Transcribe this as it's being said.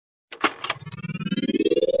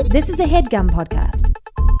This is a HeadGum podcast.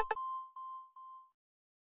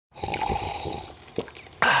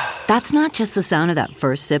 That's not just the sound of that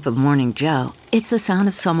first sip of Morning Joe. It's the sound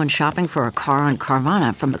of someone shopping for a car on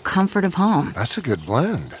Carvana from the comfort of home. That's a good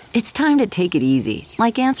blend. It's time to take it easy,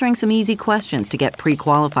 like answering some easy questions to get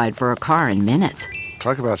pre-qualified for a car in minutes.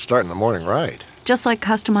 Talk about starting the morning right. Just like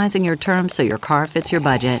customizing your terms so your car fits your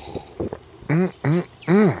budget.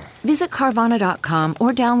 Visit Carvana.com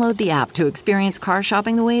or download the app to experience car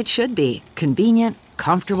shopping the way it should be. Convenient,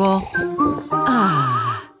 comfortable.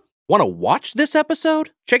 Want to watch this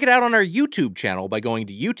episode? Check it out on our YouTube channel by going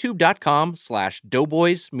to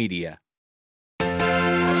youtube.com/doughboysmedia.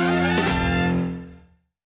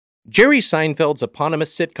 Jerry Seinfeld's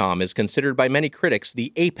eponymous sitcom is considered by many critics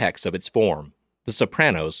the apex of its form, the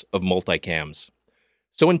Sopranos of multicams.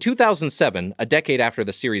 So in 2007, a decade after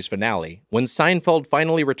the series finale, when Seinfeld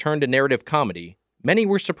finally returned to narrative comedy, many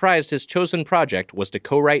were surprised his chosen project was to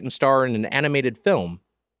co-write and star in an animated film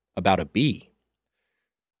about a bee.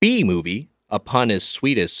 Bee Movie, a pun as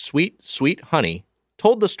sweet, sweet honey,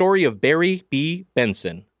 told the story of Barry B.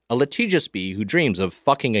 Benson, a litigious bee who dreams of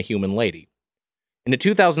fucking a human lady. In a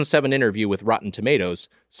 2007 interview with Rotten Tomatoes,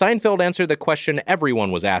 Seinfeld answered the question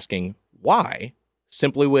everyone was asking, why?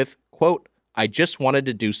 Simply with, quote, "I just wanted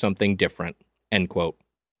to do something different," end quote.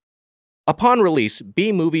 Upon release,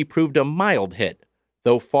 Bee Movie proved a mild hit,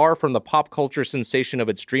 though far from the pop culture sensation of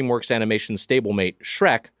its DreamWorks Animation stablemate,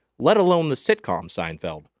 Shrek, let alone the sitcom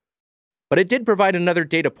Seinfeld. But it did provide another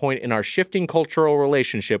data point in our shifting cultural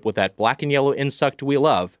relationship with that black and yellow insect we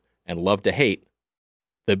love, and love to hate,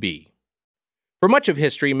 the bee. For much of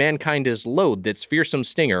history, mankind has loathed its fearsome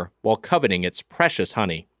stinger while coveting its precious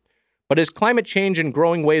honey. But as climate change and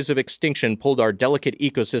growing waves of extinction pulled our delicate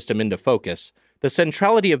ecosystem into focus, the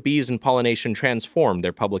centrality of bees and pollination transformed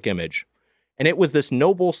their public image. And it was this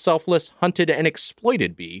noble, selfless, hunted, and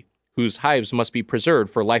exploited bee, whose hives must be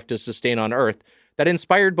preserved for life to sustain on Earth, that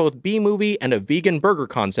inspired both Bee Movie and a vegan burger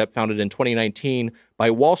concept founded in 2019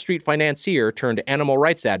 by Wall Street financier turned animal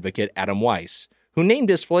rights advocate Adam Weiss, who named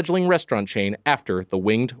his fledgling restaurant chain after the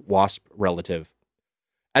winged wasp relative.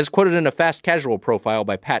 As quoted in a fast casual profile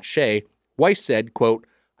by Pat Shea, Weiss said, quote,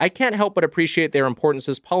 "I can't help but appreciate their importance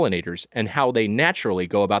as pollinators and how they naturally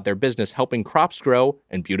go about their business helping crops grow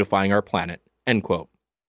and beautifying our planet," end quote.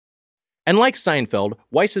 And like Seinfeld,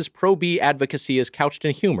 Weiss's pro-bee advocacy is couched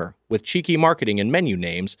in humor, with cheeky marketing and menu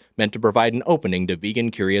names meant to provide an opening to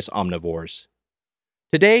vegan-curious omnivores.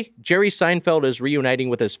 Today, Jerry Seinfeld is reuniting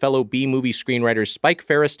with his fellow Bee Movie screenwriters Spike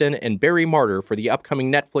Feresten and Barry Martyr for the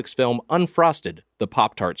upcoming Netflix film Unfrosted, the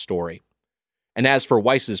Pop-Tart story. And as for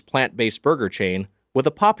Weiss's plant-based burger chain, with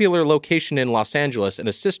a popular location in Los Angeles and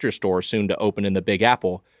a sister store soon to open in the Big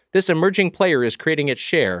Apple, this emerging player is creating its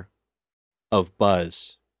share of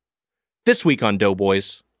buzz. This week on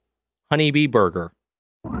Doughboys, Honeybee Burger.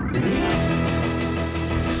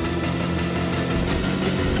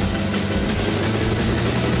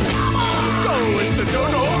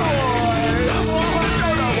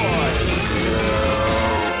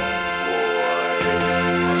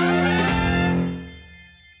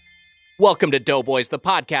 Welcome to Doughboys, the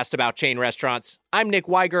podcast about chain restaurants. I'm Nick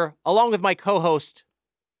Weiger, along with my co-host,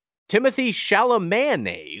 Timothy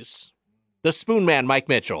Chalamayonnaise, the Spoon Man, Mike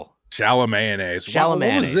Mitchell. Chalamayonnaise. What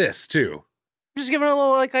was this, too? Just giving a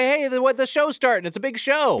little, like, hey, the show's starting. It's a big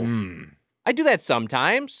show. I do that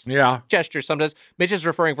sometimes. Yeah. Gesture sometimes. Mitch is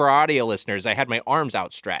referring for our audio listeners. I had my arms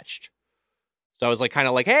outstretched. So I was like, kind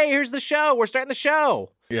of like, hey, here's the show. We're starting the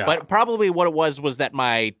show. Yeah. But probably what it was that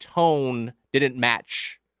my tone didn't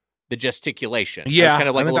match the gesticulation. Yeah. I was kind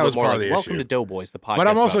of like a little bit more like, welcome issue. to Doughboys, the podcast. But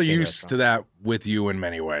I'm also about chain used to that with you in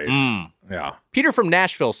many ways. Yeah. Peter from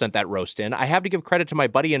Nashville sent that roast in. I have to give credit to my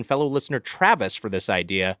buddy and fellow listener Travis for this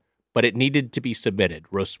idea, but it needed to be submitted.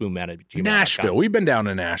 Roastspoonman@gmail.com. Nashville. We've been down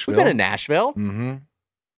to Nashville. We've been in Nashville. Mm-hmm.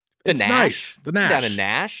 The It's Nash. nice. The Nash. Down in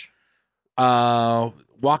Nash.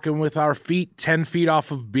 Walking with our feet 10 feet off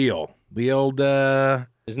of Beale. The old,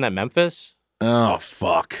 Isn't that Memphis? Oh,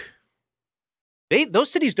 fuck.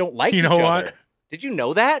 Those cities don't like You each know other. what? Did you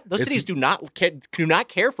know that? Those cities do not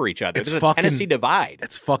care for each other. It's There's a fucking- Tennessee divide.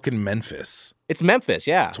 It's fucking Memphis. It's Memphis,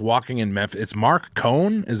 yeah. It's walking in Memphis. It's Mark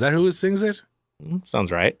Cohn. Is that who sings it?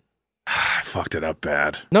 Sounds right. I fucked it up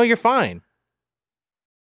bad. No, you're fine.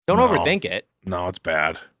 Don't No. overthink it. No, it's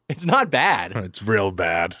bad. It's not bad. It's real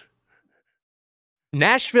bad.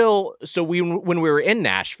 Nashville, so when we were in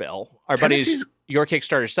Nashville, our buddies, Your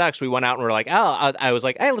Kickstarter Sucks, we went out and we're like, I was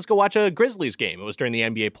like, hey, let's go watch a Grizzlies game. It was during the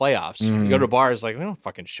NBA playoffs. You go to bars, like, we don't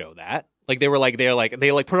fucking show that. Like they put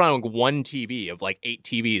it on like one TV of like 8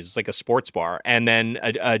 TVs. It's like a sports bar. And then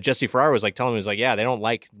Jesse Ferraro was like telling me, he was like, yeah, they don't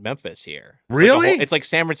like Memphis here. Really? It's like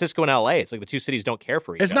San Francisco and LA. It's like the two cities don't care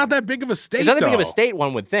for each other. It's not that big of a state. It's not that big of a state,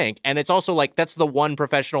 one would think. And it's also like that's the one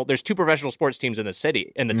professional. There's 2 professional sports teams in the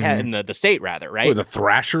city, in the state rather, right? Wait, the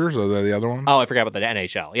Thrashers or the other ones? Oh, I forgot about the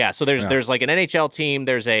NHL. Yeah, so there's like an NHL team,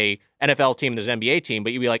 there's a NFL team, there's an NBA team.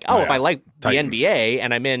 But you'd be like, if I like Titans. the NBA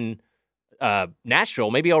and I'm in Nashville,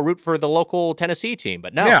 maybe I'll root for the local Tennessee team.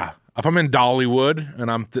 But no, Yeah, if I'm in Dollywood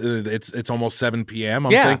and it's almost 7 p.m.,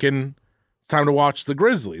 I'm thinking it's time to watch the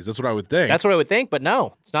Grizzlies. That's what I would think. That's what I would think, but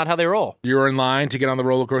no, it's not how they roll. You're in line to get on the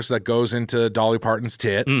roller coaster that goes into Dolly Parton's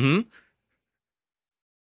tit. Mm-hmm.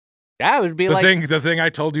 That would be the thing I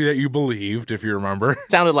told you that you believed, if you remember.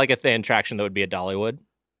 Sounded like a thin attraction that would be at Dollywood.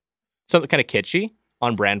 Something kind of kitschy,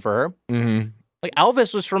 on brand for her. Mm-hmm. Like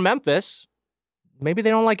Elvis was from Memphis. Maybe they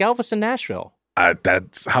don't like Elvis in Nashville.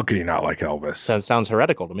 That's how can you not like Elvis? That sounds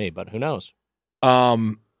heretical to me, but who knows?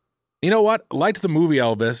 You know what? Liked the movie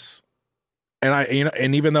Elvis,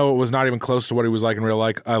 and even though it was not even close to what he was like in real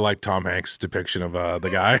life, I like Tom Hanks' depiction of the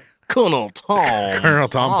guy, Colonel Tom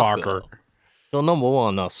Parker. The number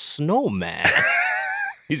one, a snowman.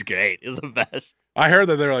 He's great. He's the best. I heard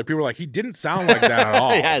that people were like, he didn't sound like that at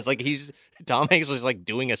all. Yeah, it's like Tom Hanks was like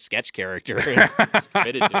doing a sketch character. He's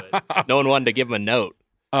committed to it. No one wanted to give him a note.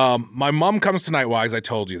 My mom comes tonight, Wags. I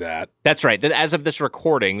told you that. That's right. As of this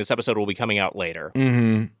recording, this episode will be coming out later.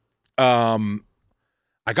 Mm-hmm.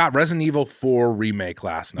 I got Resident Evil 4 remake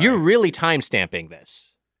last night. You're really time-stamping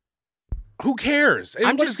this. Who cares?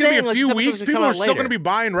 I'm just saying, going to be a few weeks. People are still going to be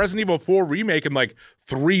buying Resident Evil 4 remake in like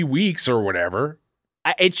 3 weeks or whatever.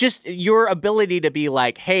 It's just your ability to be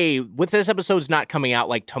like, hey, with this episode's not coming out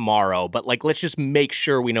like tomorrow, but like let's just make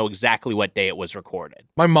sure we know exactly what day it was recorded.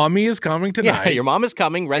 My mommy is coming tonight. Yeah, your mom is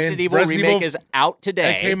coming. Resident Evil remake is out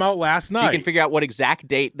today. It came out last night. You can figure out what exact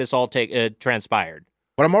date this all transpired.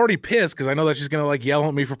 But I'm already pissed because I know that she's going to like yell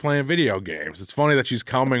at me for playing video games. It's funny that she's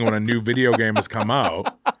coming when a new video game has come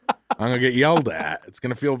out. I'm going to get yelled at. It's going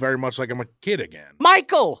to feel very much like I'm a kid again.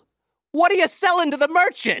 Michael! What are you selling to the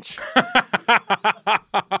merchant?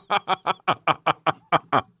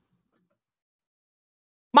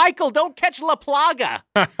 Michael, don't catch La Plaga.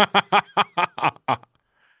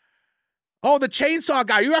 Oh, the chainsaw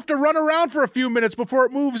guy. You have to run around for a few minutes before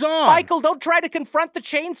it moves on. Michael, don't try to confront the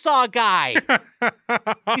chainsaw guy.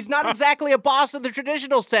 He's not exactly a boss in the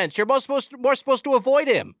traditional sense. You're more supposed to avoid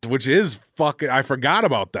him. Which is fucking... I forgot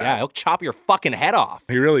about that. Yeah, he'll chop your fucking head off.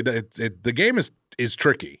 He really does. The game is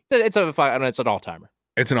tricky. It's an all-timer.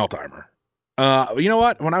 It's an all-timer. You know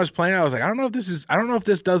what? When I was playing it, I was like, I don't know if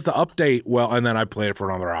this does the update well, and then I played it for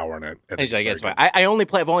another hour and he's like, it's fine. I've only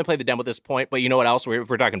played the demo at this point, but you know what else? If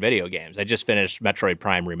we're talking video games, I just finished Metroid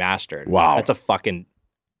Prime Remastered. Wow. That's a fucking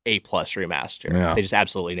A+ remaster. Yeah. They just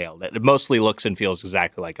absolutely nailed it. It mostly looks and feels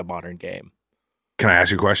exactly like a modern game. Can I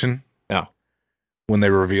ask you a question? No. When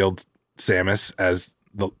they revealed Samus as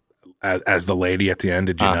the lady at the end,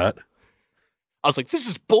 did you nut? I was like, this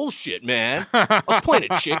is bullshit, man. I was playing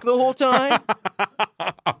a chick the whole time.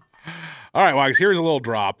 All right, Wags, here's a little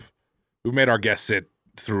drop. We've made our guests sit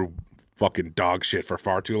through fucking dog shit for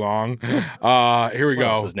far too long. Here we go.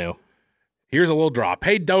 What else is new? Here's a little drop.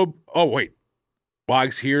 Hey, Dope. Oh, wait.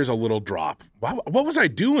 Wags, here's a little drop. Wow, what was I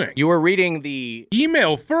doing? You were reading the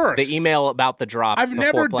email first. The email about the drop. I've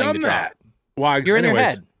never done that. Wags, you're in your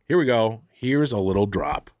head. Here we go. Here's a little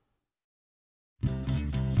drop.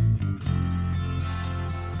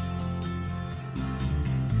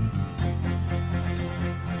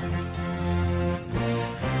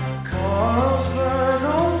 Carlsberg,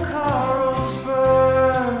 oh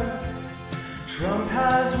Carlsberg, Trump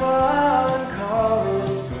has won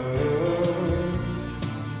Carlsberg.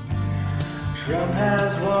 Trump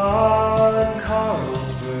has won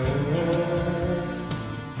Carlsberg.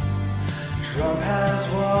 Trump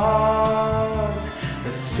has won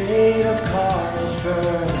the state of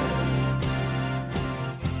Carlsberg.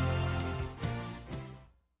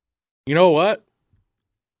 You know what?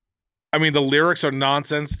 I mean, the lyrics are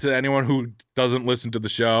nonsense to anyone who doesn't listen to the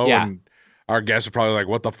show. Yeah. And our guests are probably like,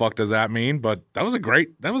 what the fuck does that mean? But that was a great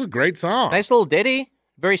song. Nice little ditty.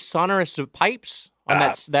 Very sonorous pipes on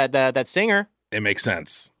that singer. It makes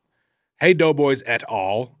sense. Hey, Doughboys et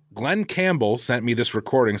al. Glenn Campbell sent me this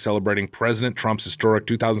recording celebrating President Trump's historic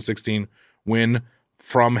 2016 win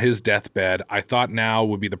from his deathbed. I thought now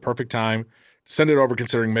would be the perfect time to send it over,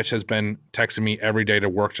 considering Mitch has been texting me every day to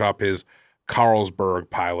workshop his Carlsberg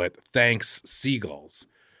pilot. Thanks, Seagulls.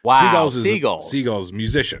 Wow, Seagulls,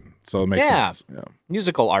 musician, so it makes sense. Yeah.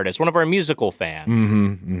 Musical artist, one of our musical fans. Mm-hmm,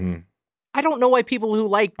 mm-hmm. I don't know why people who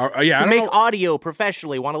like I who don't make know. audio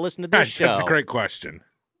professionally want to listen to this show. That's a great question.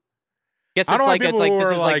 Guess I it's don't like know it's people like who this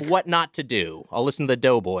are is like what not to do. I'll listen to the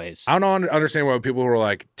Doughboys. I don't understand why people who are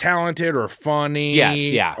like talented or funny,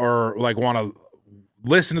 or like want to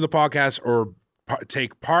listen to the podcast or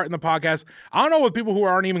take part in the podcast. I don't know what people who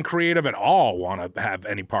aren't even creative at all want to have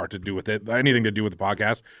any part to do with it, anything to do with the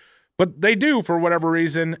podcast, but they do for whatever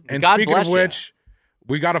reason. And God speaking bless of which,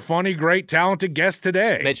 we got a funny, great, talented guest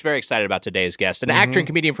today. Mitch, very excited about today's guest, an actor and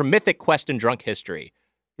comedian from Mythic Quest and Drunk History.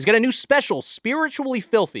 He's got a new special, Spiritually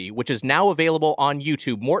Filthy, which is now available on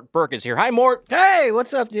YouTube. Mort Burke is here. Hi, Mort. Hey,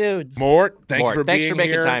 what's up, dudes? Mort, thanks for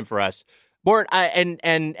making here. time for us. Mort and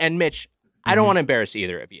Mitch, I don't want to embarrass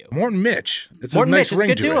either of you. Mort and Mitch. It's Mort a and nice Mitch, it's a ring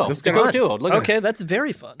good to duo. it. It's a good duo. Look at Okay, that's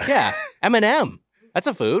very fun. Yeah, M&M. That's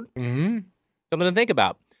a food. Mm-hmm. Something to think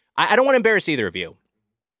about. I don't want to embarrass either of you.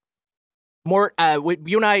 Mort,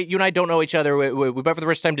 you and I don't know each other. We met for the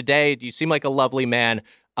first time today. You seem like a lovely man.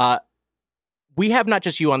 We have not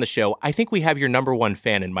just you on the show. I think we have your number one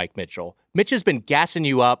fan in Mike Mitchell. Mitch has been gassing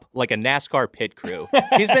you up like a NASCAR pit crew.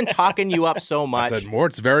 He's been talking you up so much. I said,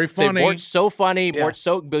 Mort's very funny. Mort's so funny. Yeah. Mort's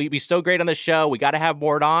be so great on the show. We got to have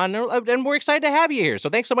Mort on, and we're excited to have you here. So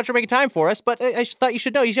thanks so much for making time for us. But I thought you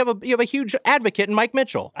should know you have a huge advocate in Mike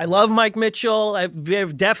Mitchell. I love Mike Mitchell. I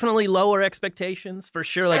have definitely lower expectations for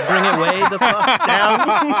sure. Like bring it way the fuck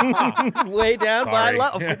down, way down. Sorry. But I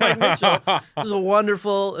love Mike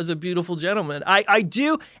Mitchell. Is a beautiful gentleman. I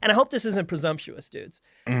do, and I hope this isn't presumptuous, dudes.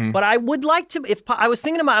 But I would like to. If I was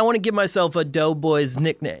thinking about, I want to give myself a Doughboys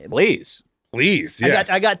nickname. Please. Yes.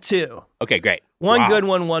 I got two. Okay, great. One Wow. good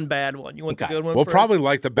one, one bad one. You want Okay. the good one We'll first? probably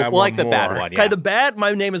like the bad We'll one like the more. bad one. Okay, Yeah. the bad,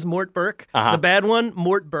 my name is Mort Burke. Uh-huh. The bad one,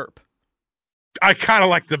 Mort Burp. I kind of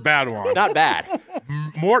like the bad one. Not bad.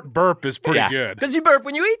 Mort Burp is pretty Yeah. good. Because you burp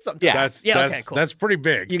when you eat something. Yeah. Okay, cool. That's pretty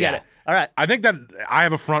big. You got it. All right. I think that I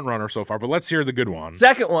have a front runner so far, but let's hear the good one.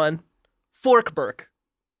 Second one, Fork Burke.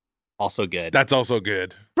 Also good. That's also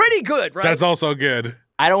good. Pretty good, right? That's also good.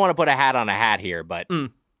 I don't want to put a hat on a hat here, but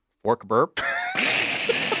fork burp.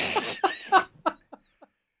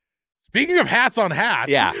 Speaking of hats on hats,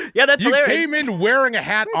 Yeah. Yeah, that's you hilarious. came in wearing a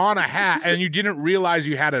hat on a hat, and you didn't realize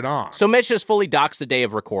you had it on. So Mitch has fully doxed the day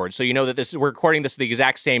of record. So you know that we're recording this the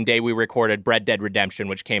exact same day we recorded Bread Dead Redemption,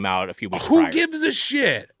 which came out a few weeks Who prior. gives a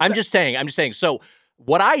shit? I'm just saying. So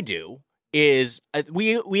what I do is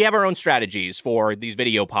we have our own strategies for these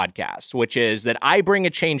video podcasts, which is that I bring a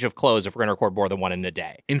change of clothes if we're going to record more than one in a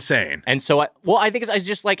day. Insane. And so, I think it's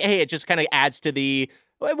just like, hey, it just kind of adds to the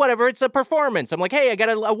whatever. It's a performance. I'm like, hey, I got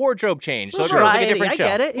a wardrobe change, so it feels like a Variety, different I show.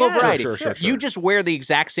 get it, A little yeah. variety. Sure. You just wear the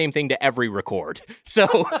exact same thing to every record, so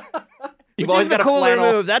you've Which always is the got a cooler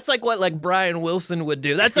flannel. move. That's like what Brian Wilson would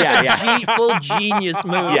do. That's like Yeah, a full genius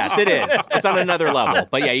move. Yes, it is. It's on another level.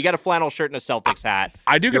 But yeah, you got a flannel shirt and a Celtics hat.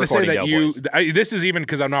 I do You're got to say recording that Doughboys. this is even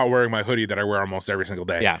because I'm not wearing my hoodie that I wear almost every single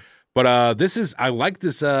day. Yeah. But I like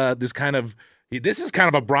this kind of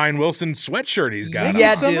a Brian Wilson sweatshirt he's got.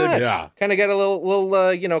 Yeah, on. dude. Yeah. Kind of got a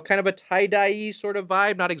little, kind of a tie-dye sort of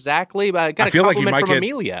vibe. Not exactly, but I got I a feel like you compliment might from get-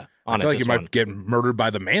 Amelia I on feel it. like you this might one. get murdered by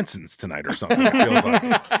the Mansons tonight or something. It feels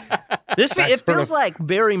like. It feels like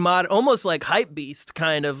very modern, almost like Hype Beast,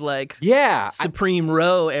 kind of like Yeah, Supreme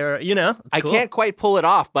Row era. You know, I It's cool. can't quite pull it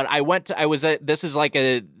off, but this is like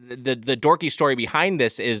the dorky story behind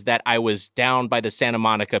this is that I was down by the Santa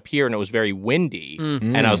Monica Pier and it was very windy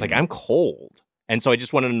and I was like, I'm cold. And so I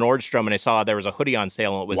just went into Nordstrom and I saw there was a hoodie on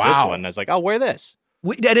sale and it was this Wow. one. And I was like, I'll wear this.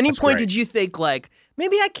 At any That's point, great. did you think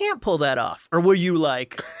maybe I can't pull that off, or were you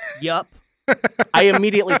like, yup? I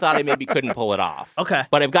immediately thought I maybe couldn't pull it off. Okay.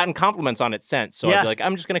 But I've gotten compliments on it since. So I'd Yeah. be like,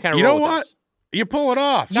 I'm just going to kind of You roll know with what? this. You pull it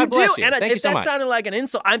off. God bless do, you. and Thank you if so that much. sounded like an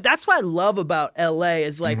insult, that's what I love about LA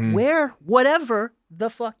is wear whatever the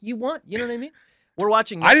fuck you want. You know what I mean? We're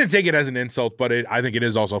watching. I didn't take it as an insult, but I think it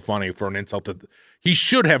is also funny for an insult that he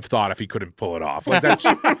should have thought if he couldn't pull it off. Like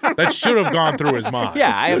that should have gone through his mind.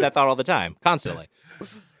 Yeah, I have that thought all the time, constantly.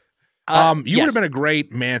 You would yes. have been a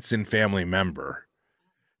great Manson family member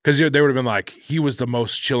because they would have been like, he was the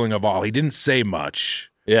most chilling of all. He didn't say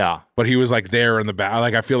much, Yeah. but he was like there in the back.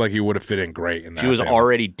 Like I feel like he would have fit in great in that. She was family.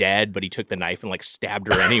 already dead, but he took the knife and like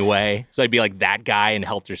stabbed her anyway. So I'd be like that guy in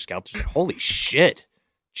Helter Skelter. Holy shit.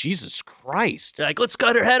 Jesus Christ. Like, let's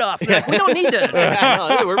cut her head off. Like, we don't need to.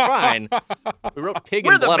 No, we're fine. We wrote pig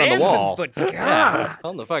We're and the blood on the Mansons, wall. but Yeah, God.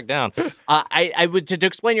 calm the fuck down. I would to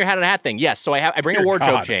explain your hat on a hat thing. Yes, so I bring a Dear wardrobe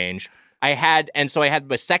God. change. I had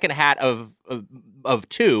my second hat of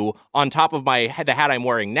two on top of the hat I'm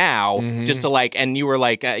wearing now, just to like. And you were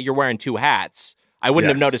like, you're wearing two hats. I wouldn't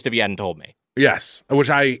have Yes. noticed if you hadn't told me. Yes, which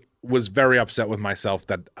I was very upset with myself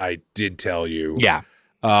that I did tell you. Yeah.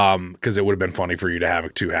 Because it would have been funny for you to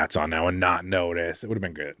have 2 hats on now and not notice. It would have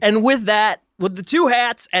been good. And with that, with the 2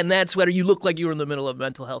 hats and that sweater, you look like you were in the middle of a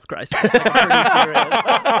mental health crisis. Like, pretty serious.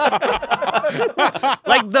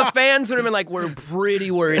 Like the fans would have been like, we're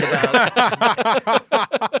pretty worried about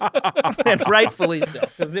it. And rightfully so,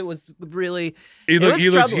 because it was really He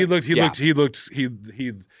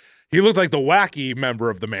looked like the wacky member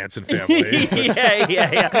of the Manson family.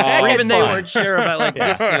 yeah. Or even they weren't sure about like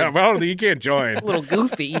this dude. Well, you can't join. A little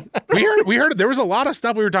goofy. We heard there was a lot of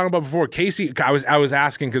stuff we were talking about before. Casey, I was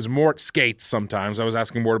asking because Mort skates sometimes. I was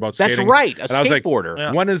asking Mort about skating. That's right, a and I was skateboarder.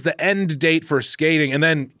 like, when is the end date for skating? And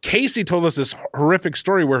then Casey told us this horrific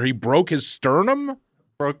story where he broke his sternum.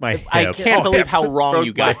 Broke my hip. I can't believe how wrong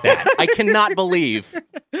you got that. I cannot believe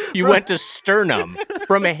you went to sternum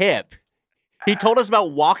from a hip. He told us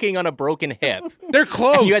about walking on a broken hip. They're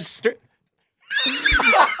close. And you had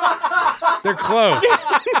They're close.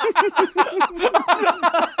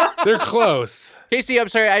 They're close. Casey, I'm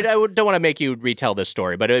sorry. I don't want to make you retell this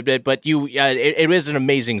story, but it is an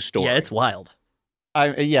amazing story. Yeah, it's wild.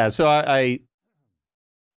 So I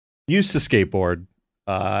used to skateboard,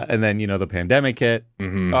 and then the pandemic hit.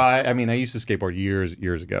 Mm-hmm. I used to skateboard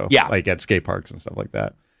years ago. Yeah, like at skate parks and stuff like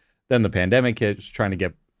that. Then the pandemic hit. Just trying to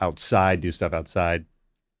get outside, do stuff outside.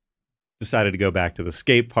 Decided to go back to the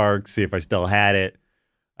skate park, see if I still had it.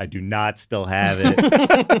 I do not still have it.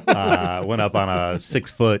 Went up on a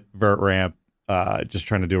 6-foot vert ramp, just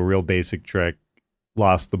trying to do a real basic trick.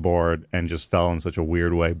 Lost the board and just fell in such a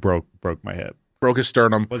weird way. Broke my hip. Broke his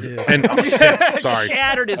sternum. Sorry.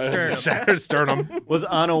 Shattered his sternum. Shattered sternum. Was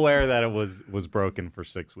unaware that it was broken for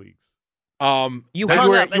 6 weeks. You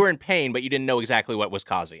were in pain, but you didn't know exactly what was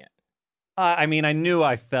causing it. I knew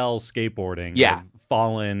I fell skateboarding. Yeah. I've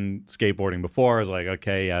fallen skateboarding before. I was like,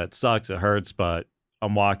 okay, yeah, it sucks, it hurts, but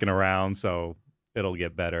I'm walking around, so it'll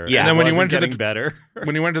get better. Yeah. And then when you went to better.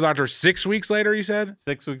 When you went to the doctor 6 weeks later, you said?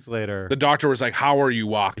 6 weeks later. The doctor was like, how are you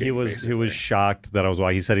walking? He was shocked that I was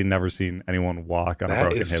walking. He said he'd never seen anyone walk on a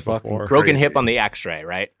broken hip before. Broken hip on the X-ray,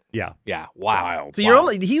 right? Yeah. Yeah. Wow. So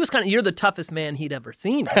you're the toughest man he'd ever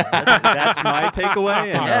seen. That's my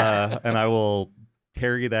takeaway, and I will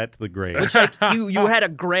carry that to the grave. Which you had a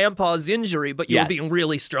grandpa's injury, but you were being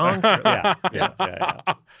really strong. Yeah.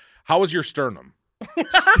 How was your sternum?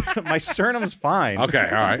 My sternum's fine. Okay,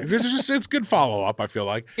 all right. It's good follow up. I feel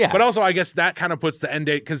like. Yeah. But also, I guess that kind of puts the end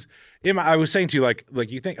date because I was saying to you, like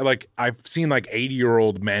you think like I've seen like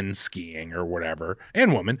 80-year-old men skiing or whatever,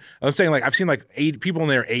 and women. I'm saying like I've seen like 80 people in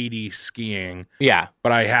their 80s skiing. Yeah.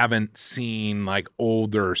 But I haven't seen like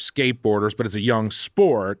older skateboarders. But it's a young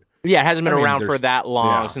sport. Yeah, it hasn't been around for that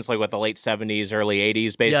long, yeah. since like the late 70s, early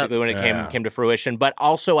 80s, basically, when it came to fruition. But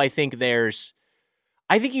also, I think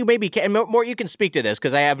you maybe can, Mort, you can speak to this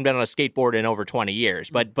because I haven't been on a skateboard in over 20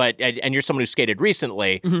 years. But and you're someone who skated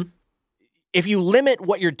recently. Mm-hmm. If you limit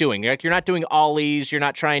what you're doing, like you're not doing ollies, you're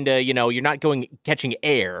not trying to, you're not catching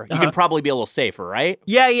air, you can probably be a little safer, right?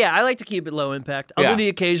 Yeah. I like to keep it low impact. I'll do the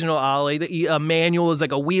occasional ollie. The manual is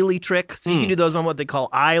like a wheelie trick, so you can do those on what they call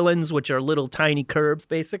islands, which are little tiny curbs,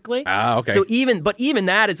 basically. Ah, okay. So even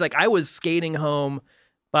that is like I was skating home.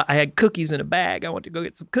 But I had cookies in a bag. I went to go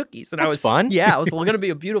get some cookies, and That's fun. Yeah, it was going to be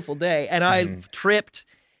a beautiful day, and I tripped.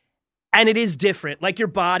 And it is different. Like your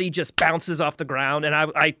body just bounces off the ground, and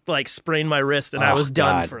I like sprained my wrist, and I was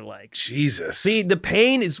done for like Jesus. See, the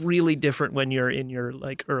pain is really different when you're in your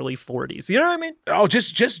like early 40s. You know what I mean? Oh,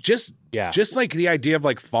 just like the idea of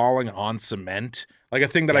like falling on cement, like a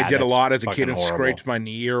thing that I did a lot as a kid and scraped my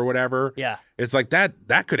knee or whatever. Yeah, it's like that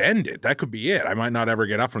could end it. That could be it. I might not ever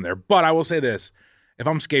get up from there. But I will say this. If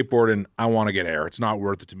I'm skateboarding, I want to get air. It's not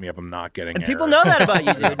worth it to me if I'm not getting air. And people know that about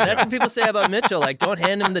you, dude. That's what people say about Mitchell. Like, don't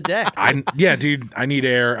hand him the deck. Dude, I need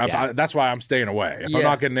air. Yeah. That's why I'm staying away. If I'm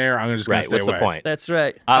not getting air, I'm just going to stay away. What's the point? That's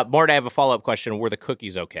right. Mort, I have a follow-up question. Were the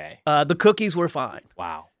cookies okay? The cookies were fine.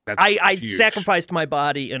 Wow. I sacrificed my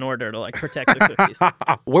body in order to like protect the cookies.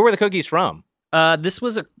 Where were the cookies from? This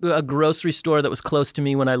was a grocery store that was close to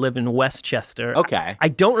me when I lived in Westchester. Okay. I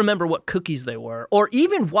don't remember what cookies they were, or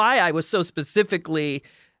even why I was so specifically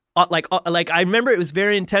like I remember it was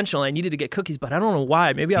very intentional. I needed to get cookies, but I don't know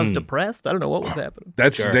why. Maybe I was depressed. I don't know what was happening.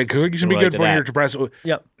 That cookies can be good when you're depressed.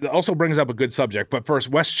 Yep. It also brings up a good subject. But first,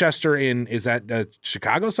 Westchester is that a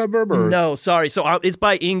Chicago suburb or no? Sorry, so it's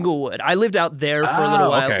by Inglewood. I lived out there for a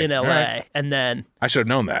little while in LA, and then I should have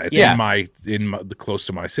known that. It's in my close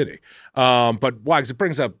to my city. But Wags, it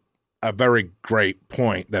brings up a very great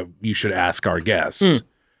point that you should ask our guest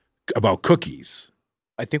about cookies.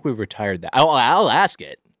 I think we've retired that. I'll ask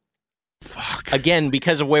it. Fuck. Again,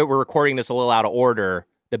 because of where we're recording this a little out of order,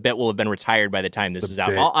 the bit will have been retired by the time this is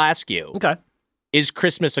out. I'll ask you. Okay. Is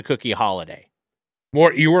Christmas a cookie holiday?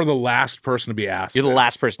 Mort, you were the last person to be asked. You're the this.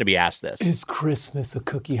 last person to be asked this. Is Christmas a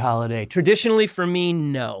cookie holiday? Traditionally, for me,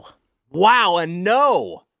 no. Wow, a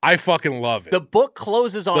no. I fucking love it. The book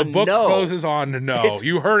closes on no. The book closes on no.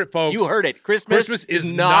 You heard it, folks. You heard it. Christmas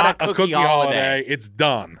is not a cookie holiday. It's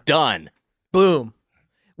done. Done. Boom.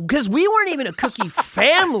 Because we weren't even a cookie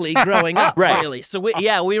family growing up, Right. really. So, we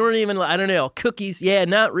weren't even, I don't know, cookies. Yeah,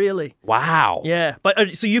 not really. Wow. Yeah.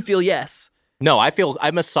 But so you feel yes. No,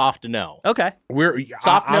 I'm a soft no. Okay.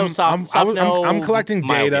 Soft no, soft no. I'm collecting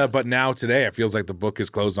mild data, yes. but now today it feels like the book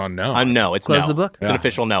is closed on no. No, it's Close no. the book? It's an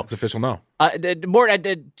official no. It's official no. Mort,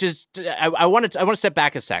 I want to step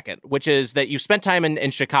back a second, which is that you've spent time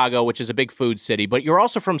in Chicago, which is a big food city, but you're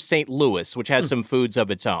also from St. Louis, which has some foods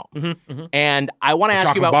of its own. Mm-hmm. And I want to ask you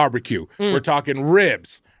Talking about barbecue. We're talking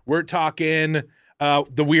ribs. We're talking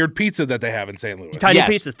the weird pizza that they have in St. Louis. Tiny Yes.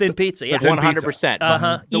 pizza, thin pizza. Yeah. thin 100%.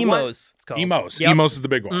 Uh-huh. The one- Emos. It's called. Emos. Yep. Emos is the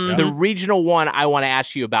big one. Yeah. The regional one I want to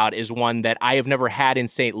ask you about is one that I have never had in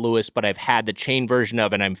St. Louis, but I've had the chain version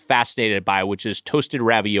of, and I'm fascinated by, which is toasted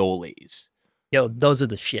raviolis. Yo, those are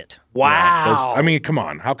the shit. Wow. Come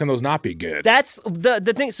on. How can those not be good? That's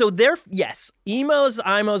the thing. So yes, Emos,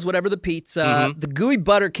 Imos, whatever the pizza, the gooey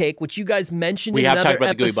butter cake, which you guys mentioned We in have another talked about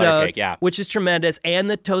the gooey episode, butter cake, yeah. which is tremendous, and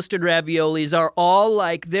the toasted raviolis are all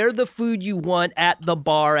like, they're the food you want at the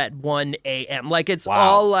bar at 1 a.m. Like, it's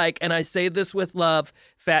all like, and I say this with love,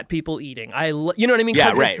 fat people eating. You know what I mean?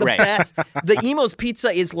 Yeah, 'Cause right, it's the right. best. The Emos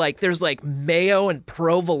pizza is like, there's like mayo and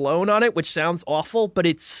provolone on it, which sounds awful, but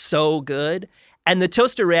it's so good. And the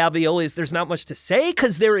toasted raviolis, there's not much to say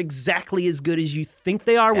because they're exactly as good as you think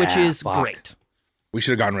they are, which is great. We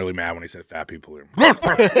should have gotten really mad when he said fat people. We should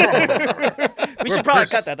probably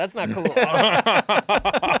cut that. That's not cool.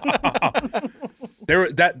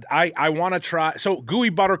 I want to try. So gooey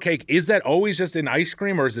butter cake, is that always just in ice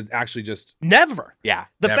cream or is it actually just Never. Yeah.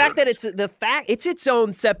 The Never. fact that it's its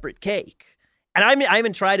own separate cake. And I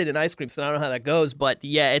haven't tried it in ice cream, so I don't know how that goes. But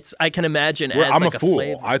yeah, I can imagine as I'm like a fool.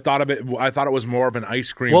 flavor. I thought it was more of an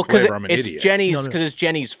ice cream Well, because flavor. I'm an it's idiot. Jenny's, because it's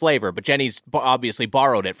Jenny's flavor, but Jenny's obviously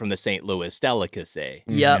borrowed it from the St. Louis delicacy.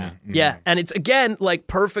 Yep. Yeah. And it's, again, like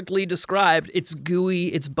perfectly described. It's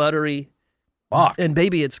gooey, it's buttery, Fuck. and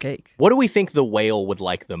baby, it's cake. What do we think the whale would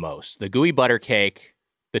like the most? The gooey butter cake,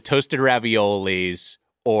 the toasted raviolis,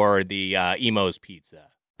 or the Emo's pizza?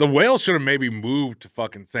 The whale should have maybe moved to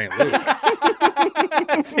fucking St. Louis.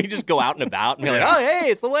 You just go out and about and be like, oh, hey,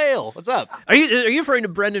 it's the whale. What's up? Are you referring to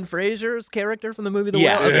Brendan Fraser's character from the movie The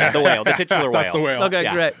Yeah, Whale? Okay. yeah, the whale, the titular whale. That's the whale. Okay,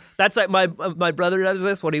 Yeah. great. That's like my brother does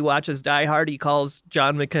this when he watches Die Hard. He calls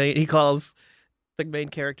John McClane. He calls the main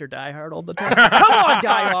character Die Hard all the time. Come on,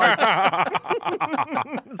 Die Hard.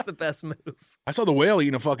 It's the best move. I saw the whale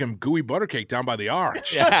eating a fucking gooey butter cake down by the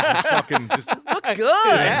arch. Yeah. Fucking just Looks good.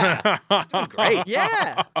 Yeah. Great.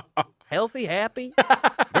 Yeah. Healthy, happy.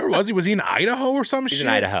 Where was he? Was he in Idaho or some shit? He's in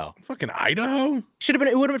Idaho. Fucking Idaho?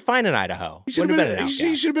 It would have been fine in Idaho. He should Wouldn't have been. an He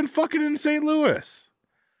outcast. should have been fucking in St. Louis.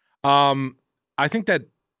 I think that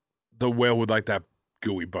the whale would like that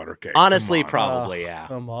gooey butter cake. Honestly, Come on. probably, yeah.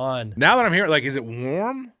 Come on. Now that I'm here, like, is it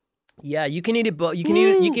warm? Yeah, you can eat it. You can eat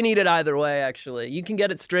it. You can eat it either way. Actually, you can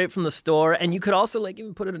get it straight from the store, and you could also like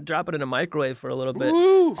even drop it in a microwave for a little bit,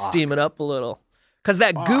 Ooh. steam it up a little. Because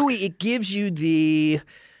that gooey, it gives you the.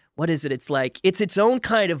 What is it? It's like it's its own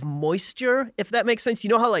kind of moisture, if that makes sense. You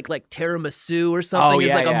know how like tiramisu or something is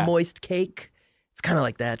yeah, like yeah. a moist cake. It's kind of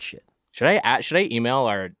like that shit. Should I email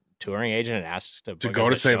our touring agent and ask to book go us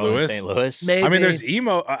to a St. show in Louis? St. Louis? Maybe. I mean, there's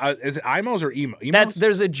emo. Is it Imos or emo? Emos?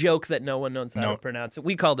 There's a joke that no one knows how No. to pronounce it.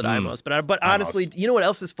 We called it Imos, but honestly, you know what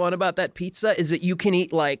else is fun about that pizza is that you can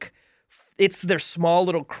eat like they're small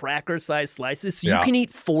little cracker-sized slices, so Yeah. you can eat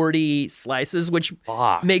 40 slices, which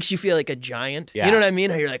Fuck. makes you feel like a giant. Yeah. You know what I mean?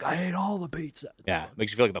 How you're like, I ate all the pizza. Yeah,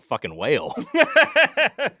 makes you feel like the fucking whale.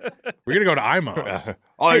 We're gonna go to Imos.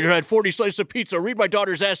 I just had 40 slices of pizza. Read my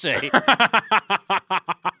daughter's essay.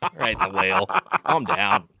 Right, the whale. Calm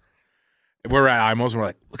down. We're at Imos and we're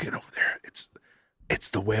like, look at over there. It's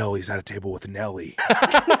the whale. He's at a table with Nelly.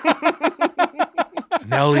 It's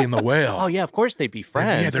Nelly and the whale. Oh, yeah, of course they'd be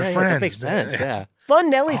friends. Yeah, they're That friends. makes sense, yeah. Fun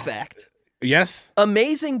Nelly fact. Yes.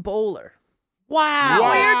 Amazing bowler. Wow.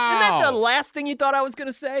 Wow. Weird. Isn't that the last thing you thought I was going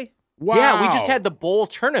to say? Wow. Yeah, we just had the bowl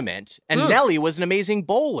tournament, and Nelly was an amazing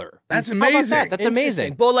bowler. That's How about amazing. that? That's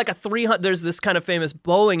amazing. Bowled like a 300. There's this kind of famous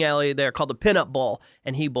bowling alley there called the Pinup Bowl,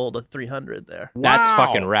 and he bowled a 300 there. That's Wow.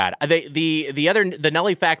 fucking rad. The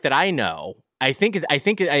Nelly fact that I know, I think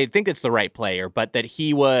it's the right player, but that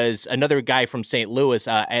he was another guy from St. Louis,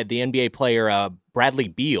 the NBA player Bradley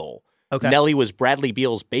Beal. Okay. Nelly was Bradley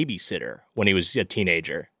Beal's babysitter when he was a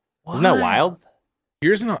teenager. Isn't that wild?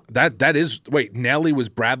 That is wait, Nellie was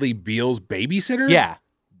Bradley Beal's babysitter? Yeah.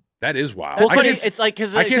 That is wild. Well, I can't, it's like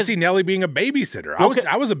because I can't see Nellie being a babysitter. I'm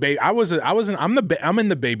in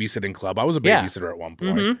the babysitting club. I was a babysitter at one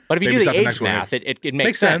point. But if you do the Babysat age next one. math, it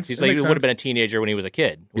makes sense. He's like, he would have been a teenager when he was a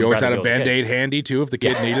kid. You always had a Band-Aid handy, too, if the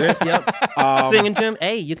kid needed it. Yep. Singing to him,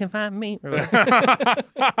 hey, you can find me.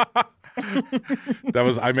 I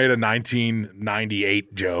made a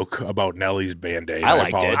 1998 joke about Nellie's Band-Aid. I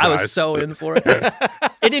liked it. I was so in for it. It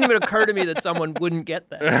didn't even occur to me that someone wouldn't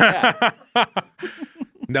get that. Yeah.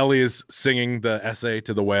 Nellie is singing the essay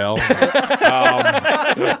to the whale.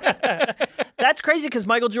 That's crazy because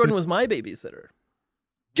Michael Jordan was my babysitter.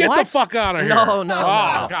 Get the fuck out of here. No.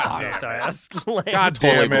 God damn sorry. it. God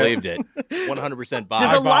Totally believed it. 100% buy.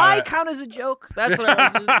 Does a lie count as a joke? That's what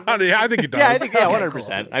I was Yeah, I think it does. Yeah, I think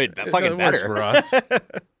 100%. I mean, fucking works better for us.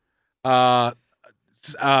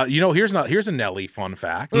 Here's a Nelly fun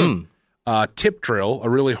fact. Tip Drill, a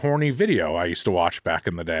really horny video I used to watch back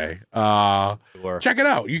in the day. Sure. Check it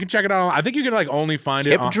out. You can check it out. I think you can only find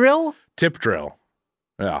it on Drill? Tip Drill.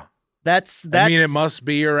 Yeah. That's I mean, it must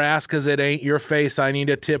be your ass because it ain't your face. I need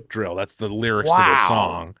a tip drill. That's the lyrics to the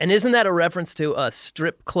song. And isn't that a reference to a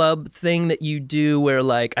strip club thing that you do where,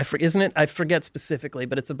 like, isn't it? I forget specifically,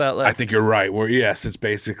 but it's about, like... I think you're right. Where, yes, it's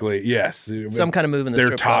basically, yes. Some kind of move in the They're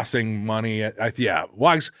strip tossing club. money at, yeah.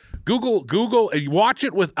 Wags, Google, watch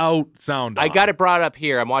it without sound on. I got it brought up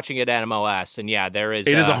here. I'm watching it at MOS, and yeah, there is...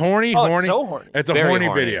 It is a horny. It's so horny. It's a horny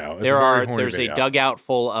video. There's a dugout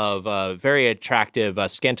full of very attractive,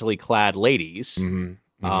 scantily clad ladies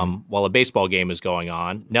while a baseball game is going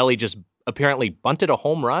on. Nelly just apparently bunted a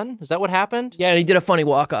home run. Is that what happened? Yeah, and he did a funny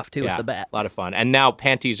walk-off, too, yeah, with the bat. A lot of fun. And now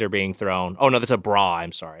panties are being thrown. Oh, no, that's a bra.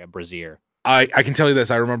 I'm sorry, a brassiere. I can tell you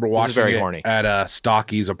this. I remember watching very it horny. at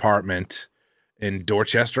Stocky's apartment in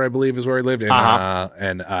Dorchester, I believe is where he lived,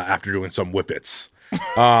 and after doing some whippets.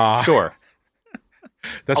 Sure.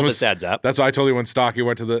 That's what adds up. That's why I told you when Stocky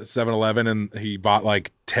went to the 7-Eleven and he bought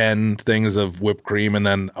like 10 things of whipped cream and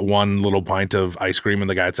then one little pint of ice cream, and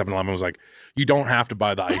the guy at 7-Eleven was like, "You don't have to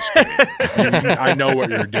buy the ice cream. I know what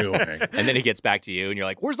you're doing." And then he gets back to you and you're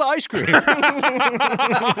like, "Where's the ice cream?" What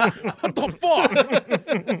the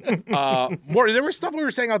fuck? Mort, there was stuff we were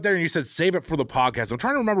saying out there and you said save it for the podcast. I'm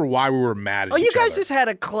trying to remember why we were mad at each you guys other. just had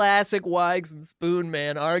a classic Wags and Spoon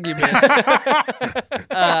Man argument.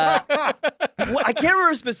 I can't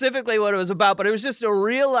remember specifically what it was about, but it was just a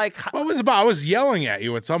real, like... What was it about? I was yelling at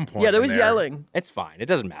you at some point. Yeah, there was yelling. It's fine. It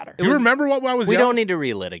doesn't matter. Do you remember what I was We yelling? don't need to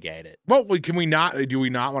relitigate it. Well, can we not? Do we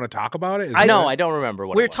not want to talk about it? I don't remember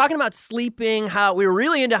what we it were was. talking about sleeping, how we were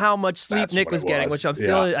really into how much sleep That's Nick what was it getting, was. which I'm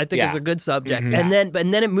still, I think is a good subject. And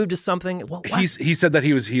then it moved to something. What? He said that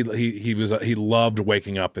he loved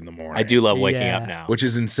waking up in the morning. I do love waking up now. Which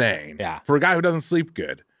is insane. Yeah. For a guy who doesn't sleep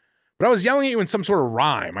good. But I was yelling at you in some sort of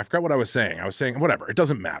rhyme. I forgot what I was saying. I was saying, whatever, it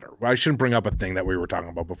doesn't matter. I shouldn't bring up a thing that we were talking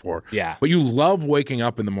about before. Yeah. But you love waking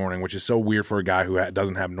up in the morning, which is so weird for a guy who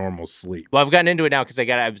doesn't have normal sleep. Well, I've gotten into it now because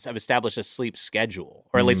I've established a sleep schedule,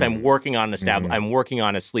 or at least I'm working on I'm working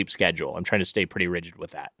on a sleep schedule. I'm trying to stay pretty rigid with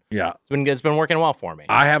that. Yeah. It's been working well for me.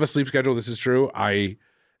 I have a sleep schedule. This is true. I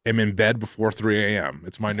am in bed before 3 a.m.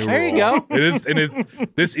 It's my new rule. There you go. It is, and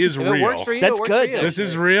this is If real. it works for you, That's it works good. for you. This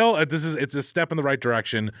is real. It's a step in the right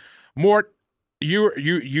direction. Mort, you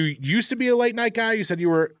used to be a late night guy. You said you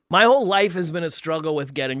were. My whole life has been a struggle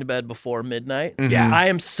with getting to bed before midnight. Yeah. I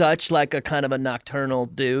am such like a kind of a nocturnal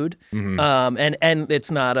dude. And it's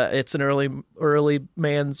not it's an early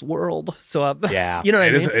man's world. So Yeah. you know what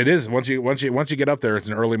I mean? It is. Once you get up there, it's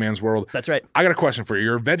an early man's world. That's right. I got a question for you.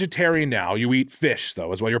 You're a vegetarian now. You eat fish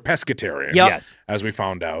though as well. You're a pescatarian. Yep. Yes. As we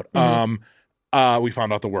found out. We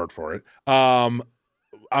found out the word for it.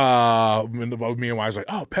 Me and I was like,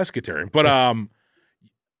 oh, pescatarian. But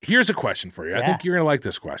here's a question for you. I think you're gonna like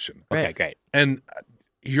this question. Okay, great. And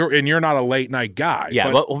you're not a late night guy. Yeah,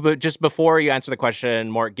 but just before you answer the question,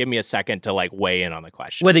 Mort, give me a second to like weigh in on the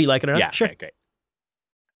question. Whether you like it or not. Yeah, Sure. okay, great.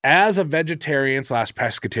 As a vegetarian /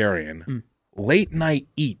 pescatarian, late night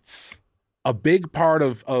eats a big part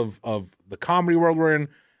of the comedy world we're in,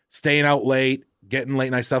 staying out late, getting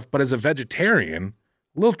late night stuff. But as a vegetarian,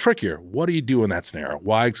 a little trickier. What do you do in that scenario?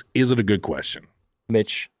 Why is it a good question?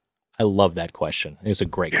 Mitch, I love that question. It's a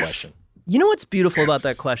great question. You know what's beautiful about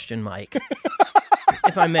that question, Mike?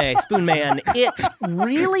 If I may, Spoon Man, it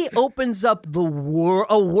really opens up a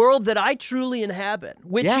world that I truly inhabit,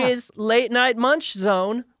 which is late night munch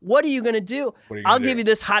zone. What are you going to do? I'll give you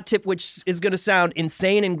this hot tip, which is going to sound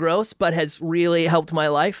insane and gross, but has really helped my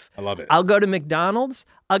life. I love it. I'll go to McDonald's.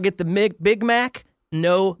 I'll get the Big Mac,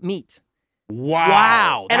 no meat.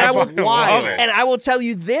 Wow. And That's I will- fucking wild. And I will tell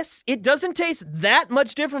you this, it doesn't taste that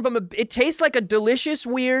much different it tastes like a delicious,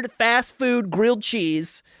 weird, fast food grilled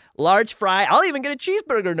cheese, large fry. I'll even get a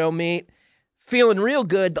cheeseburger, no meat. Feeling real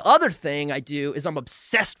good. The other thing I do is I'm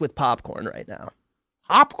obsessed with popcorn right now.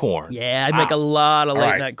 Popcorn. Yeah, I make a lot of All late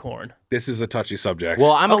right. night corn. This is a touchy subject.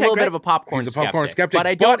 Well, I'm a Okay, little great. bit of a popcorn He's a popcorn skeptic, but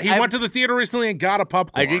I don't. he went to the theater recently and got a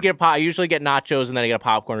popcorn. I did get I usually get nachos and then I get a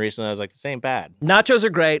popcorn recently. I was like, this ain't bad. Nachos are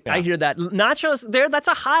great. Yeah. I hear that. Nachos, that's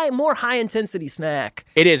a more high intensity snack.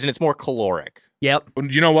 It is, and it's more caloric. Yep.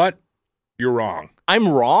 You know what? You're wrong. I'm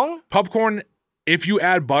wrong? Popcorn, if you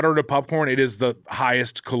add butter to popcorn, it is the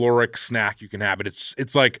highest caloric snack you can have.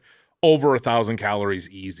 It's like over 1,000 calories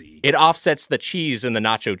easy. It offsets the cheese in the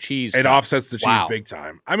nacho cheese. It cup. offsets the cheese Wow. big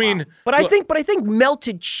time. I mean, But look, I think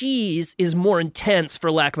melted cheese is more intense,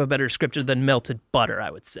 for lack of a better descriptor, than melted butter, I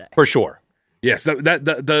would say. For sure. yes,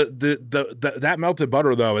 that melted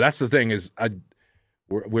butter though. That's the thing is,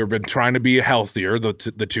 we've been trying to be healthier, the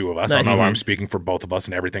two of us. I Nice. don't know why I'm speaking for both of us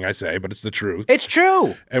and everything I say, but it's the truth. It's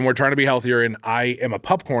true. And we're trying to be healthier, and I am a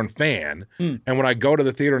popcorn fan. And when I go to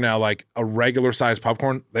the theater now, like a regular size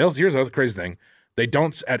popcorn, here's the other crazy thing. They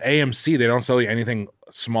don't, at AMC, they don't sell you anything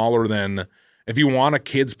smaller than, if you want a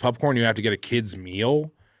kid's popcorn, you have to get a kid's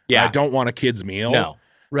meal. Yeah. I don't want a kid's meal. No.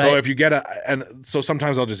 Right. So if you get so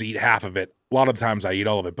sometimes I'll just eat half of it. A lot of the times I eat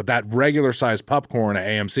all of it. But that regular size popcorn at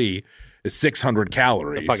AMC is 600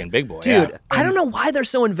 calories. The fucking big boy. Dude, yeah. I don't know why they're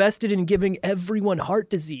so invested in giving everyone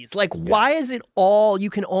heart disease. Like, why is it all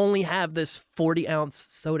you can only have this 40-ounce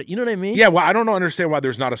soda? You know what I mean? Yeah, well, I don't understand why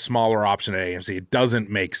there's not a smaller option at AMC. It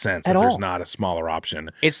doesn't make sense At that there's all. not a smaller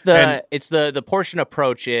option. It's the portion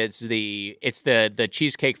approach. It's the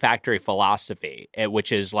Cheesecake Factory philosophy,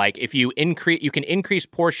 which is like if you can increase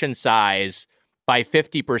portion size by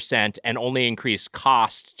 50% and only increase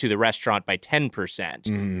cost to the restaurant by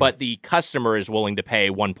 10%, but the customer is willing to pay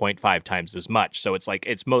 1.5 times as much. So it's like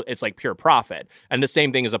it's like pure profit. And the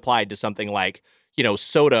same thing is applied to something like,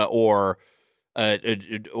 soda or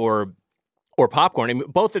popcorn. I mean,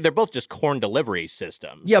 they're both just corn delivery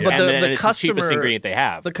systems. Yeah, but and the it's the cheapest customer- ingredient they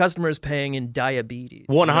have. The customer is paying in diabetes.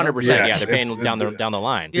 100%. Yes, Yeah, they're paying it's- down the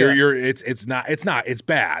line. Yeah. It's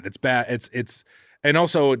bad. It's bad. And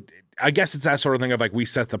also I guess it's that sort of thing of like we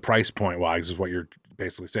set the price point wise is what you're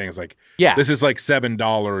basically saying is like, Yeah. this is like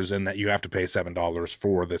 $7 and that you have to pay $7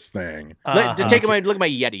 for this thing. To look at my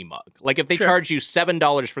Yeti mug. Like if they charge you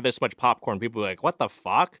 $7 for this much popcorn, people are like, "What the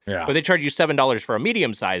fuck?" Yeah. But they charge you $7 for a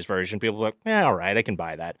medium-sized version. People are like, "Yeah, all right, I can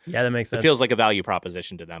buy that." Yeah, that makes It sense. feels like a value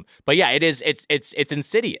proposition to them. But yeah, it is. It's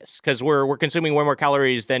insidious because we're consuming way more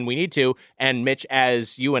calories than we need to. And Mitch,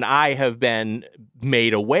 as you and I have been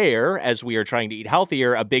made aware as we are trying to eat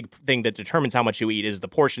healthier, a big thing that determines how much you eat is the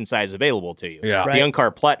portion size available to you. Yeah. The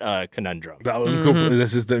Unkar-Plut conundrum.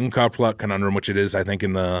 This is the Unkar-Plut conundrum, which it is, I think,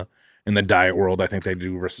 in the diet world. I think they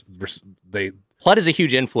do. They Plut is a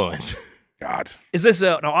huge influence. God. Is this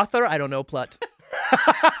an author? I don't know, Plut.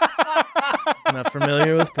 I'm not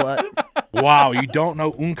familiar with Plut. Wow, you don't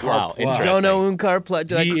know Unkar-Plut. Wow, interesting. Don't know Unkar Plut.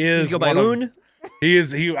 Does he go by one of- Un? He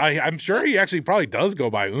is. I'm sure he actually probably does go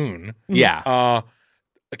by Un. Yeah.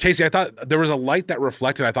 Casey, I thought there was a light that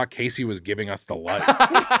reflected. I thought Casey was giving us the light.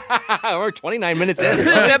 We're 29 minutes in. This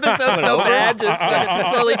episode's so bad, just that it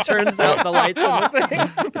slowly turns out the lights on the thing.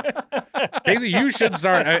 Casey, you should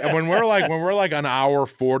start when we're like an hour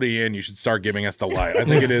 40 in. You should start giving us the light. I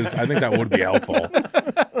think it is. I think that would be helpful.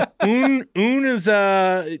 Un is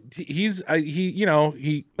he.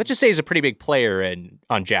 Let's just say he's a pretty big player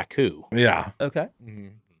on Jakku. Yeah. Okay.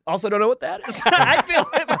 Also, don't know what that is. I feel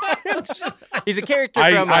He's a character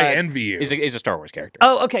from. I envy you. He's a Star Wars character.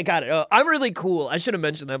 Oh, okay, got it. Oh, I'm really cool. I should have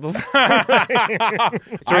mentioned that before. I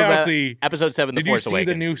honestly. Episode 7, The Did you Force see Awakens.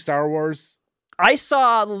 the new Star Wars? I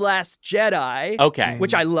saw The Last Jedi, Okay.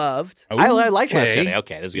 which I loved. I like Last Okay. Jedi.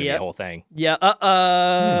 Okay, this is gonna be Yep. a whole thing. Yeah.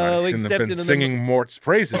 I We shouldn't stepped have been into singing Mort's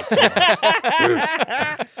praises. too much.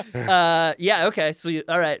 Yeah. Okay. So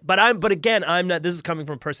all right, but again, I'm not. This is coming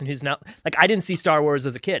from a person who's not like I didn't see Star Wars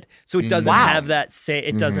as a kid, so it doesn't Wow. have that.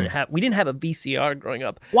 It doesn't have. We didn't have a VCR growing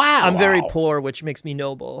up. Wow. I'm very poor, which makes me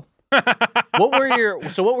noble. What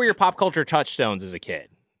were your pop culture touchstones as a kid?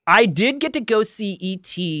 I did get to go see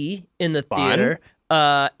E.T. in the Fun. theater.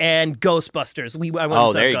 And Ghostbusters. I went Oh,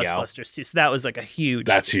 to there see you go. Ghostbusters too. So that was like a huge,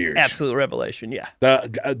 That's huge. absolute revelation. Yeah.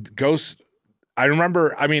 The Ghost. I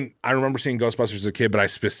remember seeing Ghostbusters as a kid, but I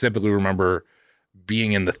specifically remember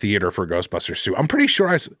being in the theater for Ghostbusters 2. I'm pretty sure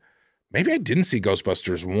Maybe I didn't see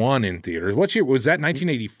Ghostbusters 1 in theaters. What year was that?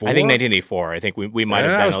 1984. I think 1984. I think we might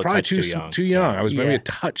have I been was a probably touch too young. I was maybe Yeah. a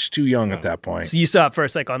touch too young at that point. So you saw it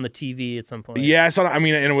first, like on the TV at some point. Yeah, I saw it. I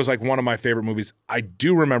mean, and it was like one of my favorite movies. I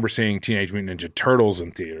do remember seeing Teenage Mutant Ninja Turtles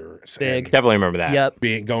in theaters. Big. and Definitely remember that.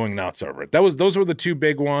 Yep. going nuts over it. Those were the two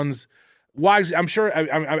big ones. Wags, I'm sure.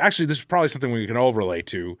 I'm actually, this is probably something we can all relate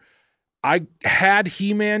to. I had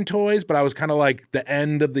He-Man toys, but I was kind of like the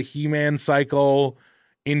end of the He-Man cycle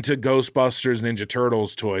into Ghostbusters, Ninja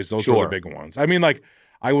Turtles toys. Those were the big ones. I mean, like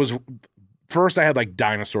I had like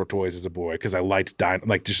dinosaur toys as a boy because I liked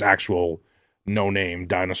like just actual no-name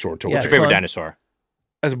dinosaur toys. What's your favorite dinosaur?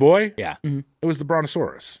 As a boy? Yeah. It was the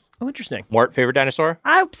Brontosaurus. Oh, interesting. Mort, favorite dinosaur?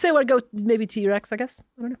 I would say I'd go maybe T-Rex, I guess.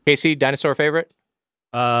 I don't know. Casey, dinosaur favorite?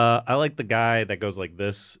 I like the guy that goes like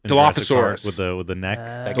this. in Jurassic Park Dilophosaurus. with the neck.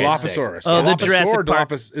 That guy's sick. Dilophosaurus. Oh, the Dilophosaur Jurassic or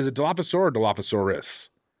Park. Is it Dilophosaur or Dilophosaurus?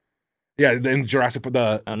 Yeah, in Jurassic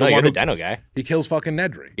Park, Oh, no, you're the dino guy. He kills fucking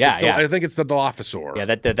Nedry. Yeah, yeah. I think it's the Dilophosaur. Yeah,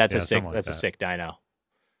 that's Yeah, a sick. something like That's a that. sick dino.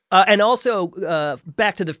 And also,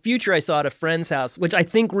 Back to the Future, I saw at a friend's house, which I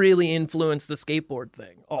think really influenced the skateboard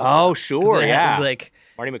thing. Also. Oh, sure, 'Cause it yeah. was like,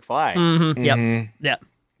 Marty McFly. yep, Mhm. yeah.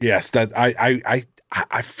 Yes, that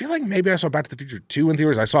I feel like maybe I saw Back to the Future 2 in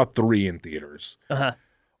theaters. I saw 3 in theaters. Uh-huh.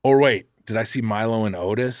 Or wait, did I see Milo and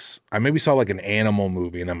Otis? I maybe saw like an animal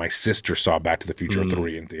movie, and then my sister saw Back to the Future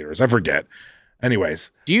 3 in theaters. I forget.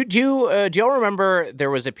 Anyways, Do y'all remember there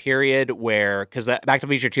was a period where, because Back to the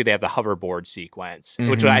Future 2, they have the hoverboard sequence,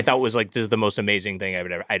 which I thought was like, this is the most amazing thing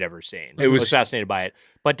I'd ever seen. I was fascinated by it.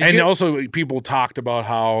 But also people talked about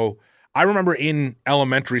how, I remember in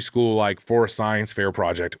elementary school, like for a science fair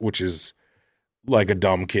project, which is like a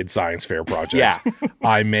dumb kid science fair project. Yeah.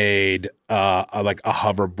 I made a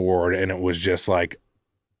hoverboard, and it was just like,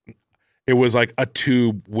 it was like a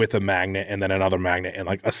tube with a magnet and then another magnet and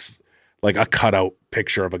like a cutout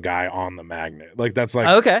picture of a guy on the magnet. Like that's like,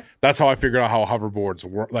 Okay. that's how I figured out how hoverboards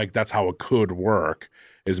work. Like that's how it could work,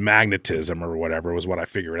 is magnetism or whatever was what I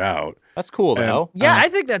figured out. that's cool though. Yeah, I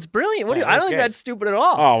think that's brilliant. What do you? I don't think okay. that's stupid at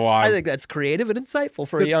all. Oh, well, I think that's creative and insightful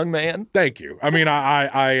for a young man. Thank you. I mean,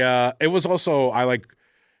 I it was also,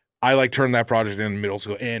 I turned that project in middle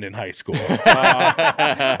school and in high school. He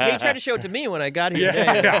tried to show it to me when I got here.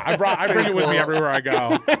 Yeah. I bring it with me everywhere I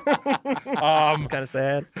go. Kind of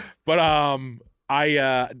sad. But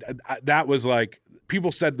that was like,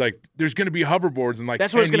 people said like there's going to be hoverboards in like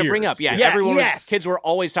That's 10 what I was going to years. bring up. Yeah, Yeah, everyone yes. kids were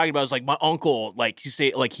always talking about. It was like my uncle, like you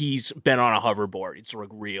say, like he's been on a hoverboard. It's like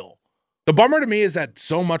real. The bummer to me is that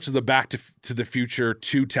so much of the Back to the Future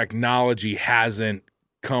 2 technology hasn't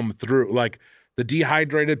come through. Like the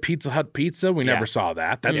dehydrated Pizza Hut pizza, we never saw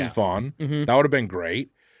that. That's fun. Mhm. That would have been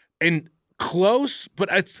great. And close, but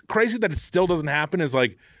it's crazy that it still doesn't happen, is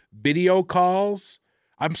like video calls.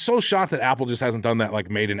 I'm so shocked that Apple just hasn't done that,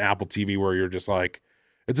 like made an Apple TV where you're just like,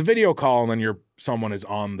 it's a video call and then someone is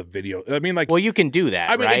on the video. I mean, like, Well, you can do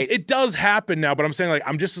that. I mean, right? it does happen now, but I'm saying like,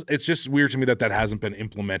 it's just weird to me that hasn't been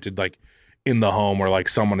implemented like in the home where like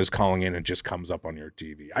someone is calling in and just comes up on your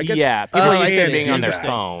TV. I guess yeah, people Oh, are I used to see. being on their Interesting.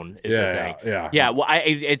 phone. Is the thing. yeah. Well,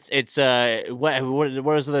 it's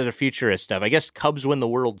what is the futurist stuff? I guess Cubs win the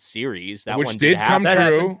World Series. That Which one did come happen.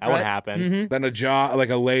 true. That one Right. happened. Mhm.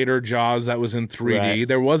 Then a later Jaws that was in 3D. Right.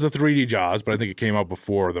 There was a 3D Jaws, but I think it came out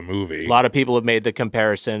before the movie. A lot of people have made the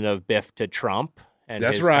comparison of Biff to Trump, and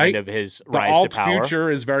That's his right. kind of his The rise alt to power. future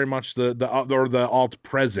is very much the alt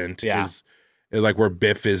present Yeah. is like where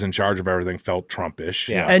Biff is in charge of everything, felt Trumpish.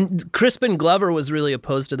 Yeah. And Crispin Glover was really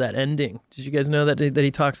opposed to that ending. Did you guys know that he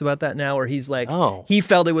talks about that now, where he's like, Oh. he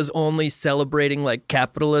felt it was only celebrating like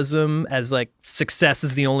capitalism as like success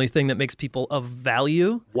is the only thing that makes people of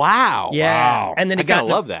value. Wow. Yeah, Wow. and then he I kinda got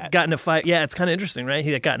in a- love that. Got in a fight. Yeah, it's kind of interesting, right?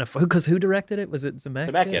 He got in a fight because who directed it? Was it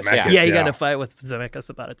Zemeckis? Zemeckis, yeah. Yeah, he got in Yeah. a fight with Zemeckis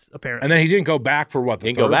about it. Apparently, And then he didn't go back for what? The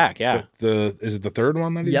Didn't go third? back, yeah. Is it the third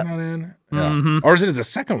one that he's Yep. not in? Yeah. Mhm. Or is it the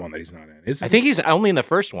second one that he's not in? I think he's only in the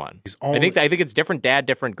first one. He's I think it's different dad,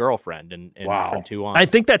 different girlfriend, and Wow. from 2 on. I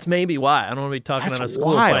think that's maybe why. I don't want to be talking That's out of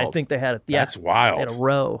school, but I wild. think they had it. Yeah, That's in wild. a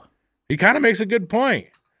row. He kind of makes a good point.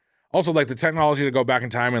 Also, like the technology to go back in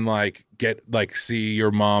time and like see your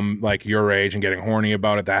mom like your age and getting horny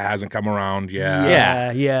about it, that hasn't come around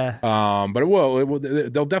yet. Yeah. But it will.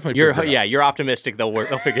 They'll definitely. figure it out. You're optimistic they'll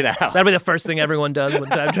figure that out. That'll be the first thing everyone does when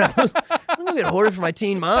time travels. I'm gonna get horny for my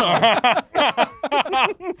teen mom. All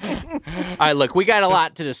right, look, we got a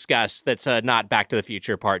lot to discuss that's not Back to the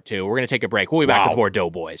Future Part 2. We're going to take a break. We'll be back with more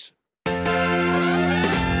Doughboys.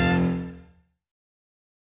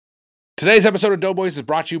 Today's episode of Doughboys is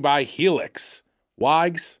brought to you by Helix.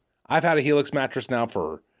 Wags, I've had a Helix mattress now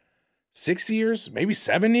for 6 years, maybe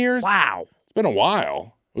 7 years. Wow. It's been a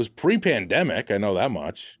while. It was pre-pandemic. I know that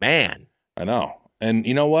much. Man. I know. And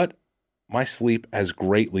you know what? My sleep has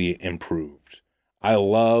greatly improved. I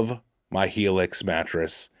love my Helix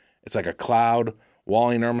mattress. It's like a cloud.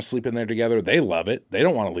 Wally and Irma sleep in there together. They love it. They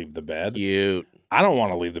don't want to leave the bed. Cute. I don't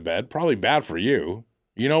want to leave the bed. Probably bad for you.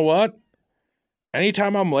 You know what?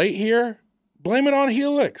 Anytime I'm late here, blame it on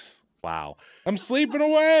Helix. Wow. I'm sleeping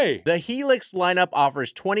away. The Helix lineup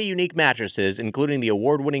offers 20 unique mattresses, including the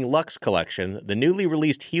award-winning Luxe Collection, the newly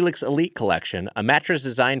released Helix Elite Collection, a mattress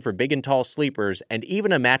designed for big and tall sleepers, and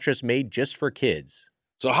even a mattress made just for kids.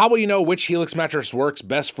 So how will you know which Helix mattress works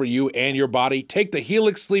best for you and your body? Take the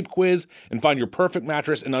Helix Sleep Quiz and find your perfect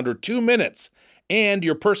mattress in under 2 minutes. And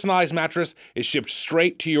your personalized mattress is shipped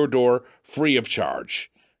straight to your door, free of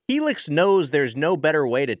charge. Helix knows there's no better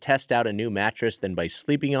way to test out a new mattress than by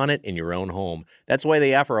sleeping on it in your own home. That's why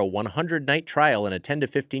they offer a 100-night trial and a 10 to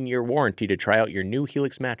 15-year warranty to try out your new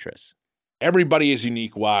Helix mattress. Everybody is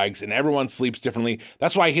unique, Wags, and everyone sleeps differently.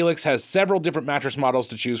 That's why Helix has several different mattress models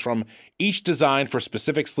to choose from, each designed for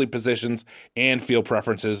specific sleep positions and feel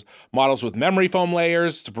preferences. Models with memory foam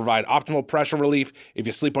layers to provide optimal pressure relief if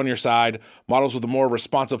you sleep on your side. Models with a more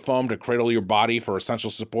responsive foam to cradle your body for essential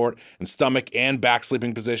support in stomach and back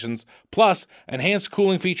sleeping positions. Plus, enhanced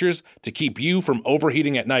cooling features to keep you from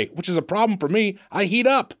overheating at night, which is a problem for me. I heat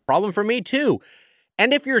up. Problem for me, too.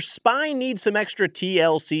 And if your spine needs some extra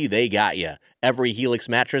TLC, they got you. Every Helix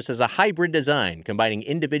mattress has a hybrid design, combining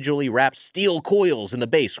individually wrapped steel coils in the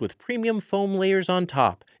base with premium foam layers on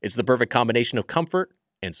top. It's the perfect combination of comfort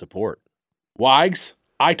and support. Wags,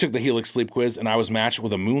 I took the Helix Sleep Quiz and I was matched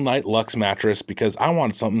with a Moonlight Luxe mattress because I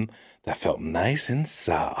wanted something that felt nice and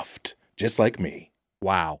soft, just like me.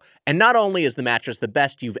 Wow. And not only is the mattress the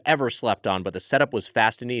best you've ever slept on, but the setup was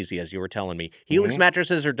fast and easy, as you were telling me. Helix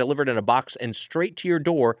mattresses are delivered in a box and straight to your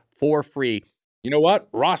door for free. You know what?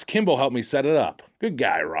 Ross Kimball helped me set it up. Good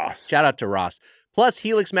guy, Ross. Shout out to Ross. Plus,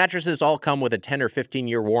 Helix mattresses all come with a 10 or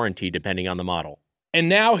 15-year warranty, depending on the model. And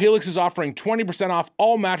now Helix is offering 20% off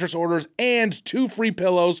all mattress orders and 2 free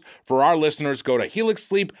pillows for our listeners. Go to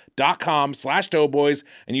helixsleep.com/doughboys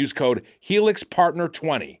and use code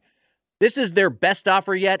HelixPartner20. This is their best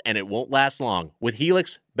offer yet, and it won't last long. With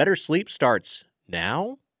Helix, better sleep starts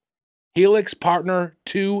now. Helix Partner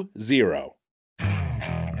 20.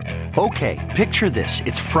 Okay, picture this.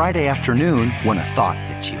 It's Friday afternoon when a thought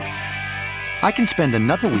hits you. I can spend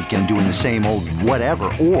another weekend doing the same old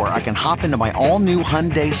whatever, or I can hop into my all-new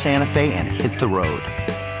Hyundai Santa Fe and hit the road.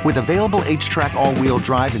 With available H-Track all-wheel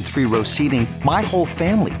drive and 3-row seating, my whole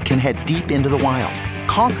family can head deep into the wild.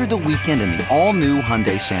 Conquer the weekend in the all-new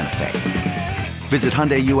Hyundai Santa Fe. Visit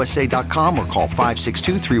HyundaiUSA.com or call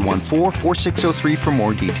 562-314-4603 for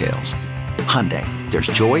more details. Hyundai, there's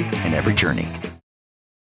joy in every journey.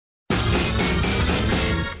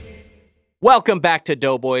 Welcome back to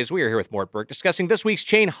Doughboys. We are here with Mort Burke discussing this week's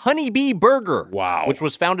chain Honeybee Burger. Wow. Which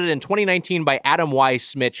was founded in 2019 by Adam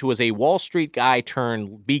Weissmitch, who was a Wall Street guy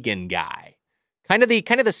turned vegan guy. Kind of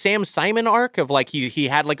the Sam Simon arc of like he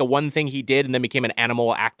had like a one thing he did and then became an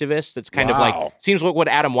animal activist. It's kind of like seems like what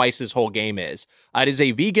Adam Weiss's whole game is. It is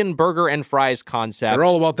a vegan burger and fries concept. They're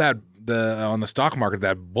all about that on the stock market,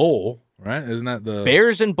 that bull, right? Isn't that the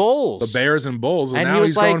Bears and Bulls? The Bears and Bulls. And he now was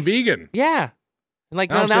he's like, going vegan. Yeah. And like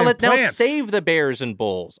now now plants. save the bears and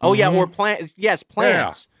bulls. Oh yeah, or plants. Yes,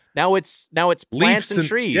 plants. Yeah. Now it's plants and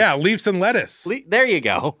trees. Yeah, leaves and lettuce. There you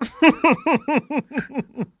go.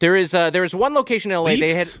 there is one location in LA.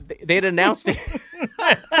 Leafs? They had announced it.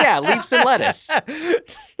 Yeah, leaves and lettuce.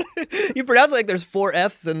 You pronounce it like there's 4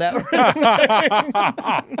 F's in that.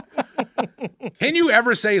 Can you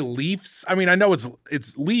ever say leaves? I mean, I know it's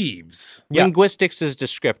leaves. Linguistics is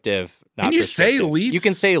descriptive. Not Can you say leaves? You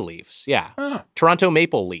can say leaves. Yeah. Huh. Toronto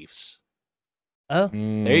Maple Leafs. Oh,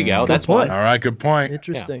 there you go. That's point. one. All right, good point.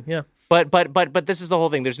 Interesting. Yeah. But this is the whole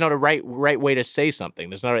thing. There's not a right way to say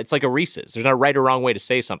something. It's like a Reese's. There's not a right or wrong way to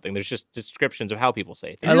say something. There's just descriptions of how people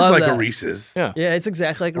say things. It is like a Reese's. Yeah. Yeah, it's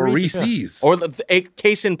exactly like a or Reese's. Reese's. Or a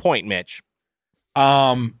case in point, Mitch.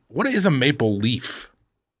 What is a maple leaf?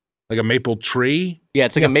 Like a maple tree? Yeah,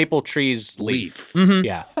 it's like a maple tree's leaf. Mm-hmm.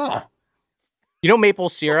 Yeah. Huh. You know maple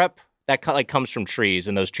syrup? That comes from trees,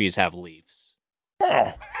 and those trees have leaves.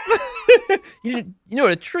 Oh. You know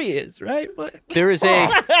what a tree is, right? What? There is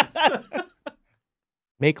a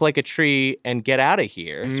make like a tree and get out of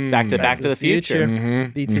here. It's Back to the Future.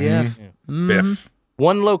 Mm-hmm. BTF. Mm-hmm. Biff.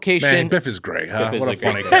 One location. Man, Biff is great, huh? Biff is what a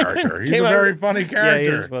funny character. He's a very funny character.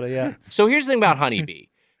 Yeah, he is funny, yeah. So here's the thing about Honeybee.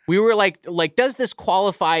 We were like, does this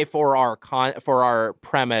qualify for our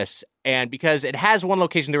premise? And because it has one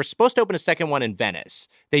location, they were supposed to open a second one in Venice.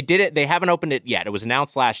 They did it. They haven't opened it yet. It was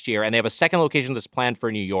announced last year, and they have a second location that's planned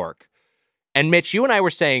for New York. And Mitch, you and I were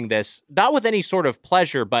saying this, not with any sort of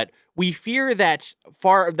pleasure, but we fear that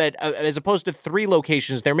as opposed to 3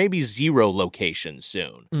 locations, there may be 0 locations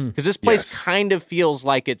soon. Because this place kind of feels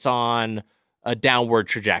like it's on a downward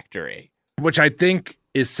trajectory. Which I think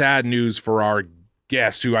is sad news for our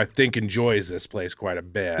guest, who I think enjoys this place quite a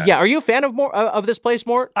bit. Yeah, are you a fan of this place,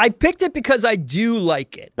 Mort? I picked it because I do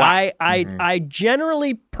like it. Wow. I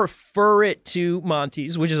generally prefer it to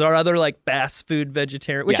Monty's, which is our other like fast food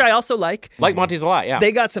vegetarian, which I also like. Like Monty's a lot, yeah.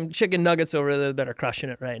 They got some chicken nuggets over there that are crushing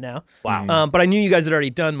it right now. Wow. But I knew you guys had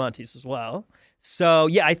already done Monty's as well. So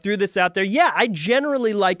yeah, I threw this out there. Yeah, I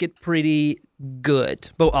generally like it pretty good.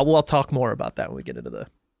 But we'll talk more about that when we get into the...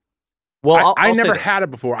 Well, I I'll never say this. had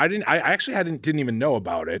it before. I actually didn't even know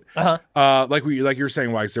about it. Like you were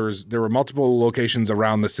saying, Weiss, there were multiple locations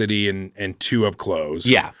around the city, and 2 have closed.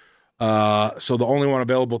 Yeah. So the only one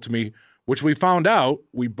available to me, which we found out,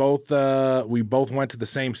 we both went to the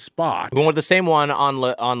same spot. We went with the same one on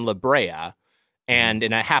La Brea, and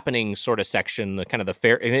in a happening sort of section,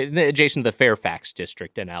 adjacent to the Fairfax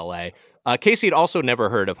district in LA. Casey had also never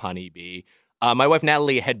heard of Honeybee. My wife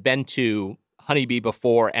Natalie had been to Honeybee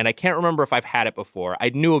before, and I can't remember if I've had it before. I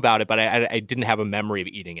knew about it, but I didn't have a memory of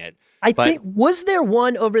eating it. I think, was there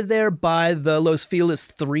one over there by the Los Feliz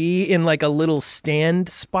 3 in like a little stand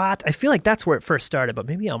spot? I feel like that's where it first started, but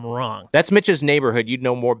maybe I'm wrong. That's Mitch's neighborhood. You'd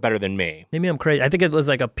know more better than me. Maybe I'm crazy. I think it was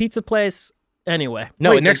like a pizza place. Anyway.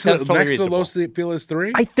 No, Wait, next to totally the Los Feliz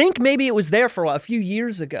 3? I think maybe it was there for a few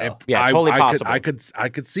years ago. Yeah, totally possible. I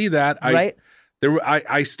could see that. Right?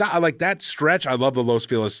 I like that stretch. I love the Los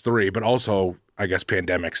Feliz 3, but also I guess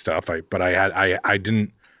pandemic stuff. I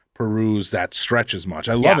didn't peruse that stretch as much.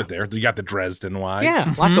 I love it there. You got the Dresden wines.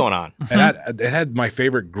 Yeah, a lot going on. It had my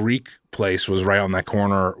favorite Greek place was right on that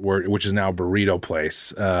corner which is now a burrito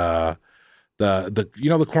place. The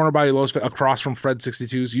corner by Los across from Fred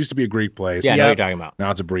 62's used to be a Greek place. Yeah, I know what you're talking about. Now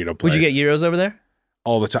it's a burrito place. Would you get gyros over there?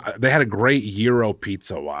 All the time. They had a great gyro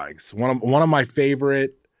pizza, Wags. One of my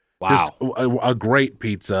favorite. Wow. Just a great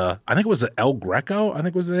pizza. I think it was El Greco, I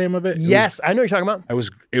think was the name of it. Yes, I know what you're talking about.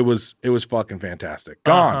 It was fucking fantastic.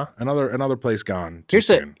 Gone. Another place gone.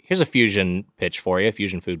 Here's a fusion pitch for you,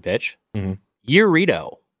 fusion food pitch. Mm-hmm.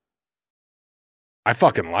 Gyro. I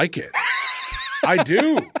fucking like it. I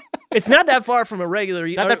do. It's not that far from a regular.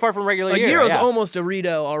 Not that far from regular a gyro. gyro's Yeah. almost a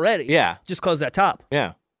Rito already. Yeah. Just close that top.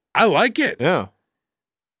 Yeah. I like it. Yeah.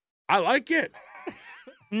 I like it.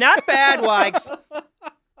 Not bad, Wags.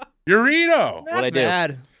 Burrito. What I do.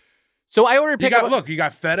 Bad. So I ordered pickup. You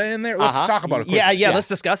got feta in there. Let's talk about it quickly. Yeah, let's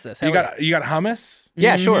discuss this. You got hummus,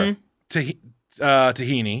 Yeah, sure.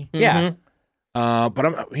 tahini. Yeah.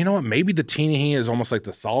 But you know what? Maybe the tahini is almost like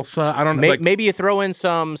the salsa. I don't know. Maybe you throw in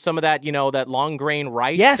some of that, that long grain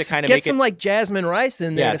rice Yes, to kind of get make some like jasmine rice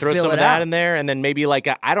in there. Yeah, to throw fill some it of that out. in there, and then maybe like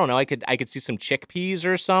I don't know, I could see some chickpeas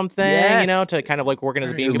or something, Yes. to kind of like work in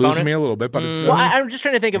as a bean You're component. losing me a little bit, but it's Well, I'm just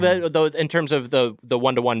trying to think of it though in terms of the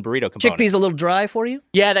 1-to-1 burrito component. Chickpeas a little dry for you?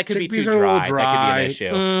 Yeah, that could be too Chickpeas are a little dry. That dry. could be an issue.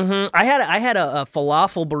 Mm-hmm. I had a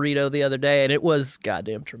falafel burrito the other day, and it was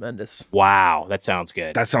goddamn tremendous. Wow, that sounds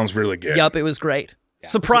good. that sounds really good. Yup, it was great.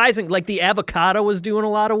 Surprising, like the avocado was doing a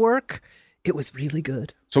lot of work. It was really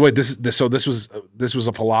good. So wait, this was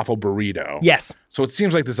a falafel burrito. Yes. So it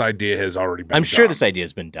seems like this idea has already been. I'm sure done. this idea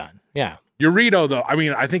has been done. Yeah. Burrito, though. I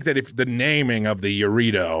mean, I think that if the naming of the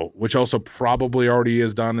burrito, which also probably already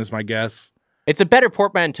is done, is my guess. It's a better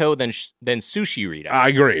portmanteau than sushi rito. I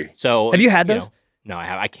agree. So Have you had those? No, I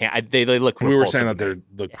have. I can't. They look. We were repulsive saying that to me.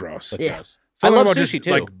 they look gross. Look Yeah. gross. I Something love about sushi just,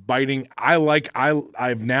 too. Like biting.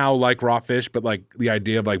 I've now like raw fish, but like the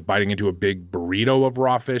idea of like biting into a big burrito of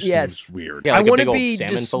raw fish seems weird. Yeah, like I a want big to old be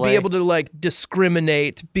salmon be fillet. able to like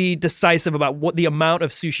discriminate, be decisive about what the amount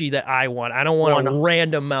of sushi that I want. I don't want a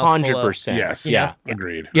random mouthful. 100%. Yes. Yeah.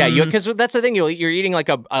 Agreed. Yeah, because that's the thing. You're eating like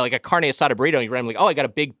a carne asada burrito, and you're randomly like, oh, I got a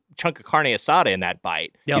big chunk of carne asada in that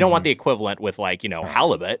bite. Yep. You don't want the equivalent with like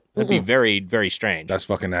halibut. That'd be very, very strange. That's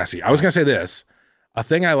fucking nasty. I was gonna say this. A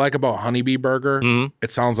thing I like about Honeybee Burger,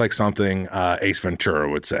 it sounds like something Ace Ventura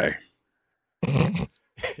would say.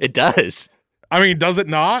 It does. I mean, does it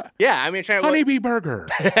not? Yeah, I mean, Honeybee Burger,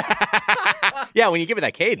 yeah, when you give it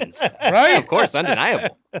that cadence, right? of course,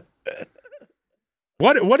 undeniable.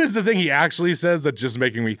 What is the thing he actually says that's just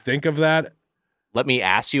making me think of that? Let me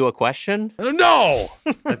ask you a question. No,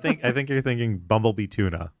 I think you're thinking Bumblebee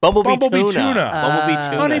tuna. Bumblebee tuna. Bumblebee tuna. That's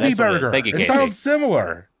Honeybee what it is. Burger. Thank you, It Casey. sounds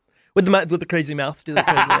similar. With the crazy mouth. Do the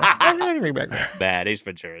crazy mouth. Bad. Ace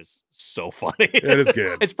Ventura is so funny. It is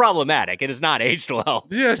good. It's problematic. It has not aged well.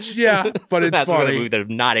 Yes, yeah, but it's That's one of the funny. movies that have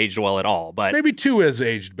not aged well at all. But Maybe 2 has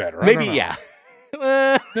aged better. I don't know. yeah.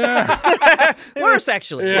 Worse,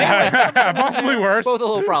 actually. Yeah, possibly worse. Both a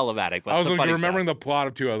little problematic. But I was some funny remembering stuff. the plot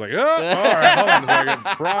of 2. I was like, all right, hold on a second.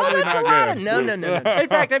 Probably not good. No. In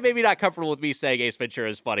fact, I'm maybe not comfortable with me saying Ace Ventura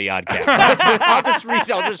is funny on camera. I'll just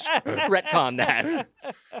retcon that.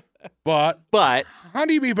 But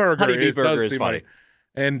Honeybee Burger Honeybee Burger does is seem funny. like,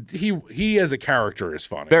 and he as a character is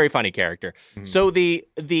funny. Very funny character. So the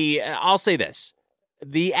I'll say this: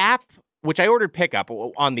 the app, which I ordered pickup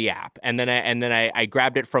on the app, and then I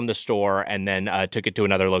grabbed it from the store and then took it to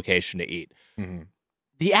another location to eat. Mm-hmm.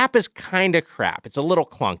 The app is kind of crap. It's a little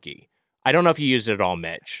clunky. I don't know if you used it at all,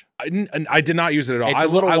 Mitch. I did not use it at all. It's a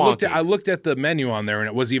little wonky. I looked at the menu on there, and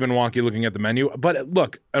it was even wonky looking at the menu. But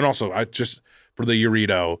look, and also I just for the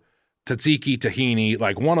Urito, tzatziki, tahini,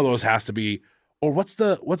 like one of those has to be. Or what's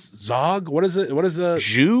Zog? What is it? What is the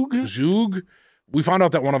Zhug? Zhug? We found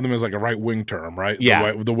out that one of them is like a right-wing term, right?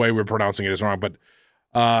 Yeah. The way we're pronouncing it is wrong. But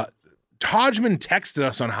Hodgman texted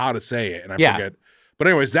us on how to say it, and I forget. But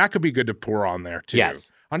anyways, that could be good to pour on there too. Yes.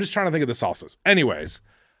 I'm just trying to think of the salsas. Anyways,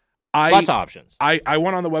 Lots of options. I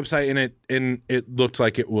went on the website and it looked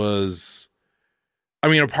like it was. I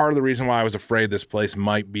mean, a part of the reason why I was afraid this place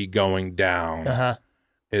might be going down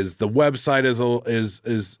is the website is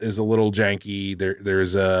a little janky.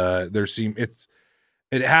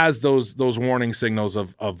 It has those warning signals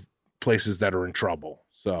of places that are in trouble.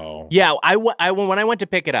 So yeah, when I went to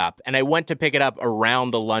pick it up, and I went to pick it up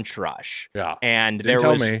around the lunch rush. Yeah, and there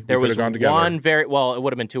was one very well. It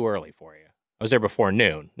would have been too early for you. I was there before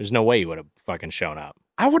noon. There's no way you would have fucking shown up.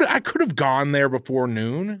 I could have gone there before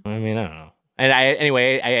noon. I mean, I don't know. And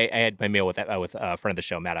I had my meal with a friend of the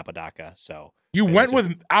show, Matt Apodaca. So you went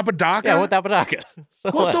with Apodaca? Yeah, I went with Apodaca.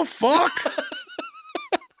 So what the fuck?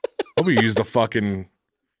 Hope you use the fucking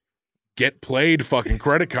get played fucking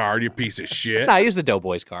credit card, you piece of shit. No, I used the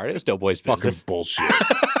Doughboys card. It was Doughboys business. Fucking bullshit.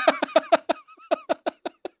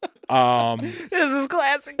 This is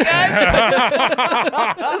classic, guys.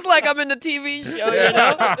 It's like I'm in the TV show, you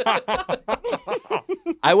know?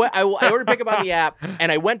 I ordered pickup on the app,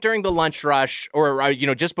 and I went during the lunch rush, or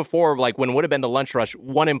just before, like when it would have been the lunch rush.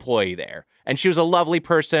 One employee there, and she was a lovely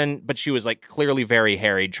person, but she was like clearly very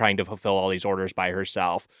harried, trying to fulfill all these orders by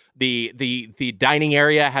herself. The dining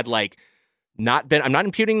area had like not been. I'm not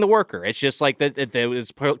imputing the worker. It's just like that it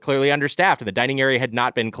was clearly understaffed, and the dining area had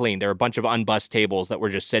not been cleaned. There were a bunch of unbussed tables that were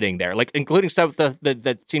just sitting there, like including stuff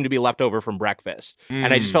that seemed to be left over from breakfast.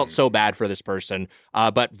 And I just felt so bad for this person.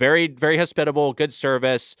 But very, very hospitable, good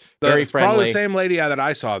service, very friendly. Probably the same lady that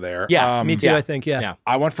I saw there. Yeah, me too. yeah. I think. Yeah.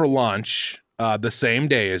 I went for lunch the same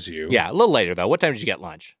day as you. Yeah, a little later though. What time did you get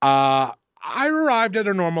lunch? I arrived at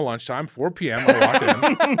a normal lunchtime, 4 p.m.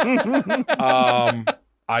 I walked in.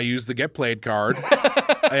 I used the get played card.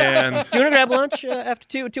 And do you want to grab lunch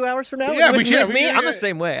after 2 hours from now? Yeah, with me. Yeah, I'm the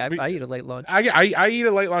same way. I eat a late lunch. I eat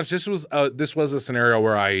a late lunch. This was a scenario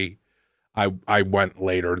where I went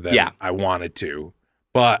later than I wanted to,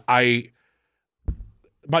 but the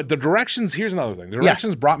directions. Here's another thing. The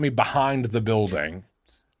directions brought me behind the building.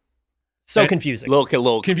 So confusing.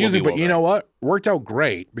 Little confusing, but you know what? Worked out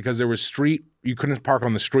great because there was street. You couldn't park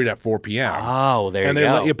on the street at 4 p.m. Oh, there you go. And they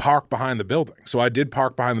let you park behind the building. So I did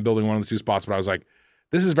park behind the building, one of the two spots, but I was like,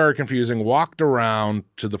 this is very confusing. Walked around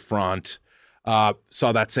to the front,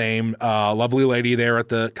 saw that same lovely lady there at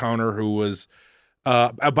the counter who was,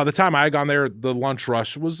 by the time I had gone there, the lunch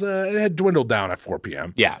rush was, it had dwindled down at 4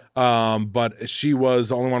 p.m. Yeah. But she was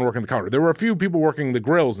the only one working the counter. There were a few people working the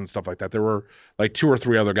grills and stuff like that. There were like 2 or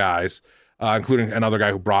 3 other guys, including another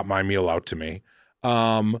guy who brought my meal out to me.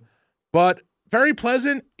 But very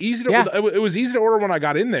pleasant, easy to. Yeah. It was easy to order when I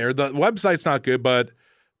got in there. The website's not good, but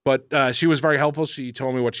she was very helpful. She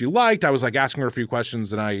told me what she liked. I was like asking her a few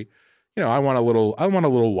questions, and I went a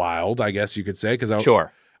little wild, I guess you could say, because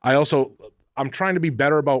I'm trying to be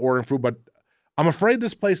better about ordering food, but I'm afraid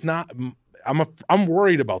this place I'm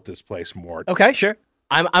worried about this place more. Okay, sure.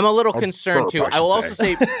 I'm a little concerned too. I will also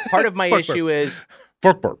say part of my issue is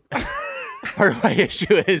Fork burp. Part of my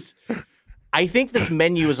issue is I think this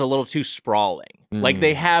menu is a little too sprawling. Like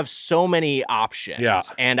they have so many options. Yeah.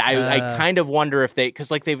 And I kind of wonder if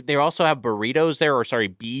because like they also have burritos there, or sorry,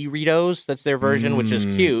 B-ritos. That's their version, which is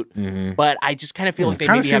cute. But I just kind of feel like they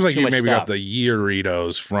maybe have too much stuff. Kind of seems like you maybe got the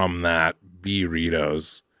Yearitos from that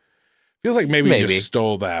B-ritos. Feels like maybe you just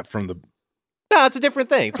stole that from the... No, it's a different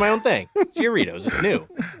thing. It's my own thing. It's Doritos. It's new.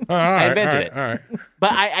 I invented it. All right.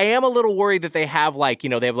 But I am a little worried that they have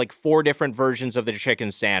they have like 4 different versions of the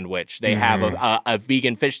chicken sandwich. They have a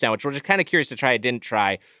vegan fish sandwich, which I'm kind of curious to try. I didn't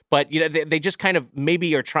try, but they just kind of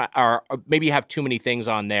maybe maybe have too many things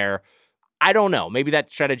on there. I don't know. Maybe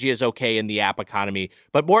that strategy is okay in the app economy.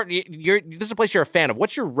 But Mort, this is a place you're a fan of.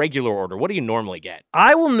 What's your regular order? What do you normally get?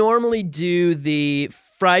 I will normally do the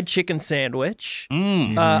fried chicken sandwich.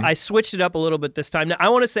 I switched it up a little bit this time. Now, I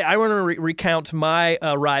want to recount my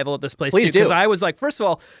arrival at this place, Please too. Because do. I was like, first of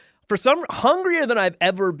all, for some hungrier than I've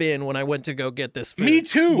ever been when I went to go get this food. Me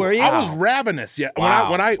too. Were you? I was ravenous. Yeah.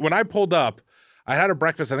 Wow. When I pulled up, I had a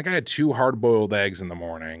breakfast. I think I had 2 hard-boiled eggs in the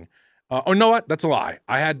morning. Oh, no, what? That's a lie.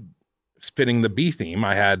 I had, fitting the bee theme,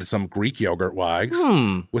 I had some Greek yogurt wags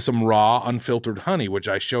with some raw, unfiltered honey, which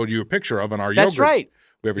I showed you a picture of in our yogurt. That's right.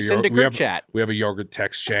 We have a Send a group chat. We have a yogurt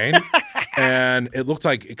text chain, and it looked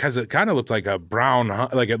like, because it kind of looked like a brown,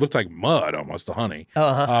 like it looked like mud almost, the honey.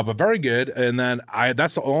 But very good. And then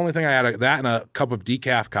that's the only thing I had, that and a cup of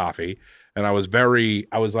decaf coffee. And I was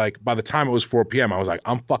like, by the time it was 4 p.m., I was like,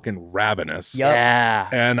 I'm fucking ravenous. Yep. Yeah.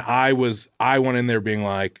 And I went in there being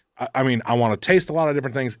like, I mean, I want to taste a lot of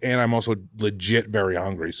different things, and I'm also legit very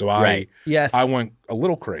hungry. So I went a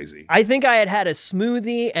little crazy. I think I had a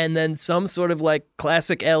smoothie and then some sort of like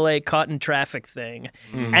classic LA caught in traffic thing.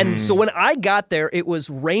 And so when I got there, it was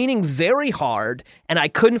raining very hard and I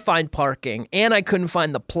couldn't find parking and I couldn't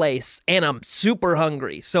find the place and I'm super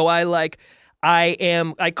hungry. So I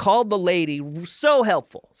called the lady, so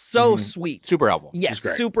helpful, so sweet. Super helpful. Yes, She's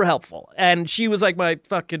great. super helpful. And she was like my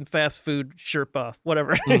fucking fast food Sherpa,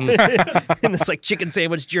 whatever, in this like chicken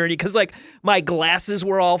sandwich journey. Because like my glasses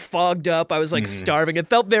were all fogged up. I was like starving. It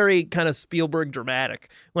felt very kind of Spielberg dramatic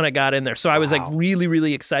when I got in there. So I was like really,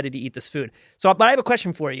 really excited to eat this food. So, but I have a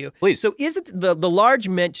question for you. Please. So is it the large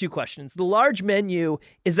menu, 2 questions. The large menu,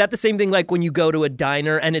 is that the same thing like when you go to a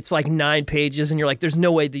diner and it's like 9 pages and you're like, there's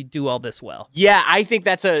no way they do all this well? Yeah, I think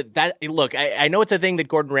look, I know it's a thing that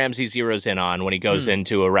Gordon Ramsay zeroes in on when he goes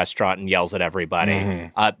into a restaurant and yells at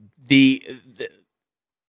everybody.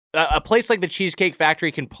 A place like the Cheesecake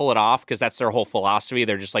Factory can pull it off because that's their whole philosophy.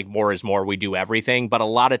 They're just like, more is more, we do everything. But a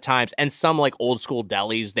lot of times, and some like old school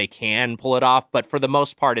delis, they can pull it off. But for the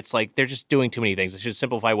most part, it's like they're just doing too many things. They should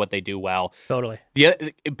simplify what they do well. Totally.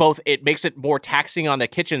 It makes it more taxing on the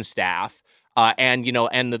kitchen staff. And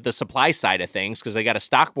the supply side of things because they got to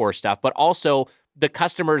stock more stuff, but also the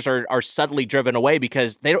customers are subtly driven away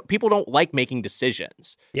because people don't like making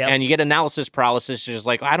decisions. Yep. And you get analysis paralysis, just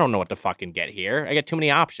like, I don't know what to fucking get here. I got too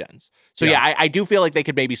many options. So I do feel like they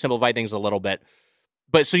could maybe simplify things a little bit.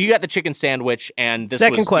 But so you got the chicken sandwich and this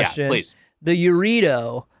Second question, please. The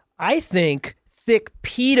Urito, I think thick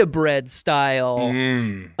pita bread style,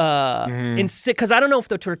 because I don't know if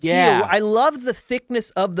the tortilla. Yeah. I love the thickness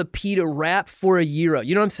of the pita wrap for a gyro.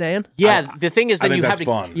 You know what I'm saying? Yeah, the thing is that I think you have that's to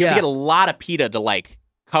fun. you have to get a lot of pita to like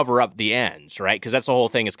cover up the ends, right? Because that's the whole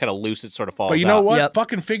thing. It's kind of loose. It sort of falls But you know out. what? Yep.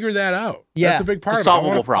 Fucking figure that out. Yeah. That's a big part It's a of it.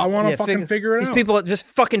 solvable problem. I want to Yeah, fucking figure it These out. people just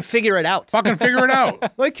fucking figure it out. Fucking figure it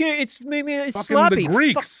out. I can't. It's maybe it's Fucking sloppy. the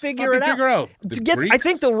Greeks. Figure it out. The I Greeks?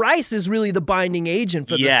 think the rice is really the binding agent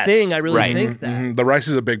for Yes, the thing. I really right. think that. Mhm. The rice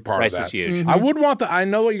is a big part Rice of that. is huge. I would want I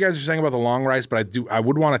know what you guys are saying about the long rice, but I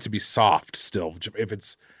would want it to be soft still. If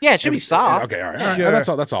it's Yeah, it should be soft. Okay, all right. Sure. That's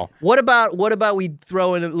all. That's all. What about we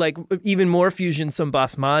throw in like even more fusion, some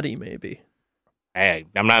basmati maybe? Hey,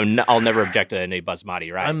 I'll never object to any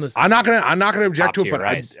basmati rice. I'm not gonna object to it, Top-tier but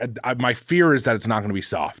rice. my fear is that it's not gonna be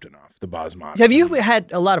soft enough. The basmati. Have you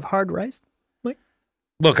had a lot of hard rice?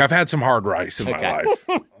 Look, I've had some hard rice in Okay. my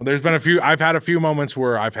life. There's been I've had a few moments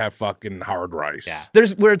where I've had fucking hard rice. Yeah.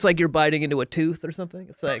 There's where it's like you're biting into a tooth or something.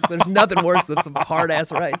 It's like there's nothing worse than some hard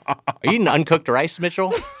ass rice. Are you eating uncooked rice,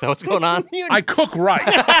 Mitchell? Is that what's going on? I cook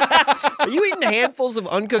rice. Are you eating handfuls of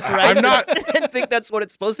uncooked rice? I'm not- and think that's what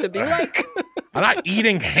it's supposed to be like? I'm not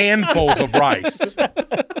eating handfuls of rice.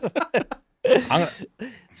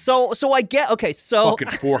 So I get okay. So Fucking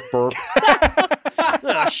fork burp.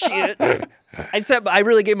 oh, shit. I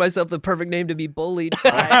really gave myself the perfect name to be bullied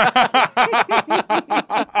by.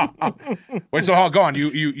 Wait, so go on.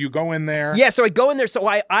 You go in there. Yeah, so I go in there. So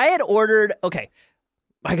I had ordered, okay,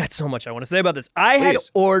 I got so much I want to say about this. I had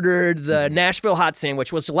Please. ordered the Nashville hot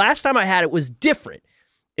sandwich, which the last time I had it was different.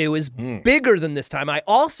 It was bigger than this time. I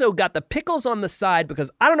also got the pickles on the side because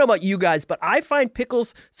I don't know about you guys, but I find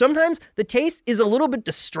pickles, sometimes the taste is a little bit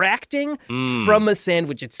distracting from a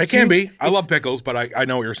sandwich. It can be. I love pickles, but I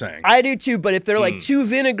know what you're saying. I do too, but if they're like too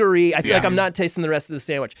vinegary, I feel like I'm not tasting the rest of the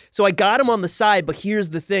sandwich. So I got them on the side, but here's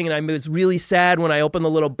the thing, and I was really sad when I opened the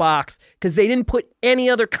little box because they didn't put any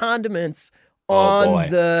other condiments on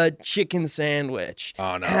the chicken sandwich.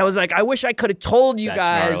 Oh, no. And I was like, I wish I could have told you That's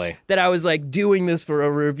guys gnarly. that I was like doing this for a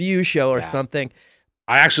review show or something.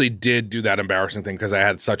 I actually did do that embarrassing thing because I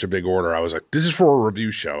had such a big order. I was like, this is for a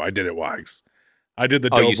review show. I did it, Wags. I did the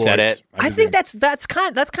Oh, you Doughboys. said it? I think that's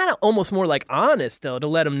kind of almost more like honest though, to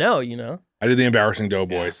let them know, you know. I did the embarrassing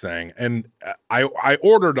Doughboys thing, and I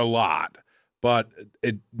ordered a lot, but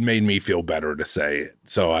it made me feel better to say it.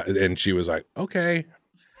 So and she was like, okay.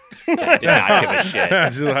 Did not give a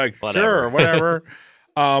shit. She's like, sure, whatever.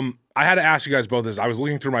 I had to ask you guys both this. I was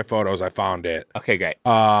looking through my photos. I found it. Okay, great.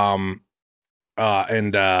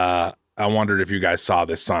 And I wondered if you guys saw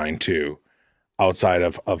this sign too, outside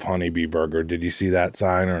of Honeybee Burger. Did you see that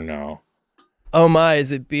sign or no? Oh my,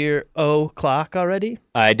 is it beer o'clock already?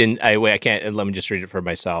 I didn't. I can't. Let me just read it for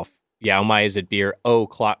myself. Yeah. Oh my, is it beer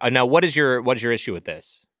o'clock? Now, what is your issue with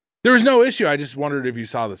this? There was no issue. I just wondered if you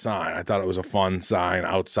saw the sign. I thought it was a fun sign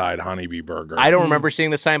outside Honeybee Burger. I don't remember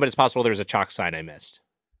seeing the sign, but it's possible there was a chalk sign I missed.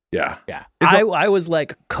 Yeah. Yeah. I was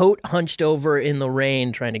like coat hunched over in the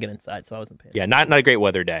rain trying to get inside, so I wasn't paying. Yeah. Not a great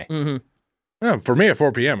weather day. Mm-hmm. Yeah, for me at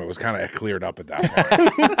 4 p.m., it was kind of cleared up at that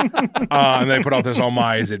point. And they put out this, oh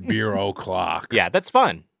my, is it beer o'clock? Yeah, that's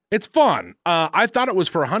fun. It's fun. I thought it was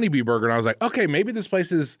for a Honeybee Burger, and I was like, okay, maybe this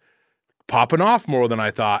place is popping off more than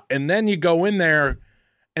I thought. And then you go in there,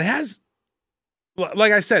 and it has,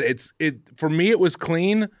 like I said, for me, it was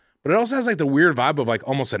clean, but it also has like the weird vibe of like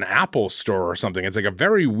almost an Apple store or something. It's like a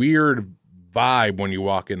very weird vibe when you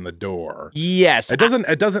walk in the door. Yes. It doesn't,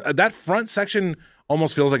 that front section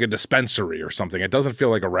almost feels like a dispensary or something. It doesn't feel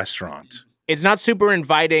like a restaurant. It's not super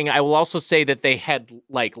inviting. I will also say that they had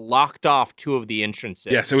like locked off two of the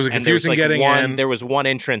entrances. Yes, it was confusing getting in. There was one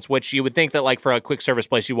entrance, which you would think that like for a quick service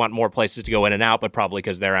place, you want more places to go in and out, but probably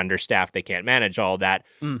because they're understaffed, they can't manage all that.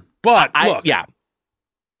 But look, yeah.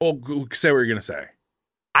 Well, say what you're going to say.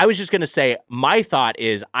 I was just going to say, my thought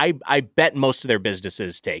is I bet most of their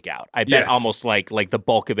businesses take out. I bet almost like the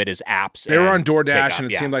bulk of it is apps. They were on DoorDash, pickup.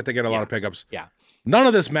 and it seemed like they get a lot of pickups. Yeah. None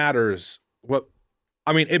of this matters.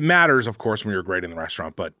 It matters, of course, when you're grading the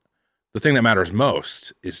restaurant, but the thing that matters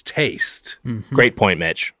most is taste. Mm-hmm. Great point,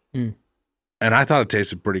 Mitch. And I thought it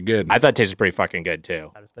tasted pretty good. I thought it tasted pretty fucking good,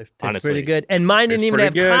 too. Tastes pretty good. And mine didn't even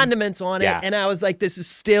have condiments on it, Yeah. and I was like, this is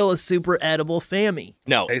still a super edible Sammy.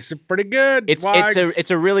 No. Tasted pretty good.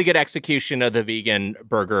 It's a really good execution of the vegan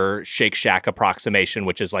burger Shake Shack approximation,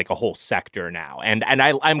 which is like a whole sector now. And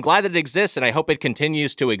I'm glad that it exists, and I hope it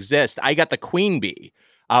continues to exist. I got the Queen Bee,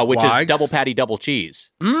 which is double patty, double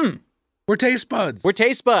cheese. We're taste buds.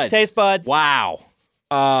 Taste buds. Wow.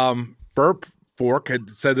 Burp Fork had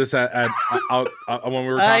said this at when we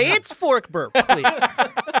were talking. It's Fork Burp, please.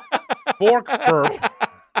 Fork Burp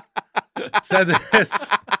said this.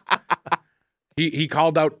 He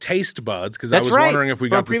called out taste buds because I was wondering if we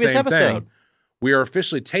got the same thing. We are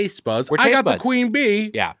officially taste buds. We're I taste got buds. the Queen Bee.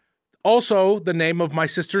 Yeah. Also, the name of my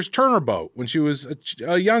sister's Turner boat when she was a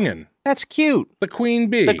youngin'. That's cute. The Queen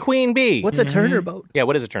Bee. The Queen Bee. What's a Turner boat? Yeah,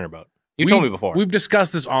 what is a Turner boat? You told me before. We've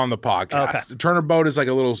discussed this on the podcast. Okay. The Turner boat is like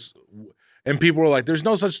a little, and people were like, "There's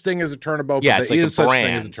no such thing as a Turner boat." Yeah, but it's there like is a such brand.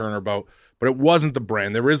 thing as a Turner boat, but it wasn't the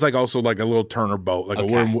brand. There is like also like a little Turner boat, like a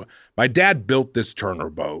wooden. My dad built this Turner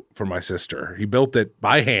boat for my sister. He built it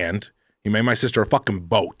by hand. He made my sister a fucking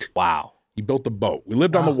boat. Wow. He built a boat. We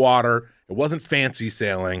lived on the water. It wasn't fancy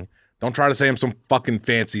sailing. Don't try to say I'm some fucking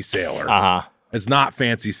fancy sailor. It's not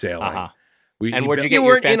fancy sailing. And where'd you get You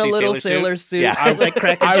your weren't in a fancy little sailor suit, Yeah. like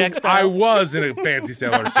Cracker Jack I style? was in a fancy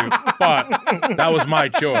sailor suit, but that was my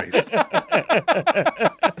choice.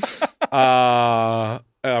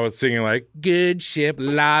 I was singing like "Good Ship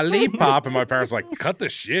Lollipop," and my parents were like, "Cut the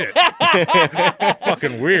shit."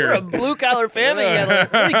 Fucking weird. You're a blue collar family. Where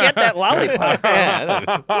do you get that lollipop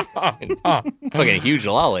from? Fucking huge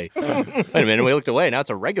lolly. Wait a minute, we looked away. Now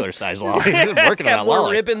it's a regular size lolly. Working It's on got that more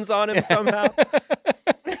lolly. ribbons on him somehow.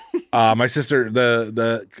 My sister,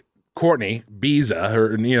 the Courtney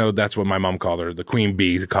Biza, that's what my mom called her, the Queen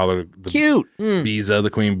Bee. Call her the Cute. Biza,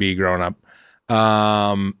 the Queen Bee, growing up.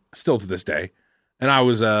 Still to this day. And I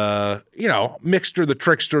was, Mixter, the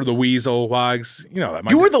Trickster, the Weasel, Wags. You know that.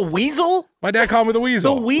 You were the weasel? My dad called me the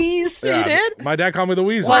Weasel. The Wheeze? Yeah, You did? My dad called me the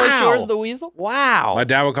Weasel. Wally Wow. Shore's the weasel? Wow. My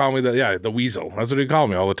dad would call me the Weasel. That's what he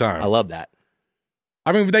called me all the time. I love that.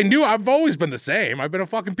 I mean, they knew I've always been the same. I've been a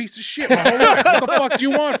fucking piece of shit my whole life. What the fuck do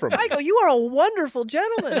you want from me? Michael, you are a wonderful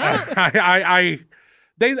gentleman.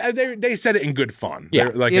 They said it in good fun. Yeah.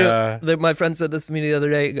 They're like My friend said this to me the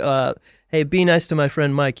other day. Hey, be nice to my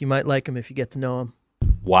friend Mike. You might like him if you get to know him.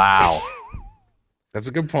 Wow. that's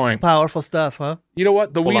a good point. Powerful stuff, huh? You know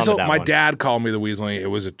what? The Hold on to Weasel. that My one. dad called me the Weasel. It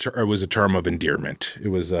was a term of endearment. It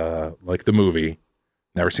was like the movie.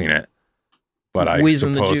 Never seen it, but I Weasel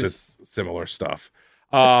and the suppose Juice. it's similar stuff.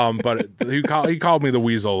 But he called me the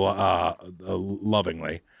Weasel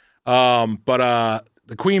lovingly. But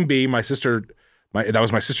the Queen Bee, my sister, that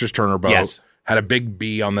was my sister's Turner boat. Yes. Had a big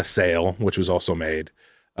bee on the sail, which was also made.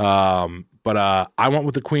 But I went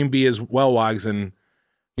with the queen bee as well, Wags. And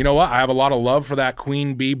you know what? I have a lot of love for that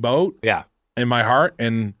queen bee boat in my heart.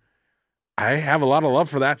 And I have a lot of love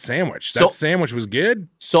for that sandwich. That sandwich was good.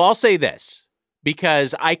 So I'll say this,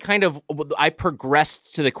 because I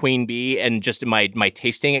progressed to the queen bee and just in my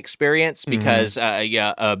tasting experience, because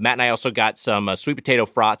Matt and I also got some sweet potato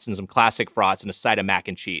frats and some classic frats and a side of mac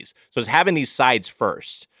and cheese. So I was having these sides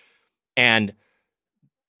first. And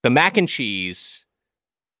the mac and cheese,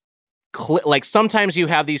 like sometimes you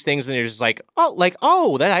have these things and you're just like, this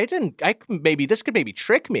could maybe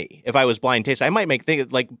trick me if I was blind tasting. I might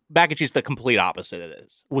think like mac and cheese the complete opposite of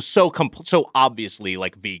this. It was so obviously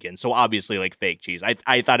like vegan, so obviously like fake cheese.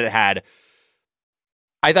 I thought it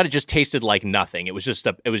just tasted like nothing. It was just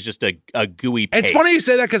a gooey paste. It's funny you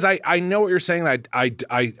say that, because I know what you're saying.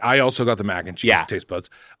 I also got the mac and cheese taste buds.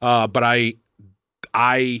 But I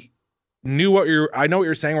know what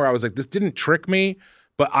you're saying, where I was like, this didn't trick me,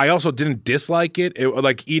 but I also didn't dislike it.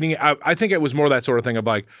 Like eating it, I think it was more that sort of thing of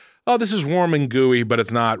like, oh, this is warm and gooey, but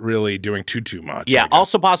it's not really doing too much. Yeah,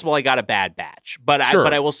 also possible I got a bad batch. But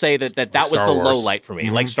I will say that like was the low light for me.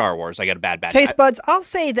 Mm-hmm. Like Star Wars, I got a bad batch. Taste buds, I'll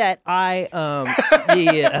say that I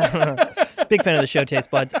big fan of the show,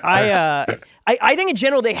 Taste Buds. I think in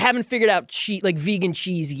general they haven't figured out vegan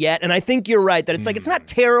cheese yet, and I think you're right that it's like it's not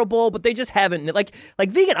terrible, but they just haven't like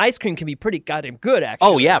vegan ice cream can be pretty goddamn good actually.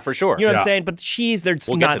 Oh yeah, for sure. You know what I'm saying? But the cheese, they're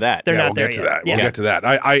we'll get to that. They're not we'll there get yet. We'll get to that.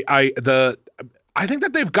 I think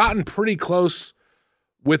that they've gotten pretty close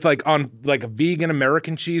with like on like vegan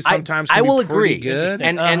American cheese sometimes. I will agree. agree. Good.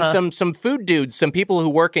 And some food dudes, some people who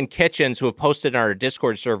work in kitchens who have posted on our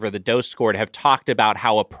Discord server, the Discord, have talked about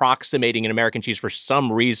how approximating an American cheese for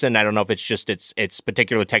some reason, I don't know if it's just its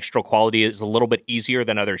particular textural quality, is a little bit easier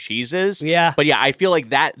than other cheeses. Yeah. But yeah, I feel like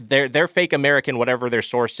that their fake American, whatever they're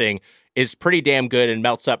sourcing, is pretty damn good and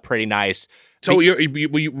melts up pretty nice. So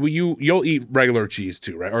you'll eat regular cheese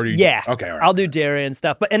too, right? Or yeah. Okay. All right. I'll do dairy and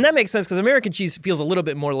stuff, and that makes sense because American cheese feels a little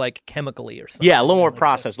bit more like chemically or something. Yeah, a little more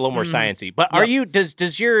processed, a little more sciencey. But do you get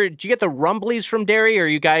the rumblies from dairy, or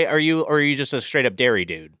are you just a straight up dairy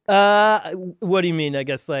dude? What do you mean? I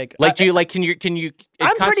guess can you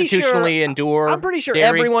constitutionally endure? I'm pretty sure dairy?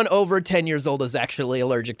 everyone over 10 years old is actually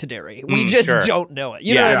allergic to dairy. We just don't know it.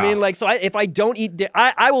 You know what I mean? Like, so if I don't eat,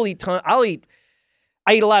 I will eat.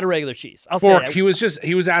 I eat a lot of regular cheese. I'll say Burke, that.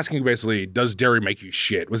 he was asking basically, does dairy make you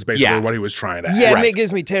shit? Was basically what he was trying to ask. Yeah, it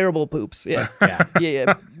gives me terrible poops. Yeah.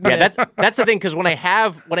 Yeah, that's the thing, because when I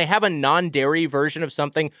have a non-dairy version of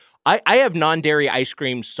something, I have non-dairy ice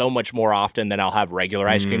cream so much more often than I'll have regular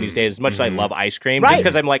ice cream these days, as much as I love ice cream, just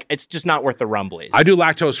because I'm like, it's just not worth the rumblies. I do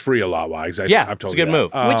lactose-free a lot, Wags. I've told it's a good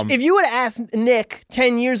move. Which, if you would have asked Nick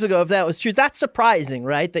 10 years ago if that was true, that's surprising,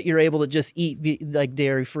 right? That you're able to just eat like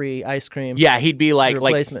dairy-free ice cream. Yeah, he'd be like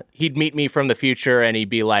he'd meet me from the future, and he'd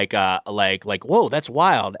be like, whoa, that's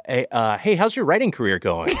wild. Hey, how's your writing career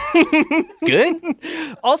going? Good.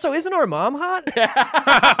 Also, isn't our mom hot?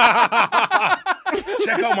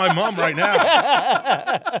 Check out my mom right now.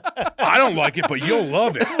 I don't like it, but you'll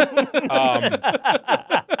love it.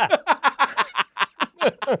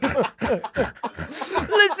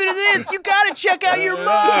 Listen to this. You gotta check out your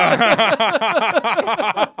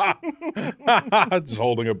mom. Just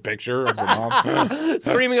holding a picture of your mom.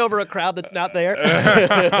 Screaming over a crowd that's not there.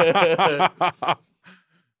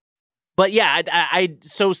 But yeah,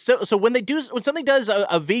 so when something does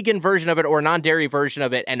a vegan version of it or a non-dairy version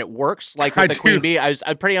of it and it works, like with the Queen Bee, I'm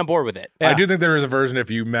pretty on board with it. Yeah. I do think there is a version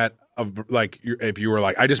if you met if you were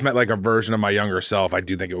like, I just met like a version of my younger self. I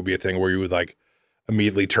do think it would be a thing where you would like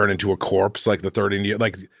immediately turn into a corpse, like the third Indian,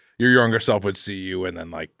 like your younger self would see you and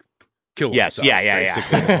then like kill himself. Yeah.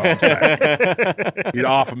 He'd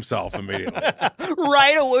off himself immediately.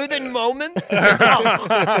 Right within moments.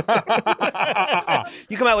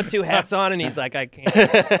 You come out with two hats on and he's like, I can't.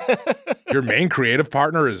 Your main creative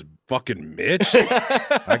partner is fucking Mitch.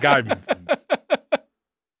 That guy, the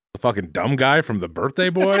fucking dumb guy from the Birthday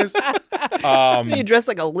Boys. He dressed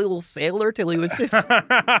like a little sailor till he was 15.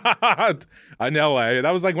 In LA.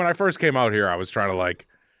 That was like when I first came out here, I was trying to like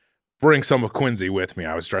bring some of Quincy with me.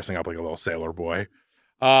 I was dressing up like a little sailor boy.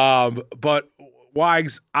 But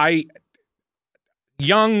Wags,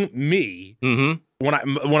 young me, when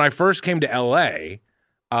I first came to LA,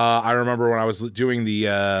 I remember when I was doing the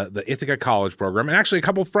Ithaca College program, and actually a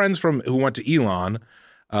couple of friends who went to Elon,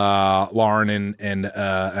 Lauren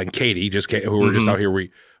and Katie, who were just out here. We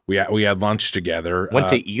had lunch together. Went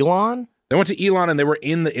to Elon? They went to Elon and they were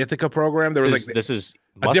in the Ithaca program. There was this is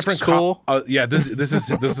Musk different school. Yeah, this is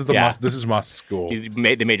the Yeah. Musk. This is Musk school.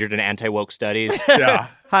 They majored in anti-woke studies. Yeah.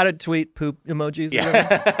 How to tweet poop emojis.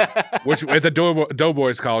 Yeah. Which at the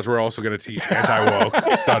Doughboys College, we're also going to teach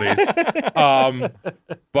anti-woke studies.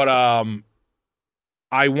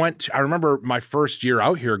 I remember my first year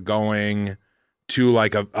out here going to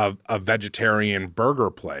like a vegetarian burger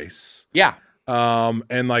place. Yeah.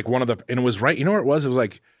 And like and it was right. You know what it was? It was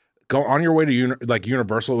like go on your way to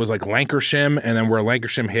Universal. It was like Lancashire, and then where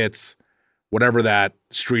Lancashire hits whatever that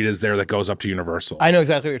street is there that goes up to Universal. I know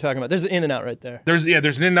exactly what you're talking about. There's an In-N-Out right there. There's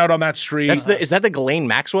an In-N-Out on that street. Is that the Ghislaine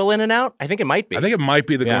Maxwell In-N-Out? I think it might be. I think it might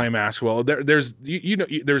be the Ghislaine Maxwell. There's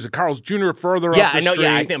there's a Carl's Jr. further up the I know. street.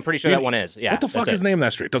 Yeah, I'm pretty sure that one is. Yeah. What the fuck is the name of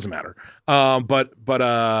that street? Doesn't matter.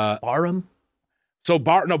 Barham? So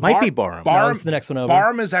Might be Barham. No, it's the next one over.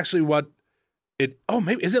 Barham is actually what it. Oh,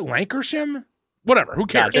 maybe is it Lancashire? Whatever. Who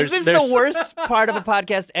cares? Is this the worst part of a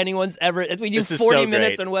podcast anyone's ever? If we do This is 40 so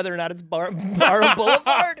minutes great. on whether or not it's Barham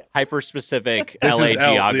Boulevard. Hyper-specific This LA is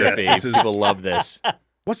geography. yes, this is- People love this.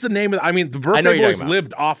 What's the name of? I mean, the I know Birthday what you're Boys talking about.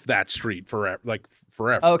 lived off that street forever.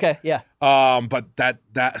 Okay, yeah. But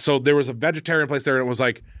that so there was a vegetarian place there, and it was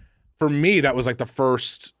like, for me, that was like the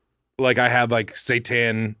first, like I had like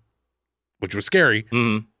seitan, which was scary,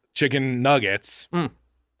 chicken nuggets, and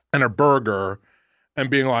a burger, and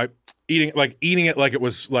being like eating it like it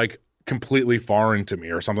was like completely foreign to me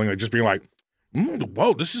or something, like just being like,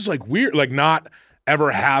 whoa, this is like weird, like not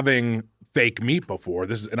ever having fake meat before.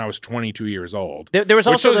 And I was 22 years old. There was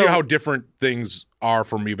which also shows you how different things are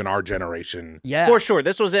from even our generation. Yeah. For sure.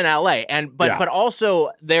 This was in LA. But Yeah.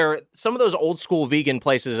 also some of those old school vegan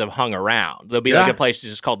places have hung around. There'll be like a place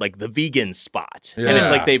just called like the vegan spot. And it's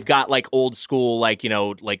Yeah. like they've got like old school, like,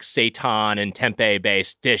 like seitan and tempeh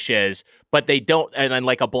based dishes, but they don't, and then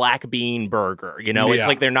like a black bean burger, it's Yeah.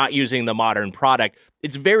 like they're not using the modern product.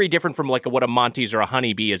 It's very different from like what a Monty's or a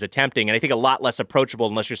Honeybee is attempting. And I think a lot less approachable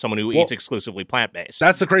unless you're someone who eats exclusively plant based.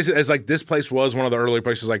 That's the crazy. It's like this place was one of the early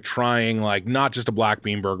places, like trying like not just a black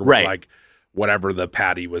bean burger, but Right. like whatever the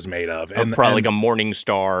patty was made of, Or probably like a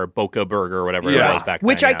Morningstar Boca burger or whatever it was back then.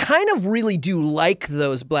 Which I yeah. kind of really do like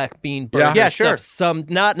those black bean burger Yeah, stuff. sure. Some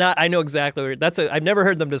not I know exactly where I've never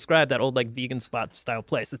heard them describe that old like vegan spot style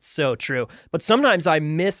place. It's so true. But sometimes I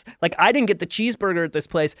miss, like I didn't get the cheeseburger at this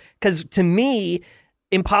place because to me,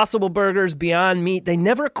 Impossible Burgers, Beyond Meat, they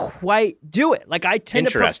never quite do it. Like I tend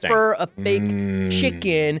to Interesting. prefer a fake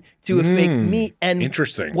chicken to a fake meat. And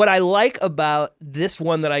Interesting. what I like about this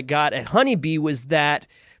one that I got at Honeybee was that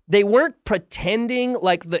they weren't pretending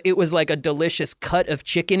like it was like a delicious cut of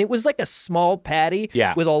chicken. It was like a small patty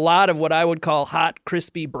with a lot of what I would call hot,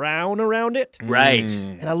 crispy brown around it. Right.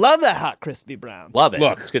 And I love that hot, crispy brown. Love it.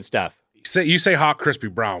 Look. It's good stuff. You say hot crispy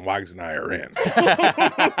brown, Wags and I are in.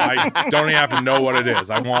 I don't even have to know what it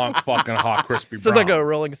is. I want fucking hot crispy brown. Sounds like a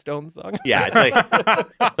Rolling Stones song. Yeah, it's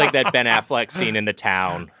like that Ben Affleck scene in The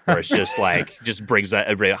Town where it's just brings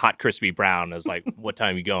a hot crispy brown. It's like, what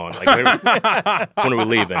time you going? Like, when are we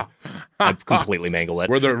leaving? I completely mangle it.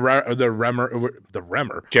 We're the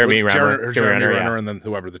Remmer, Jeremy Renner, Jeremy Renner, yeah. and then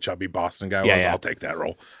whoever the chubby Boston guy Yeah, was. yeah. I'll take that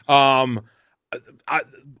role. All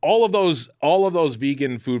of those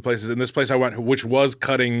vegan food places, and this place I went, which was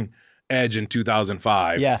cutting edge in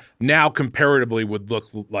 2005, now comparatively would look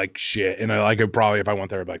like shit. And I could probably, if I went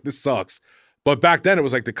there, I'd be like, this sucks. But back then it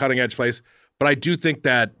was like the cutting edge place. But I do think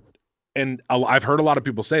that, and I've heard a lot of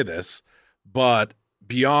people say this, but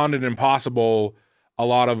Beyond and Impossible, a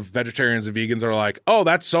lot of vegetarians and vegans are like, oh,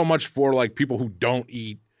 that's so much for like people who don't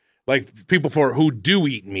eat, like people who do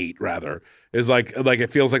eat meat rather. Is like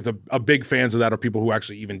it feels like a big fans of that are people who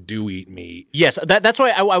actually even do eat meat. Yes, that's why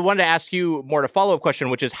I wanted to ask you more to follow-up question,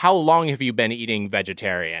 which is how long have you been eating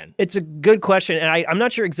vegetarian? It's a good question, and I'm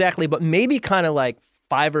not sure exactly, but maybe kind of like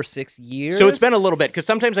 5 or 6 years. So it's been a little bit, because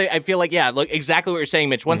sometimes I feel like, look, exactly what you're saying,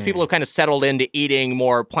 Mitch. Once people have kind of settled into eating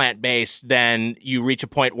more plant-based, then you reach a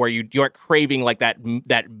point where you aren't craving like that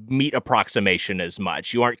meat approximation as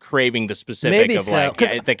much. You aren't craving the specific Maybe of so. that could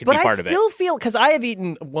be part of it. But I still feel, because I have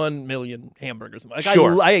eaten 1 million hamburgers. Like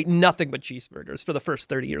Sure. I ate nothing but cheeseburgers for the first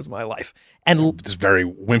 30 years of my life. And It's very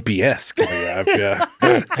wimpy-esque. Yeah.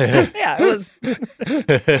 yeah, it was.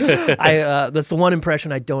 That's the one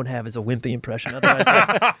impression I don't have is a wimpy impression. Otherwise,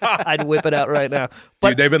 I'd whip it out right now.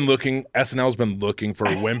 But Dude, SNL's been looking for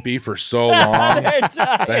Wimpy for so long.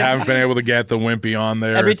 They haven't been able to get the Wimpy on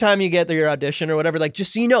there. every time you get your audition or whatever, like,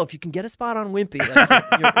 just so you know, if you can get a spot on Wimpy,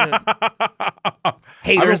 like,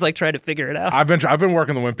 haters like try to figure it out. I've been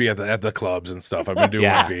working the Wimpy at the clubs and stuff. I've been doing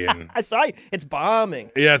Wimpy, and I saw you. It's bombing.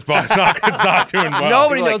 yeah, it's not doing well.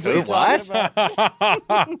 Nobody You're knows like, what you're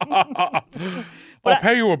talking about. I'll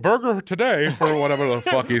pay you a burger today for whatever the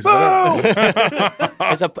fuck he's Is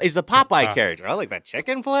the Popeye character. I like that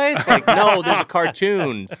chicken place. Like, no, there's a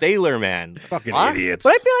cartoon, Sailor Man. Fucking What? idiots.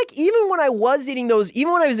 But I feel like even when I was eating those,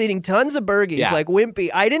 even when I was eating tons of burgies, like Wimpy,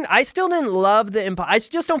 I still didn't love the I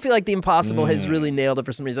just don't feel like the Impossible has really nailed it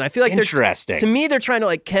for some reason. I feel like Interesting. to me, they're trying to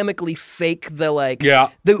like chemically fake the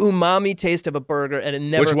the umami taste of a burger, and it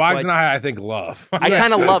never. Which Wags and I think love. I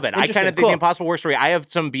kind of love it. I kind of think Cool. the Impossible works for me. I have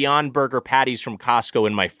some Beyond Burger patties from Costco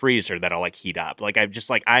in my freezer that I'll like heat up. Like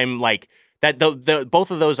I'm like that. The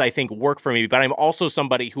both of those I think work for me. But I'm also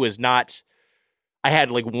somebody who is not. I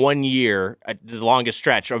had like 1 year, the longest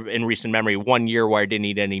stretch in recent memory, 1 year where I didn't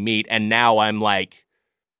eat any meat, and now I'm like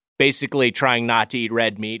basically trying not to eat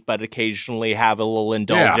red meat, but occasionally have a little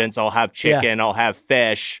indulgence. I'll have chicken. I'll have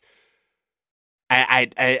fish.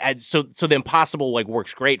 So the Impossible like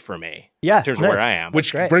works great for me. Yeah, in terms of where I am.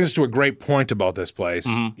 Which brings us to a great point about this place.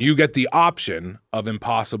 You get the option of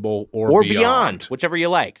Impossible or Beyond, whichever you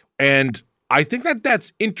like. And I think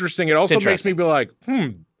that's interesting. It also makes me be like,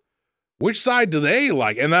 which side do they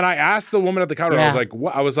like? And then I asked the woman at the counter, I was like,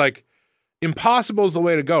 what? I was like, Impossible is the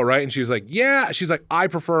way to go, right? And she was like, yeah. She's like, I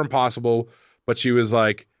prefer Impossible. But she was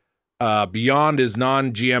like, Beyond is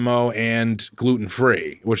non-GMO and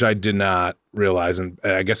gluten-free, which I did not realize. And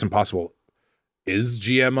I guess Impossible is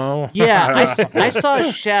GMO. Yeah, I saw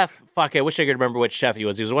a chef. Fuck, I wish I could remember which chef he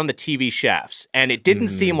was. He was one of the TV chefs, and it didn't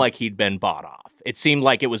seem like he'd been bought off. It seemed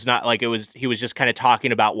like it was not like it was. He was just kind of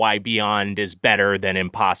talking about why Beyond is better than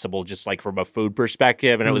Impossible, just like from a food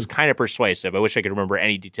perspective, and it was kind of persuasive. I wish I could remember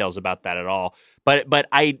any details about that at all. But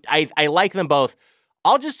I like them both.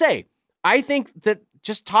 I'll just say, I think that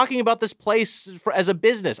just talking about this place as a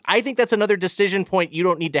business, I think that's another decision point you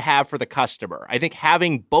don't need to have for the customer. I think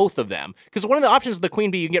having both of them, because one of the options of the Queen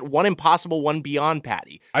Bee, you can get one Impossible, one Beyond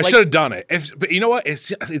patty. I should have done it. But you know what?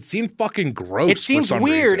 It seemed fucking gross. It seems for some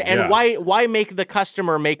weird, reason. and why make the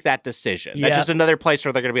customer make that decision? That's just another place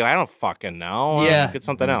where they're going to be like, I don't fucking know. Get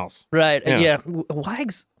something else. Right.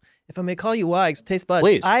 Wags. If I may call you Wags, taste buds.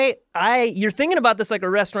 Please. You're thinking about this like a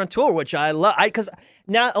restaurateur, which I love. Because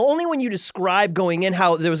not only when you describe going in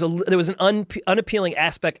how there was an unappealing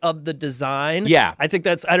aspect of the design. Yeah, I think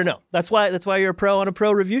I don't know. That's why you're a pro on a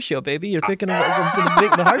pro review show, baby. You're thinking of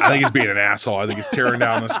the hard. I think he's being an asshole. I think he's tearing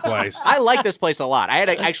down this place. I like this place a lot. I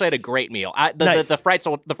actually had a great meal. The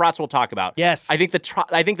frats we'll talk about. Yes, I think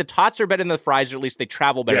the tots are better than the fries, or at least they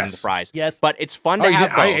travel better than the fries. Yes, but it's fun to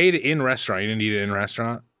have both. I ate it in restaurant. You didn't eat it in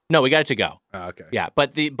restaurant? No, we got it to go. Oh, okay. Yeah,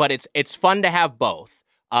 but it's fun to have both.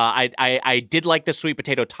 I did like the sweet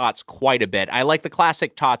potato tots quite a bit. I like the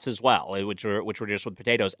classic tots as well, which were just with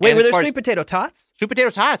potatoes. Wait, and were there sweet potato tots? Sweet potato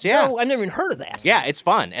tots, yeah. No, I never even heard of that. Yeah, it's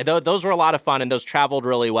fun. And those were a lot of fun, and those traveled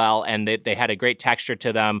really well, and they had a great texture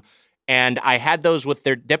to them. And I had those with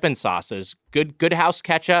their dipping sauces. Good house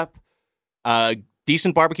ketchup,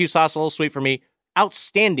 decent barbecue sauce, a little sweet for me.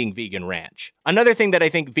 Outstanding vegan ranch. Another thing that I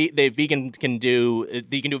think the vegan can do,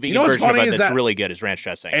 you can do a vegan version of it that's really good is ranch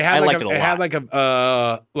dressing. I liked it a lot. It had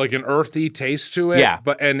like an earthy taste to it. Yeah.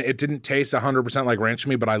 And it didn't taste 100% like ranch to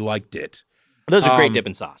me, but I liked it. Those are great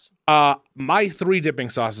dipping sauce. My 3 dipping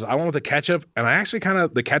sauces, I went with the ketchup, and I actually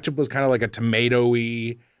the ketchup was kind of like a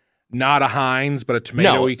tomato-y, not a Heinz, but a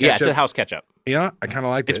tomato-y ketchup. Yeah, it's a house ketchup. Yeah, I kind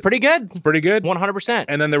of liked it. It's pretty good. It's pretty good. 100%.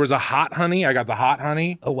 And then there was a hot honey. I got the hot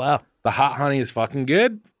honey. Oh, wow. The hot honey is fucking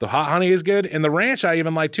good. The hot honey is good. And the ranch I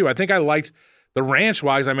even like too. I think I liked the ranch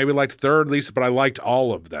wise. I maybe liked third least, but I liked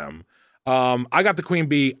all of them. I got the Queen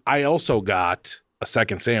Bee. I also got a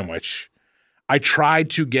second sandwich. I tried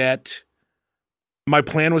to get, my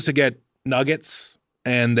plan was to get nuggets,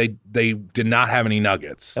 and they did not have any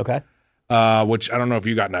nuggets. Okay. Which I don't know if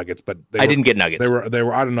you got nuggets, but I didn't get nuggets. They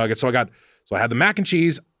were out of nuggets. So I had the mac and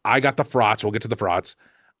cheese. I got the frats. We'll get to the frats.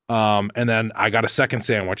 And then I got a second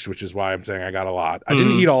sandwich, which is why I'm saying I got a lot. I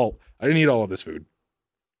didn't eat all of this food,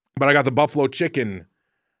 but I got the buffalo chicken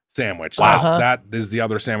sandwich. Wow. That is the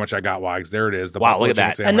other sandwich I got. Wags. There it is. The wow, buffalo look at chicken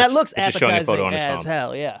that. sandwich. And that looks It's just showing a appetizing photo on his as phone.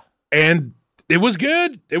 hell. Yeah. And it was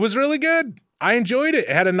good. It was really good. I enjoyed it.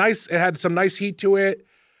 It had some nice heat to it.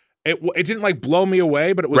 It didn't like blow me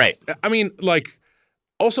away, but it was. Right. I mean, like,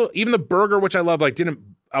 also even the burger, which I love, like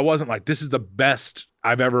I wasn't like, this is the best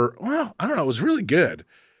I've ever. Well, I don't know. It was really good.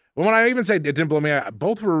 But when I even say it didn't blow me out,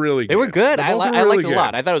 both were really good. They were good. I liked really it a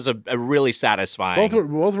lot. I thought it was a really satisfying. Both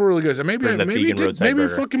were really good. So maybe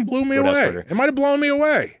it fucking blew me away. It might have blown me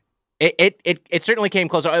away. It certainly came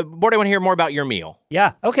close. Mort, I want to hear more about your meal.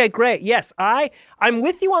 Yeah. Okay, great. Yes, I'm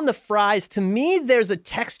with you on the fries. To me, there's a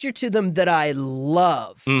texture to them that I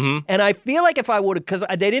love. Mm-hmm. And I feel like if I would have, because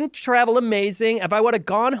they didn't travel amazing, if I would have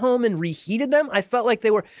gone home and reheated them, I felt like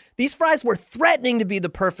these fries were threatening to be the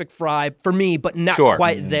perfect fry for me, but not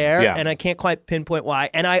quite there. Yeah. And I can't quite pinpoint why.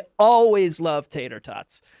 And I always love tater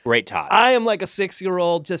tots. Great tots. I am like a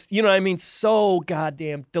 6-year-old, just, you know what I mean? So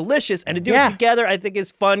goddamn delicious. And to do it together, I think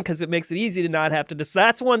is fun because it makes it easy to not have to decide.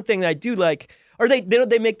 That's one thing that I do like. Or they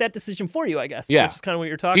make that decision for you, I guess. Yeah. Which is kind of what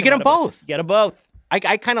you're talking about. You get them both. You get them both.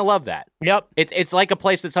 I kind of love that. Yep. It's like a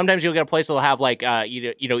place that sometimes you'll get a place that'll have like,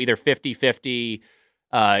 either 50-50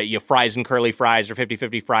 fries and curly fries or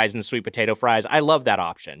 50-50 fries and sweet potato fries. I love that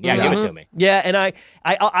option. Yeah, give it to me. Yeah, and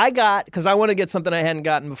I got, because I want to get something I hadn't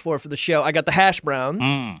gotten before for the show, I got the hash browns.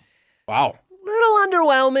 Wow. Little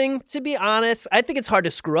underwhelming, to be honest. I think it's hard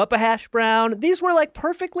to screw up a hash brown. These were like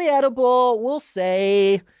perfectly edible, we'll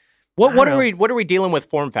say. What are we dealing with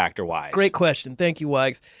form factor wise? Great question. Thank you,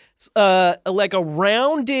 Wags. Like a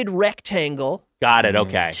rounded rectangle. Got it.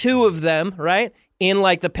 Okay. 2 of them, right? In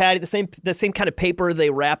like the patty, the same kind of paper they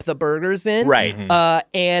wrap the burgers in. Right.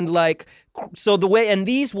 And like, so the way, and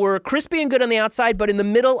these were crispy and good on the outside, but in the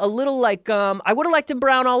middle, a little like, I would have liked them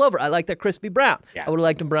brown all over. I like that crispy brown. Yeah. I would have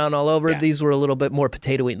liked them brown all over. Yeah. These were a little bit more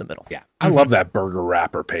potatoey in the middle. Yeah. I love that burger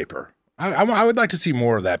wrapper paper. I would like to see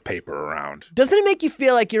more of that paper around. Doesn't it make you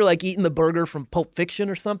feel like you're like eating the burger from Pulp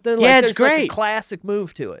Fiction or something? Yeah, like, it's there's like great. a classic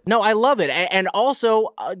move to it. No, I love it. And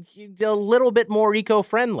also a little bit more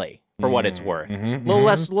eco-friendly for what it's worth. A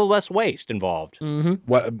little less waste involved.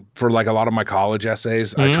 What for like a lot of my college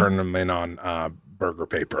essays, I turned them in on burger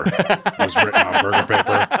paper. It was written on burger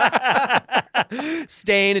paper.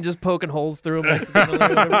 Stain and just poking holes through them.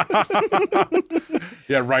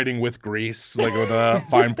 Yeah, writing with grease, like with a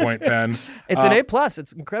fine point pen. It's an A+.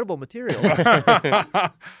 It's incredible material.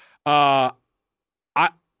 I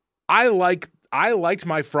liked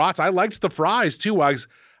my frats. I liked the fries too. I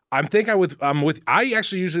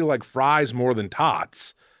actually usually like fries more than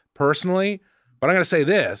tots personally, but I'm gonna say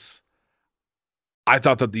this. I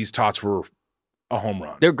thought that these tots were a home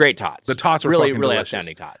run. They're great tots. The tots were really fucking delicious.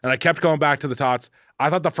 outstanding tots. And I kept going back to the tots. I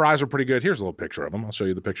thought the fries were pretty good. Here's a little picture of them. I'll show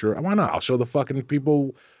you the picture. Why not? I'll show the fucking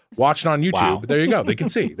people watching on YouTube. Wow. But there you go. They can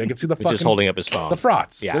see. They can see the He's fucking just holding up his phone. the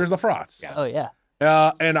frats. Yeah. There's the frats. Yeah. Oh, yeah.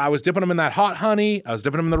 And I was dipping them in that hot honey. I was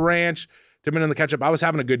dipping them in the ranch, dipping them in the ketchup. I was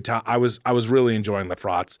having a good time. I was really enjoying the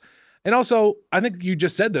frats. And also, I think you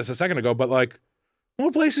just said this a second ago, but like,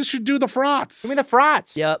 more places should do the frats. Give me the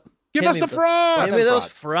frats. Yep. Give Hit us me the with frats. Give me those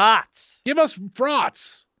frats. Give us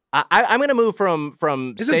frats. I'm going to move from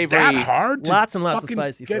Is savory. it that hard? To Lots and lots of fucking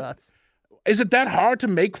spicy frats. Is it that hard to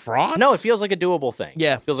make frats? No, it feels like a doable thing.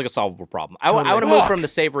 Yeah. It feels like a solvable problem. Totally. I want to move Fuck. from the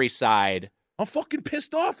savory side. I'm fucking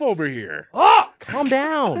pissed off over here. Oh! Calm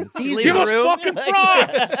down. It's easy. Give us room. fucking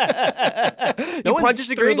frats. You one's punch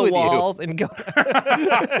disagreeing through the with you. wall and go.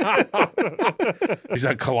 Is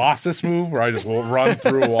that Colossus move where I just will run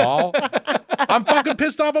through a wall? I'm fucking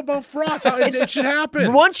pissed off about frats. It should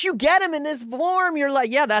happen. Once you get them in this form, you're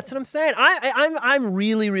like, yeah, that's what I'm saying. I'm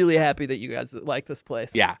really, really happy that you guys like this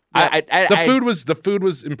place. Yeah. The food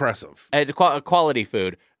was impressive. Quality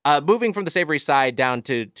food. Moving from the savory side down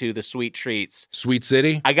to the sweet treats. Sweet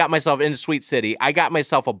City. I got myself into Sweet City. I got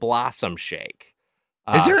myself a blossom shake.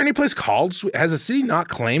 Is there any place called Sweet? Has a city not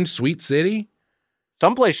claimed Sweet City?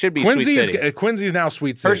 Someplace should be Sweet City. Quincy's now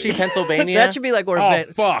Sweet City. Hershey, Pennsylvania. That should be like where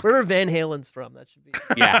fuck. wherever Van Halen's from. That should be.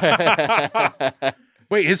 Yeah.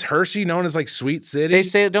 Wait, is Hershey known as like Sweet City?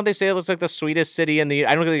 Don't they say it looks like the sweetest city in the?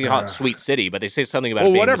 I don't think they call it Sweet City, but they say something about it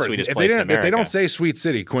being whatever. the sweetest If place in they America. don't say Sweet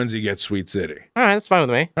City, Quincy gets Sweet City. All right, that's fine with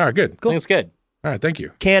me. All right, good. I think it's good. All right, thank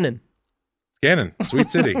you. Cannon. Cannon,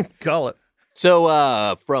 Sweet City. Call it.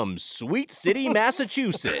 So, from Sweet City,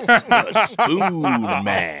 Massachusetts, the Spoon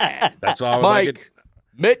Man. That's all. Mike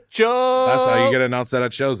Mitchell. That's how you get announced that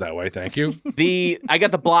at shows that way. Thank you. I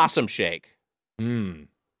got the Blossom Shake.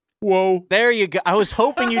 Whoa. There you go. I was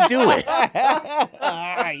hoping you'd do it.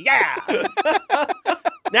 Yeah.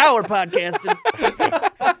 Now we're podcasting.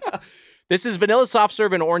 This is vanilla soft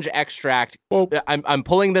serve and orange extract. Whoa. I'm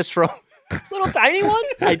pulling this from. Little tiny one?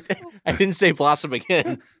 I didn't say Blossom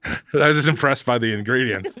again. I was just impressed by the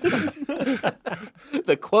ingredients.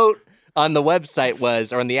 The quote on the website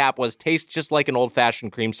was, or on the app was, tastes just like an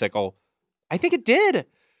old-fashioned creamsicle. I think it did.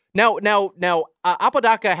 Now,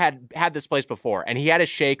 Apodaca had this place before, and he had a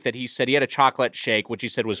shake that he said he had a chocolate shake, which he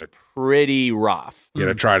said was pretty rough. You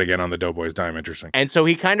gotta try it again on the Doughboys Dime. Interesting. And so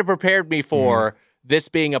he kind of prepared me for this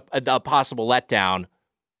being a possible letdown.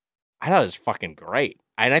 I thought it was fucking great.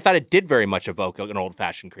 And I thought it did very much evoke an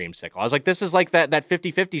old-fashioned creamsicle. I was like, this is like that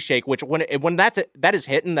 50-50 shake, which when that is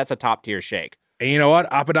hitting, that's a top-tier shake. And you know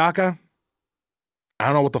what, Apodaca? I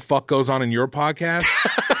don't know what the fuck goes on in your podcast,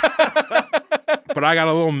 but I got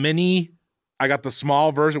a little mini. I got the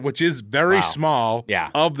small version, which is very small,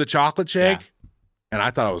 of the chocolate shake. Yeah. And I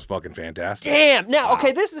thought it was fucking fantastic. Damn. Now,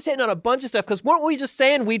 okay, this is hitting on a bunch of stuff, because weren't we just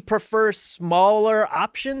saying we'd prefer smaller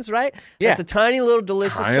options, right? Yeah. That's a tiny little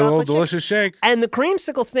delicious shake. And the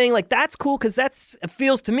creamsicle thing, like, that's cool, because it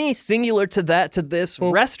feels to me singular to this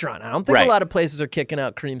restaurant. I don't think a lot of places are kicking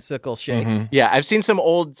out creamsicle shakes. Mm-hmm. Yeah, I've seen some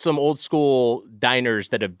old school diners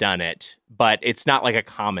that have done it, but it's not like a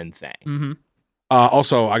common thing. Mm-hmm.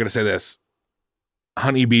 Also, I got to say this.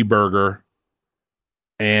 Honeybee burger,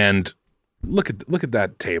 and look at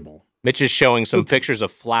that table. Mitch is showing some pictures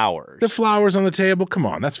of flowers. The flowers on the table. Come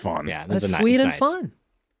on, that's fun. Yeah, that's sweet and fun.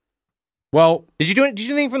 Well, did you do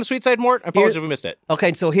anything from the sweet side, Mort? I apologize if we missed it.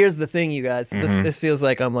 Okay, so here's the thing, you guys. This feels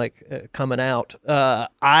like I'm coming out.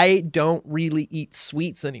 I don't really eat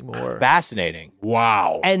sweets anymore. Fascinating.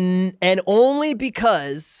 Wow. And only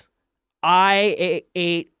because I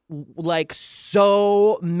ate like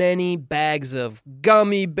so many bags of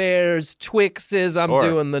gummy bears, Twixes, I'm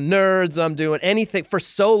doing the Nerds, I'm doing anything for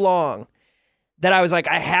so long that I was like,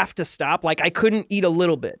 I have to stop. Like, I couldn't eat a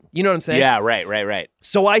little bit. You know what I'm saying? Yeah, right.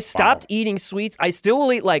 So I stopped eating sweets. I still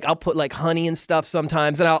will eat, like, I'll put like honey and stuff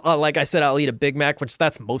sometimes. And I'll like I said, I'll eat a Big Mac, which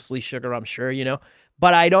that's mostly sugar, I'm sure, you know.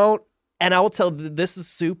 But I don't, and I will tell you, this is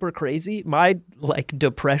super crazy. My like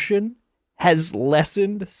depression has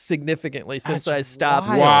lessened significantly since I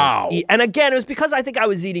stopped. Wow. And again, it was because I think I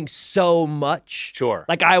was eating so much. Sure.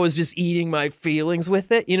 Like, I was just eating my feelings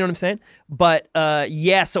with it. You know what I'm saying? But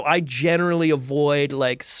so I generally avoid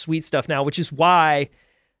like sweet stuff now, which is why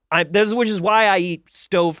I eat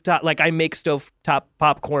stovetop. Like, I make stovetop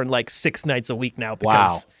popcorn like 6 nights a week now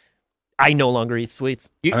because I no longer eat sweets.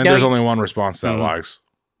 I think there's only one response to that, Wags.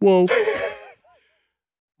 Whoa.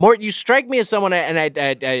 Mort, you strike me as someone, and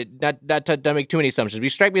I not to make too many assumptions, but you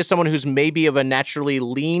strike me as someone who's maybe of a naturally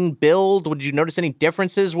lean build. Would you notice any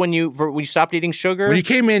differences when you stopped eating sugar? When you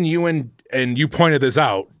came in, you pointed this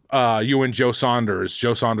out. You and Joe Saunders.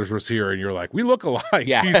 Joe Saunders was here, and you're like, we look alike.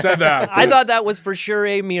 Yeah. You said that. I thought that was for sure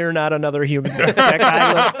a mirror, not another human. That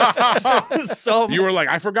guy looked so you were like,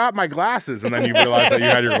 I forgot my glasses, and then you realized that you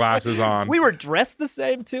had your glasses on. We were dressed the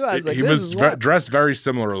same too. I was like, he was dressed very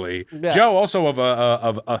similarly. Yeah. Joe also of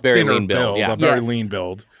a very thinner lean build, a very lean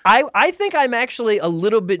build. I think I'm actually a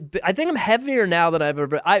little bit. I think I'm heavier now than I've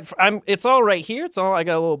ever. I'm. It's all right here. It's all. I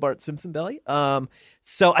got a little Bart Simpson belly.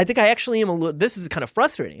 So I think I actually am a little. This is kind of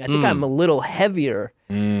frustrating. I think I'm a little heavier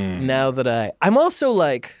now that I'm also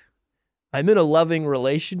like, I'm in a loving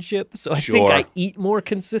relationship, so I think I eat more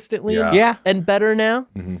consistently and better now.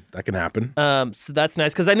 Mm-hmm. That can happen. So that's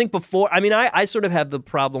nice, because I think before, I mean, I sort of have the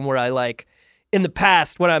problem where I like, in the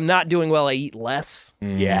past, when I'm not doing well, I eat less.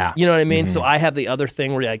 Yeah. You know what I mean? So I have the other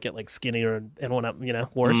thing where I get like skinnier and when I'm,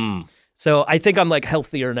 worse. So I think I'm like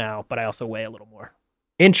healthier now, but I also weigh a little more.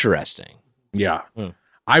 Interesting. Yeah.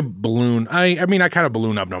 I balloon. I mean, I kind of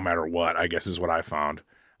balloon up no matter what, I guess is what I found.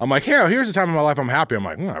 I'm like, here's the time in my life I'm happy. I'm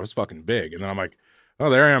like, I was fucking big. And then I'm like, oh,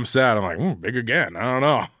 there I am sad. I'm like, big again. I don't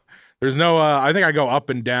know. There's no, I think I go up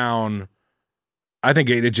and down. I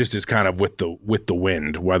think it just is kind of with the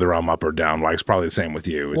wind, whether I'm up or down. Like, it's probably the same with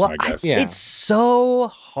you, is my guess. It's so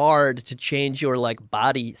hard to change your like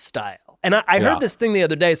body style. And I heard this thing the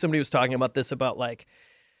other day. Somebody was talking about this, about like,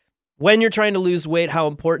 when you're trying to lose weight, how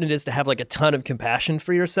important it is to have like a ton of compassion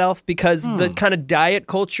for yourself, because the kind of diet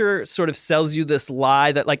culture sort of sells you this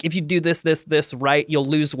lie that like, if you do this right, you'll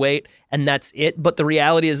lose weight and that's it. But the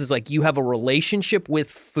reality is like, you have a relationship with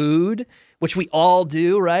food, which we all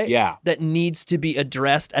do, right? Yeah. That needs to be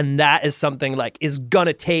addressed. And that is something like is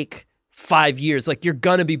gonna take 5 years. Like, you're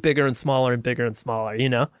gonna be bigger and smaller and bigger and smaller,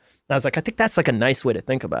 And I was like, I think that's like a nice way to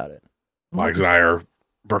think about it. Mike's and I are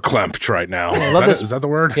verklempt right now. Is that the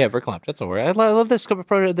word? Yeah, verklempt. That's the word. I love this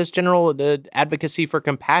general advocacy for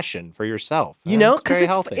compassion for yourself.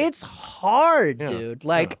 Because it's hard, dude.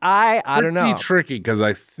 Like, I don't know. Pretty tricky, because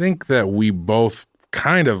I think that we both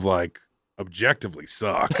kind of like objectively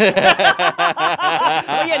suck. Oh,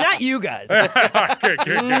 yeah, not you guys. Good.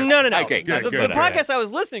 No. Okay, good. The podcast I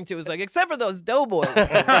was listening to was like, except for those doughboys.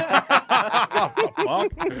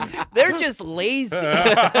 They're just lazy.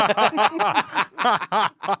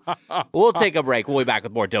 We'll take a break. We'll be back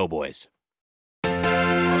with more Doughboys.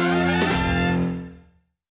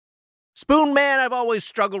 Spoon Man, I've always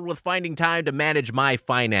struggled with finding time to manage my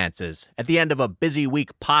finances. At the end of a busy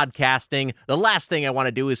week podcasting, the last thing I want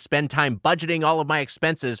to do is spend time budgeting all of my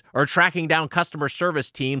expenses or tracking down customer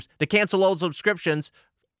service teams to cancel old subscriptions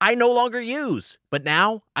I no longer use. But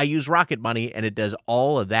now I use Rocket Money, and it does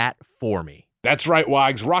all of that for me. That's right,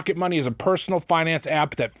 Wags. Rocket Money is a personal finance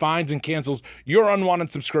app that finds and cancels your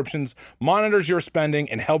unwanted subscriptions, monitors your spending,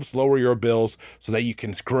 and helps lower your bills so that you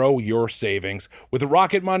can grow your savings. With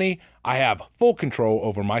Rocket Money, I have full control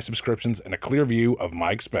over my subscriptions and a clear view of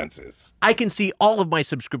my expenses. I can see all of my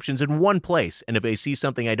subscriptions in one place, and if I see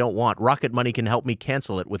something I don't want, Rocket Money can help me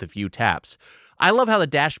cancel it with a few taps. I love how the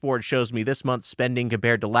dashboard shows me this month's spending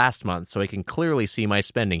compared to last month, so I can clearly see my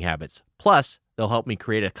spending habits. Plus, they'll help me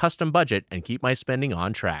create a custom budget and keep my spending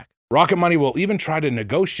on track. Rocket Money will even try to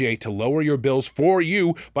negotiate to lower your bills for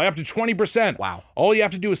you by up to 20%. Wow. All you have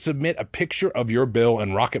to do is submit a picture of your bill,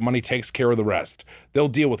 and Rocket Money takes care of the rest. They'll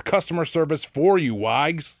deal with customer service for you,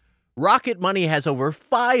 Wags. Rocket Money has over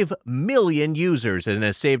 5 million users and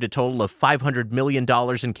has saved a total of $500 million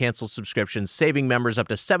in canceled subscriptions, saving members up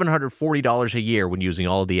to $740 a year when using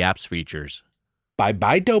all of the app's features.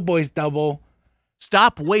 Bye-bye, Doughboys Double.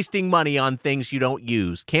 Stop wasting money on things you don't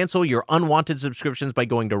use. Cancel your unwanted subscriptions by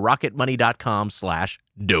going to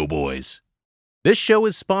rocketmoney.com/doughboys. This show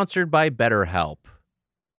is sponsored by BetterHelp.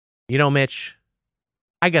 You know, Mitch,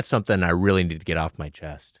 I got something I really need to get off my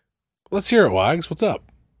chest. Let's hear it, Wags. What's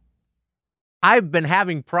up? I've been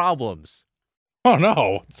having problems. Oh,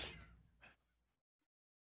 no.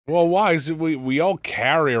 Well, Wags, we all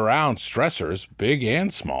carry around stressors, big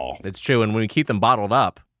and small. It's true, and when we keep them bottled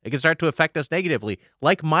up, it can start to affect us negatively,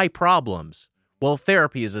 like my problems. Well,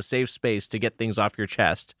 therapy is a safe space to get things off your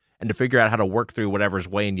chest and to figure out how to work through whatever's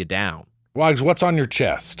weighing you down. Wags, what's on your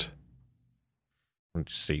chest?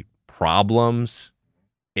 Let's see. Problems,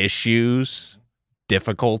 issues,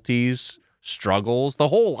 difficulties, struggles, the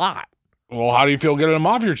whole lot. Well, how do you feel getting them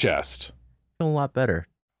off your chest? I feel a lot better.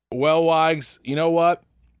 Well, Wags, you know what?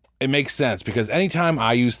 It makes sense because anytime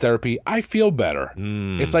I use therapy, I feel better.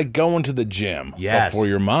 It's like going to the gym for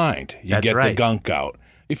your mind. You get the gunk out.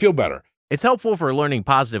 You feel better. It's helpful for learning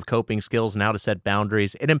positive coping skills and how to set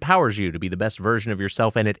boundaries. It empowers you to be the best version of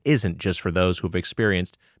yourself, and it isn't just for those who've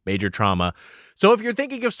experienced major trauma. So if you're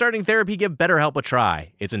thinking of starting therapy, give BetterHelp a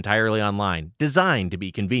try. It's entirely online, designed to be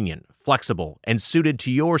convenient, flexible, and suited to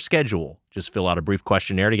your schedule. Just fill out a brief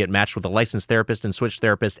questionnaire to get matched with a licensed therapist and switch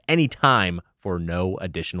therapists anytime for no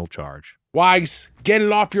additional charge. Wags, get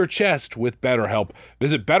it off your chest with BetterHelp.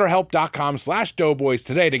 Visit BetterHelp.com/doughboys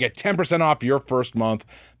today to get 10% off your first month.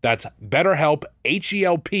 That's BetterHelp,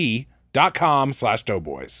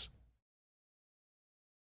 HELP.com/doughboys.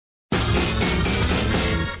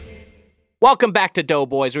 Welcome back to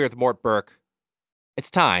Doughboys. We're with Mort Burke. It's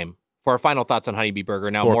time for our final thoughts on Honeybee Burger.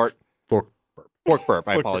 Now, Mort. Fork Burp.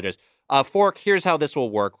 I apologize. Fork, here's how this will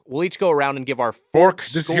work. We'll each go around and give our Fork.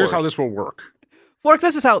 scores. Here's how this will work. Fork,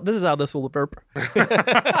 this is how this will burp.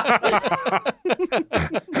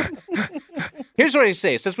 Here's what I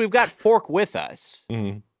say. Since we've got Fork with us,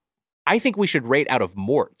 I think we should rate out of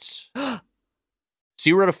Morts.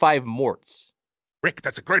 0 to 5 Morts. Rick,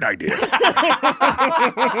 that's a great idea.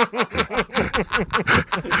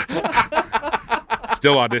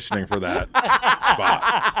 Still auditioning for that spot.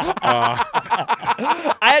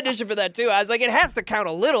 I auditioned for that too. I was like, it has to count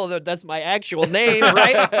a little. That's my actual name,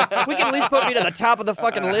 right? We can at least put me to the top of the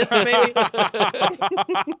fucking list, maybe.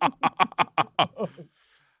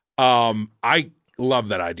 I love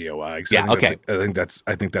that idea, Wags. Yeah, okay. I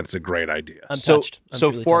think that's a great idea. I'm So touched. I'm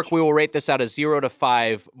truly Fork, touched. we will rate this out as 0 to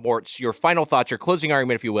 5 Morts. Your final thoughts, your closing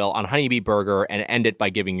argument, if you will, on Honeybee Burger, and end it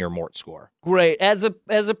by giving your Mort score. Great. As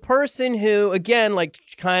a person who, again, like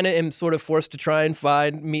kind of am sort of forced to try and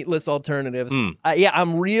find meatless alternatives,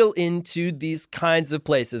 I'm real into these kinds of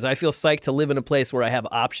places. I feel psyched to live in a place where I have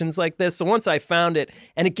options like this. So once I found it,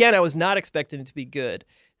 and again, I was not expecting it to be good.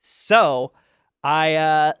 So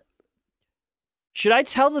should I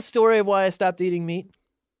tell the story of why I stopped eating meat?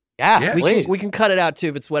 Yeah, Yes. please. We can cut it out too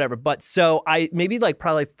if it's whatever. But so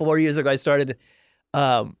probably 4 years ago, I started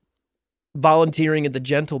volunteering at the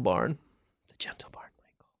Gentle Barn. The Gentle Barn,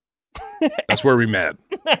 Michael. That's where we met.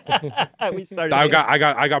 We started.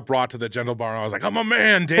 I got brought to the Gentle Barn. I was like, I'm a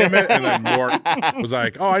man, damn it. And then Mort was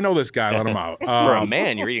like, oh, I know this guy. Let him out. For a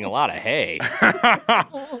man, you're eating a lot of hay.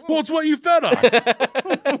 Well, it's what you fed us.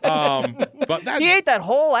 But that, He ate that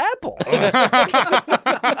whole apple.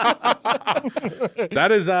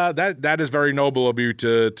 that is very noble of you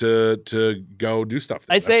to go do stuff.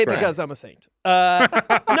 I say it That's great. because I'm a saint.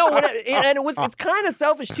 It's kind of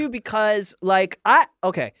selfish too because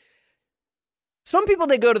Some people,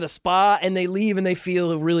 they go to the spa and they leave and they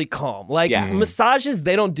feel really calm. Like massages,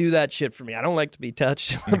 they don't do that shit for me. I don't like to be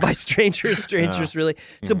touched by strangers really.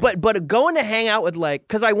 So, but going to hang out with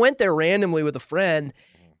because I went there randomly with a friend,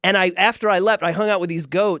 and after I left, I hung out with these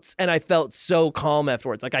goats and I felt so calm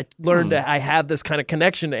afterwards. Like I learned that I have this kind of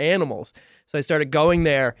connection to animals. So I started going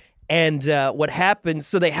there, and what happened,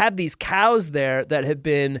 so they have these cows there that have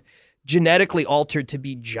been genetically altered to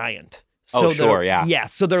be giant. So yeah.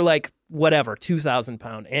 So they're like, whatever,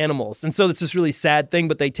 2,000-pound animals. And so it's this really sad thing,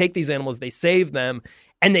 but they take these animals, they save them,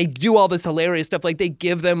 and they do all this hilarious stuff. Like they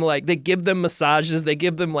give them massages, they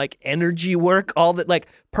give them energy work, all that,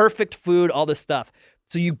 perfect food, all this stuff.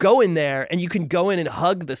 So you go in there and you can go in and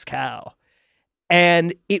hug this cow.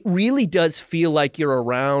 And it really does feel like you're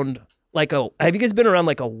around have you guys been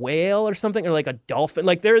around a whale or something, or a dolphin?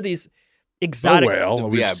 There are these exotic whale.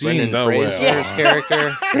 We've seen Brendan the whale. Fraser's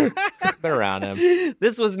character. Been around him.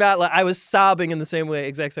 This was not I was sobbing in the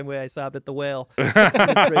exact same way I sobbed at the whale.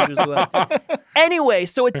 Fraser's whale. Anyway,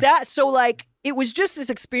 it was just this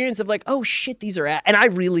experience of oh shit, these are and I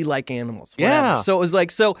really like animals. Whatever. Yeah. So it was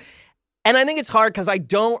and I think it's hard because I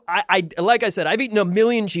like I said, I've eaten 1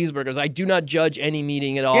 million cheeseburgers. I do not judge any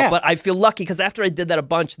meeting at all, but I feel lucky because after I did that a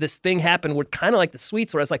bunch, this thing happened with kind of like the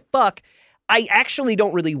sweets where I was like, fuck, I actually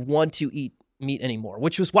don't really want to eat meat anymore,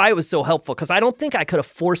 which was why it was so helpful, because I don't think I could have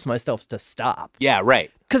forced myself to stop. Yeah,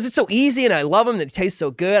 right. Because it's so easy and I love them and it tastes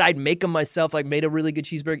so good. I'd make them myself, made a really good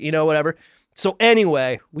cheeseburger, whatever. So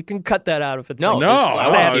anyway, we can cut that out if it's no,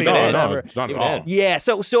 sadly, no, whatever. it's not at all. Yeah.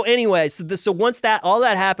 So anyway, so once all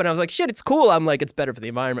that happened, I was like, shit, it's cool. I'm like, it's better for the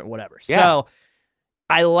environment, whatever. Yeah. So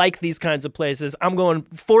I like these kinds of places. I'm going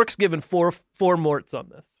Forks giving four Morts on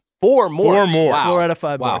this. 4 Morts. 4 Morts. Wow. 4 out of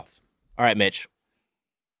 5 Wow. Morts. All right, Mitch.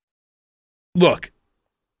 Look,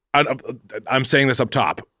 I'm saying this up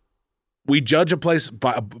top. We judge a place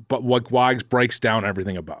but what Wags breaks down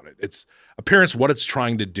everything about it. Its appearance, what it's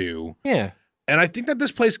trying to do. Yeah. And I think that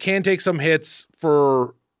this place can take some hits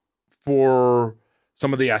for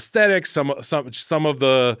some of the aesthetics, some of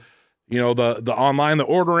the, the online, the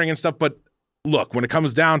ordering and stuff. But look, when it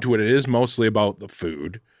comes down to it, it is mostly about the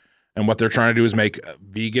food. And what they're trying to do is make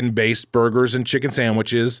vegan-based burgers and chicken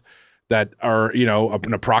sandwiches that are,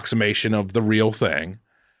 an approximation of the real thing.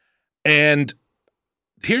 And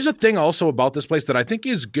here's a thing also about this place that I think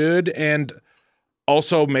is good, and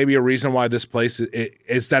also maybe a reason why this place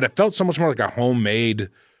is that it felt so much more like a homemade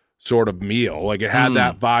sort of meal. Like it had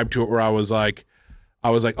that vibe to it where I was like,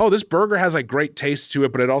 oh, this burger has great taste to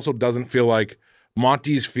it, but it also doesn't feel like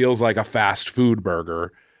Monty's feels like a fast food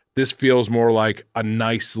burger. This feels more like a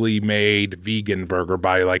nicely made vegan burger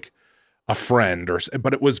by a friend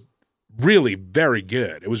but it was really very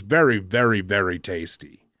good. It was very, very, very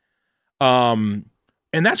tasty. And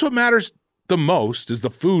that's what matters the most is the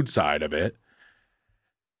food side of it.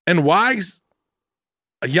 And Wags,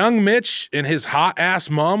 a young Mitch and his hot ass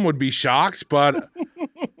mom would be shocked, but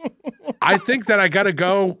I think that I gotta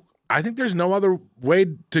go. I think there's no other way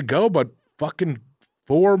to go but fucking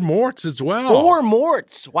 4 Morts as well. 4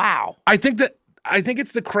 Morts. Wow. I think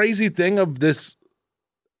it's the crazy thing of this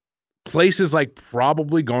place is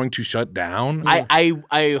probably going to shut down.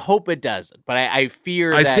 I hope it doesn't, but I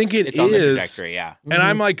fear that it's on the trajectory. Yeah. And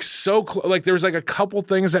I'm so close. There's a couple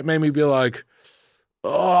things that made me be like,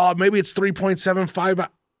 oh, maybe it's 3.75.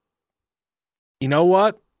 You know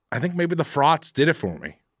what? I think maybe the Frauds did it for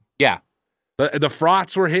me. Yeah. The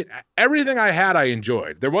Frauds were hit. Everything I had, I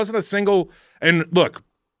enjoyed. There wasn't a single. And look,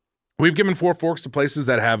 we've given 4 Forks to places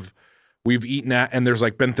that we've eaten at, and there's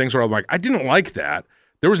been things where I'm like, I didn't like that.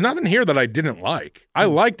 There was nothing here that I didn't like. I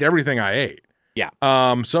liked everything I ate. Yeah.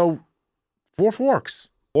 So 4 Forks.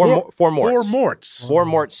 4 Morts. 4 Morts. 4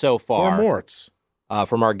 Morts so far. 4 Morts.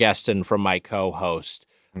 From our guest and from my co-host.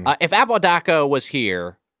 If Apodaca was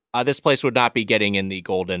here, this place would not be getting in the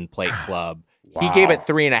Golden Plate Club. Wow. He gave it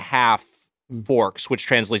 3.5 Forks, which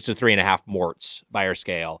translates to 3.5 Morts by our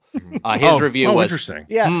scale. His review was interesting.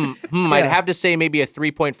 Yeah. I'd have to say maybe a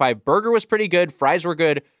 3.5. Burger was pretty good. Fries were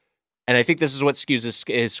good. And I think this is what skews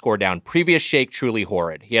his score down. Previous shake, truly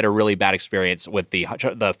horrid. He had a really bad experience with the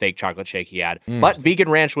fake chocolate shake he had. But vegan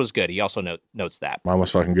ranch was good. He also notes that. Mine was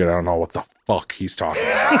fucking good. I don't know what the fuck he's talking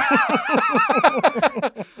about.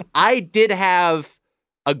 I did have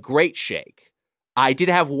a great shake. I did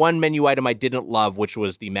have one menu item I didn't love, which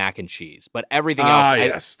was the mac and cheese. But everything else,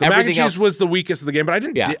 yes, the mac and cheese was the weakest of the game. But I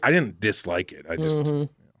didn't dislike it. I just.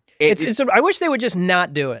 I wish they would just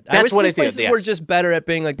not do it. I wish these places were just better at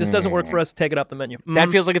being like, this doesn't work for us, take it off the menu. That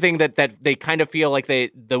feels like a thing that they kind of feel like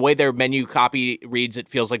the way their menu copy reads, it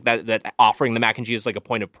feels like that offering the mac and cheese is like a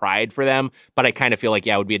point of pride for them. But I kind of feel like,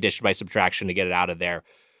 it would be addition by subtraction to get it out of there.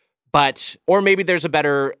 But or maybe there's a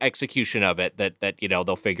better execution of it that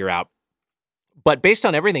they'll figure out. But based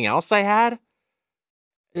on everything else I had,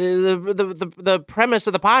 the premise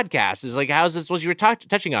of the podcast is like, how's this? What you were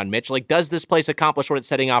touching on, Mitch? Like, does this place accomplish what it's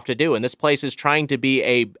setting off to do? And this place is trying to be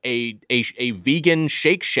a vegan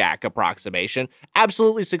Shake Shack approximation.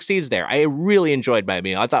 Absolutely succeeds there. I really enjoyed my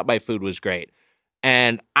meal. I thought my food was great.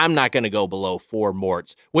 And I'm not going to go below 4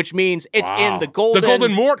 Morts, which means it's in the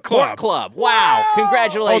Golden Mort Club. Mort Club. Wow.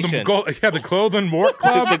 Congratulations. The Golden Mort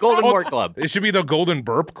Club? The Golden Mort Club. It should be the Golden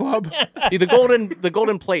Burp Club. the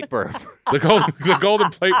golden Plate Burp. the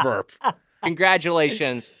Golden Plate Burp.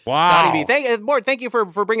 Congratulations. Wow. Honeybee. Mort, thank you for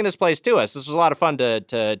bringing this place to us. This was a lot of fun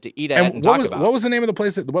to eat at and talk about. What was the name of the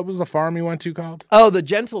place? What was the farm you went to called? Oh, the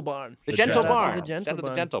Gentle Barn. The Gentle Barn. The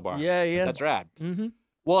Gentle Barn. Yeah. That's rad. Mm-hmm.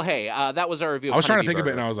 Well, hey, that was our review. I was trying to think Burger.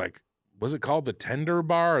 of it, and I was like, was it called the Tender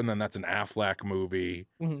Bar? And then that's an Affleck movie.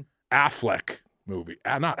 Mm-hmm. Affleck movie.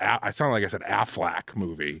 I sound like I said Affleck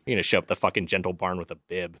movie. You're gonna show up the fucking Gentle Barn with a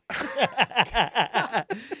bib.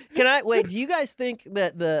 Can I wait? Do you guys think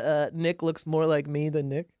that the Nick looks more like me than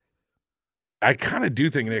Nick? I kind of do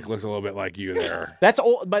think Nick looks a little bit like you there. That's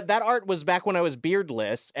old, but that art was back when I was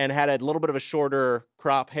beardless and had a little bit of a shorter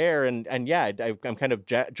crop hair, and yeah, I'm kind of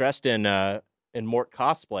dressed in Mort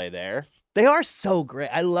cosplay there. They are so great.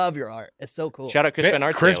 I love your art. It's so cool. Shout out Chris Van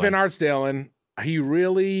Artsdalen. Chris Van Artsdalen. He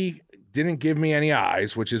really didn't give me any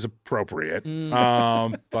eyes, which is appropriate.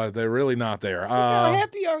 But they're really not there. Look how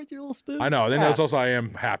happy you are with your little spoon. I know. Then there's also I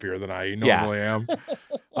am happier than I normally am.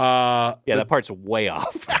 That part's way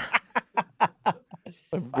off.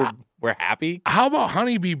 We're happy. How about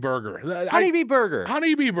Honeybee Burger? Honeybee Burger.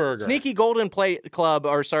 Honeybee Burger. Sneaky Golden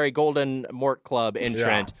Golden Mort Club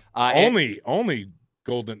entrant. Yeah. Only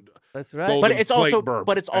Golden. That's right. Golden But it's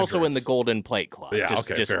also entrance. in the Golden Plate Club. Yeah,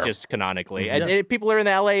 just canonically. Mm-hmm. And people are in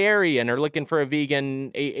the LA area and are looking for a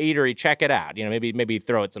vegan eatery. Check it out. maybe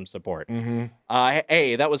throw it some support. Mm-hmm.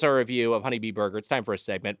 Hey, that was our review of Honeybee Burger. It's time for a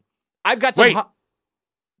segment. I've got some. Wait.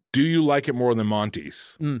 Do you like it more than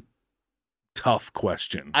Monty's? Tough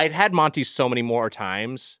question. I'd had Monty's so many more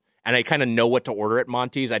times, and I kind of know what to order at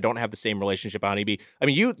Monty's. I don't have the same relationship at Honeybee. I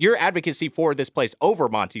mean, your advocacy for this place over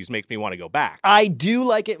Monty's makes me want to go back. I do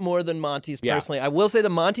like it more than Monty's personally. I will say the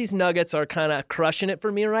Monty's nuggets are kind of crushing it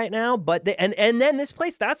for me right now. But and then this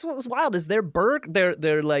place, that's what was wild is their Burke,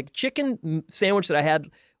 their like chicken sandwich that I had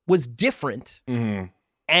was different. Mm-hmm.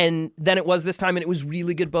 And then it was this time, and it was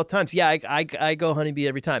really good both times. Yeah, I go Honeybee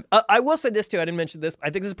every time. I will say this too. I didn't mention this. I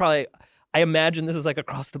think this is probably. I imagine this is like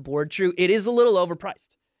across the board true. It is a little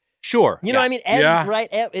overpriced. Sure. You know what I mean? Right?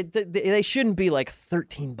 They shouldn't be like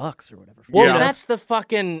 $13 or whatever. Well, that's the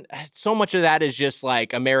fucking. So much of that is just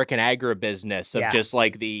like American agribusiness of just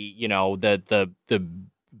like the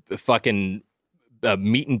fucking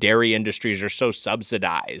meat and dairy industries are so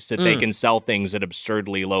subsidized that they can sell things at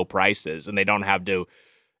absurdly low prices, and they don't have to.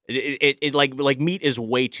 It like meat is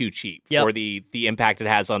way too cheap for the impact it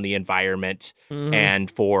has on the environment,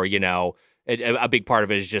 and for a big part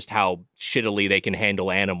of it is just how shittily they can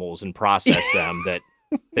handle animals and process them. That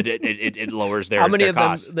it lowers their how many of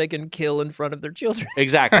costs. them they can kill in front of their children.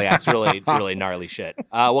 Exactly, that's really gnarly shit.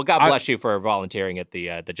 Well, God bless you for volunteering at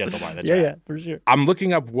the Gentle Barn. That's right. Yeah, for sure. I'm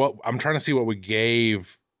looking up I'm trying to see what we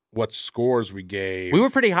gave. What scores we gave. We were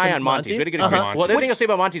pretty high on Monty's. We had a good experience. Uh-huh. Well, the thing I'll say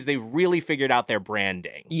about Monty's, they've really figured out their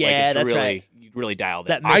branding. Yeah, that's right. Really dialed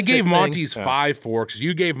it. I gave Monty's 5 forks.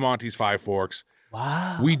 You gave Monty's 5 forks.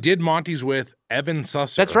 Wow. We did Monty's with Evan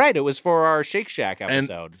Susser. That's right. It was for our Shake Shack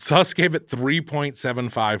episode. And Suss gave it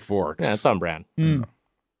 3.75 forks. Yeah, that's on brand.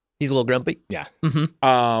 He's a little grumpy. Yeah.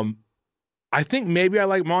 Mm-hmm. I think maybe I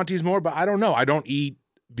like Monty's more, but I don't know. I don't eat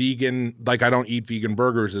vegan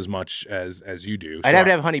burgers as much as you do. So I'd have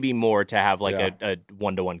to have Honeybee more to have like a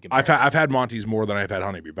 1-to-1 comparison. I've had Monty's more than I've had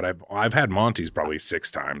Honeybee, but I've had Monty's probably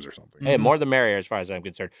 6 times or something. Hey, more the merrier as far as I'm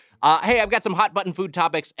concerned. Hey, I've got some hot button food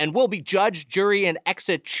topics, and we'll be judge, jury, and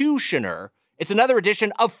executioner. It's another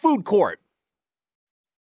edition of Food Court.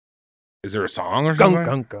 Is there a song or something?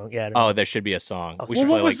 Gunk, gunk. Yeah. Oh, there should be a song.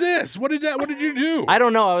 What was this? What did you do? I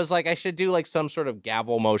don't know. I was like, I should do like some sort of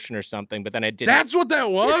gavel motion or something, but then I didn't. That's what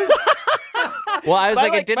that was? Well, I was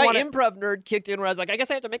I didn't want to. My improv nerd kicked in where I was like, I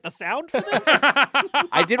guess I have to make the sound for this.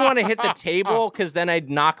 I didn't want to hit the table because then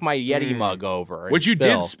I'd knock my Yeti mug over. Which you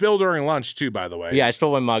did spill during lunch too, by the way. Yeah, I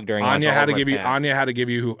spilled my mug during lunch. Anya had to give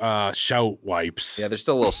you shout wipes. Yeah, there's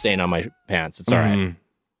still a little stain on my pants. It's all right.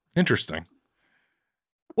 Interesting.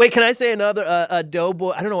 Wait, can I say another a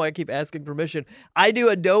Doughboy? I don't know why I keep asking permission. I do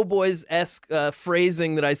a Doughboys-esque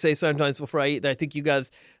phrasing that I say sometimes before I eat that I think you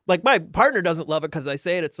guys Like my partner doesn't love it because I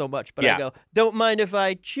say it so much, but I go, don't mind if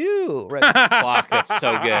I chew. Right. Fuck, that's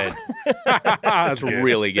so good. That's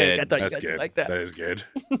really good. I thought That's you guys good. would like that. That is good.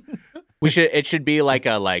 It should be like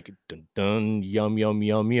a dun dun yum yum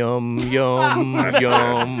yum yum yum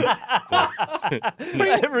yum.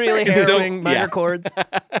 Really It's still- harrowing minor chords.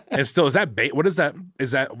 And still, is that what is that?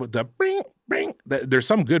 Is that with the bing, bing? There's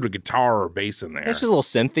some good guitar or bass in there. It's just a little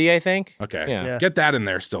synthy, I think. Okay. Yeah. Get that in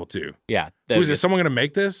there still, too. Yeah. Who's this? Someone going to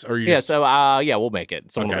make this? Or you Yeah, just... so, we'll make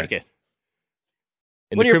it. Someone will Okay. make it.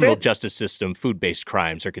 In When the your criminal fa- justice system, food-based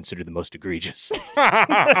crimes are considered the most egregious.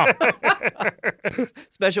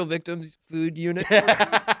 Special Victims Food Unit.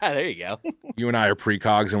 There you go. You and I are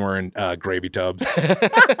precogs and we're in gravy tubs. You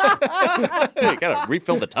gotta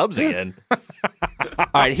refill the tubs again. All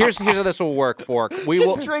right, here's how this will work, Fork. We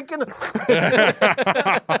will. Drinking.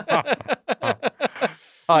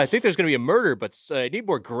 I think there's gonna be a murder, but I need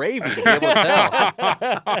more gravy to be able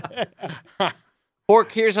to tell.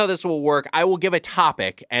 Fork, here's how this will work. I will give a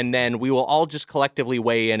topic, and then we will all just collectively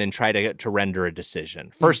weigh in and try to render a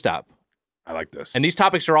decision. First up, I like this. and these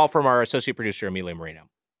topics are all from our associate producer, Amelia Marino.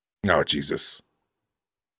 Oh, Jesus.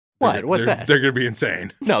 What? What's that? They're going to be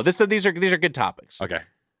insane. No, these are good topics. Okay.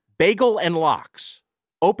 Bagel and lox,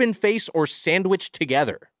 open face or sandwiched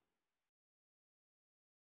together.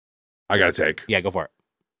 I got to take Yeah, go for it.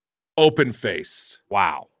 open-faced.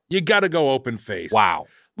 Wow. You got to go open-faced. Wow.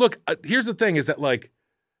 Look, here's the thing is that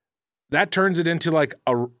that turns it into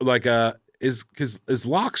is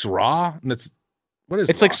lox raw? And what is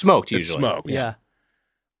It's like lox? smoked It's usually. smoked. Yeah.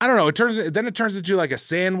 I don't know. It turns into like a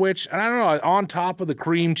sandwich. And I don't know, on top of the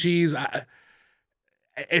cream cheese.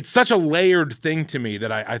 It's such a layered thing to me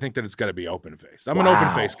that I think that it's got to be open-faced. I'm an Wow.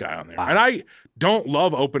 open-faced guy on there. Wow. And I don't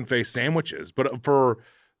love open-faced sandwiches, but for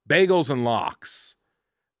bagels and lox,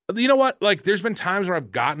 you know what? Like, there's been times where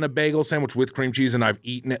I've gotten a bagel sandwich with cream cheese and I've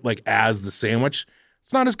eaten it like as the sandwich.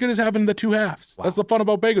 It's not as good as having the two halves. Wow. That's the fun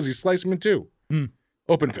about bagels. You slice them in two.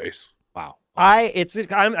 Open face. Wow. I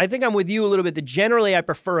think I'm with you a little bit. That generally I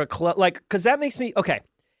prefer because that makes me okay.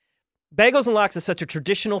 Bagels and lox is such a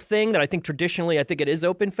traditional thing that I think it is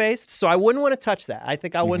open-faced. So I wouldn't want to touch that. I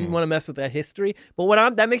think I wouldn't want to mess with that history.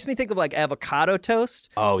 But that makes me think of like avocado toast.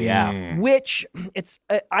 Oh yeah. Mm. Which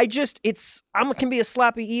can be a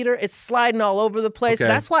sloppy eater. It's sliding all over the place. Okay.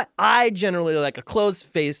 That's why I generally like a closed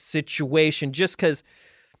face situation, just because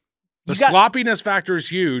The sloppiness factor is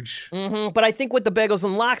huge. But I think with the bagels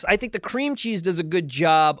and lox, I think the cream cheese does a good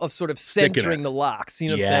job of sort of centering it. the lox. You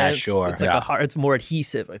know what Yeah, I'm saying? sure. It's like it's more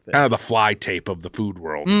adhesive, I think. Kind of the fly tape of the food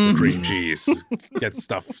world is the cream cheese. Get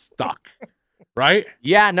stuff stuck. Right?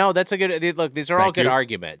 Yeah, no, that's a good look. These are all Thank good you.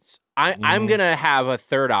 arguments. I'm gonna have a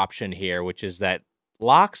third option here, which is that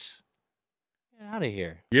lox. Get out of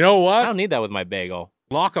here. You know I what? don't need that with my bagel.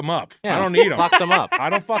 Lock them up. Yeah. I don't need them. Lock them up. I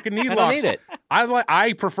don't fucking need I locks. don't need it.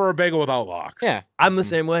 I prefer a bagel without locks. Yeah. I'm the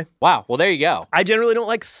same way. Wow. Well, there you go. I generally don't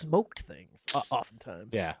like smoked things, oftentimes.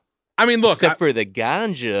 Yeah. I mean, look. Except for the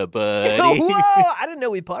ganja, buddy. Whoa! I didn't know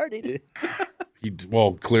we partied.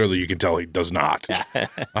 Well, clearly you can tell he does not.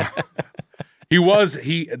 There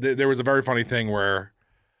was a very funny thing where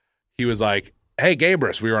he was like, "Hey,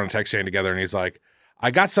 Gabrus," we were on a text chain together, and he's like,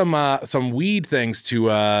 "I got some weed things to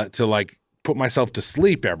like put myself to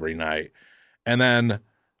sleep every night." And then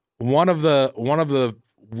one of the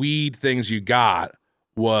weed things you got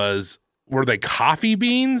were they coffee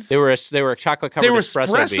beans? They were chocolate covered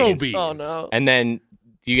espresso beans. Oh no! And then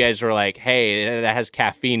you guys were like, "Hey, that has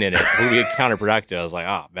caffeine in it. It would be counterproductive." I was like,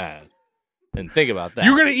 "Oh man, didn't think about that."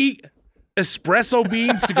 You're gonna eat espresso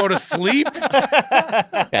beans to go to sleep?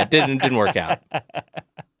 Yeah, it didn't work out.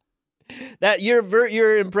 That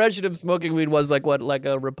your impression of smoking weed was like what, like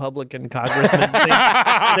a Republican congressman thinks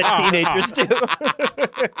that teenagers do.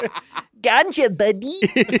 Gotcha, buddy.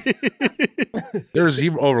 He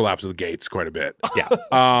overlaps with Gates quite a bit. Yeah.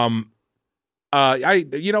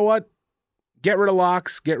 You know what? Get rid of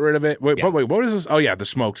locks. Get rid of it. Wait, Yeah. but wait, what is this? Oh yeah, the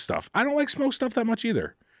smoked stuff. I don't like smoked stuff that much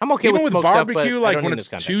either. I'm okay Even with with smoked stuff, barbecue, but I like don't when need it's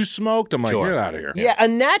this too context. smoked, I'm like, Sure. get out of here. Yeah, a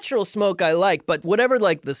natural smoke I like, but whatever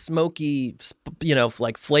like the smoky,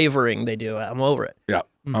 like flavoring they do, I'm over it. Yeah,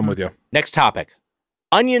 I'm with you. Next topic: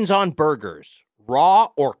 onions on burgers, raw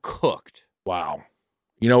or cooked. Wow.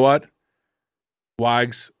 You know what?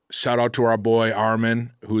 Wags, shout out to our boy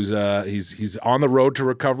Armin, who's he's on the road to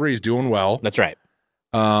recovery. He's doing well. That's right.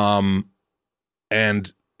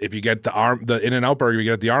 And if you get the In-N-Out burger, you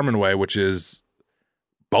get it the Armin way, which is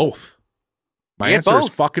both. My You get answer is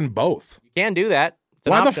both. fucking both. You can do that. It's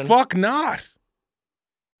an Why option. the fuck not?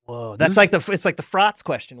 Whoa, that's like it's like the Frotz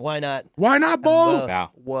question. Why not? Why not both? Yeah.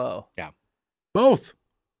 Whoa. Both.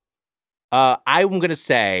 I'm gonna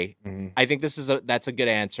say I think that's a good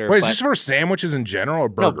answer. Wait, is but this for sandwiches in general or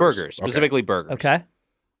burgers? No, burgers, specifically burgers. Okay.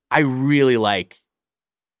 I really like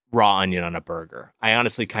raw onion on a burger. I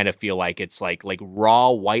honestly kind of feel like it's like raw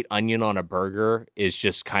white onion on a burger is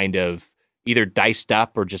just kind of either diced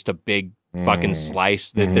up or just a big fucking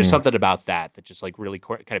slice. There's something about that just like really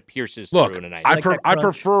kind of pierces through in a night. I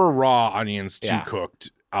prefer raw onions to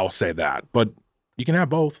cooked. I'll say that, but you can have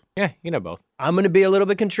both. Yeah, you can have both. I'm going to be a little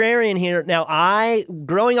bit contrarian here. Now,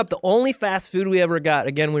 growing up, the only fast food we ever got,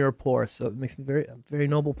 again, we were poor, so it makes me a very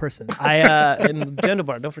noble person. In the Gendo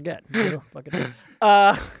Bar, don't forget.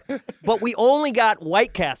 But we only got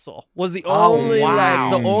White Castle, was the only,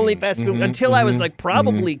 the only fast food, until I was like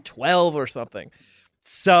probably 12 or something.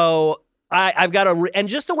 So I've got and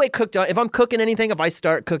just the way cooked, if I'm cooking anything, if I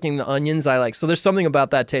start cooking the onions, so there's something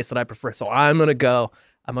about that taste that I prefer. So I'm going to go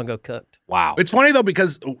cooked. Wow. It's funny though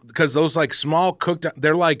because those like small cooked,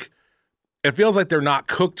 they're like, it feels like they're not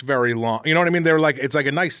cooked very long. You know what I mean? They're like, it's like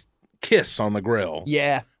a nice kiss on the grill.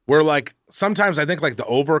 Yeah. Where like sometimes I think like the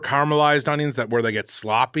over caramelized onions where they get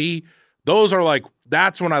sloppy, those are like,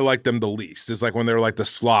 that's when I like them the least. Is like when they're like the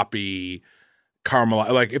sloppy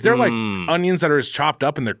caramel. Like if they're like onions that are just chopped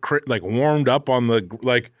up and they're like warmed up on the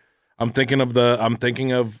like. I'm thinking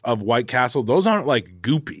of White Castle. Those aren't like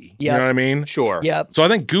goopy. Yep. You know what I mean? Sure. Yep. So I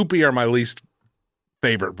think goopy are my least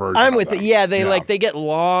favorite version. I'm with it. Yeah, they get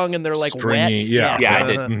long and they're like stringy. Wet. Yeah. I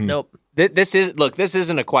did. Nope. This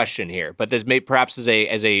isn't a question here, but this may perhaps as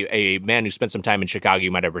a man who spent some time in Chicago, you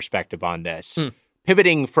might have perspective on this.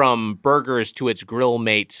 Pivoting from burgers to its grill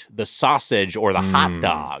mate, the sausage or the hot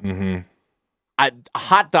dog. A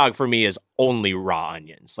hot dog for me is only raw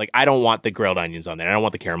onions. Like I don't want the grilled onions on there. I don't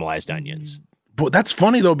want the caramelized onions. But that's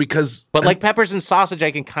funny though because like peppers and sausage, I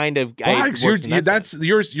can kind of.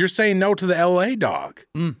 You're saying no to the LA dog.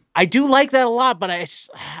 I do like that a lot, but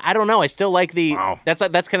I don't know. I still like the that's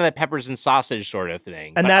kind of that peppers and sausage sort of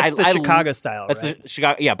thing. And but that's the Chicago style. That's right? the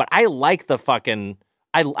Chicago. Yeah, but I like the fucking.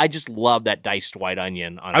 I just love that diced white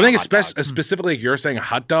onion on. I think specifically if you're saying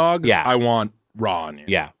hot dogs. Yeah. I want raw onion.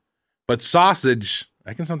 Yeah. But sausage,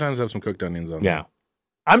 I can sometimes have some cooked onions on there. Yeah.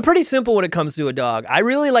 I'm pretty simple when it comes to a dog. I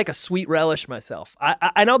really like a sweet relish myself.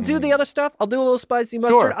 And I'll do the other stuff. I'll do a little spicy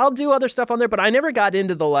mustard. Sure. I'll do other stuff on there, but I never got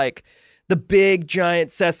into the big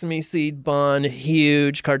giant sesame seed bun,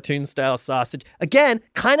 huge cartoon style sausage. Again,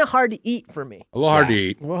 kind of hard to eat for me. A little hard to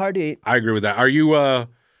eat. A little hard to eat. I agree with that. Are you a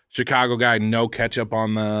Chicago guy, no ketchup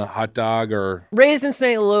on the hot dog or? Raised in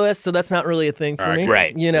St. Louis, so that's not really a thing for me.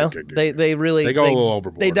 Right. You know, Good. they really They go a little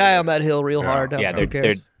overboard. They die on that hill real hard. Yeah, Who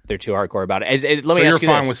cares? they're too hardcore about it. Let me So ask you're you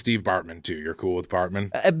fine this. with Steve Bartman too. You're cool with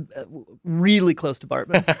Bartman. Really close to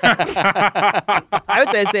Bartman. I would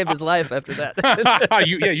say I saved his life after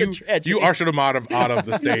that. You ushered him out of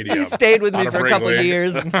the stadium. He stayed with me Out for a couple of Wrigley.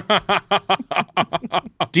 years.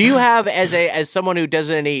 Do you have as someone who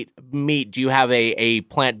doesn't eat meat? Do you have a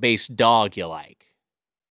plant-based dog you like?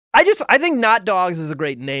 I think Not Dogs is a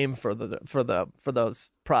great name for those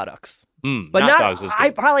products. But Not Dogs is good.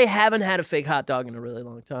 I probably haven't had a fake hot dog in a really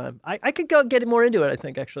long time. I could go get more into it, I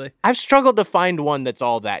think, actually. I've struggled to find one that's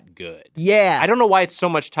all that good. Yeah. I don't know why it's so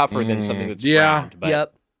much tougher than something that's round. But Yep.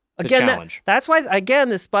 it's a Again, challenge. that's why, again,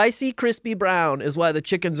 the spicy, crispy brown is why the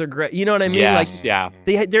chickens are great. You know what I mean? Yes, yeah.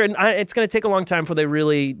 It's going to take a long time before they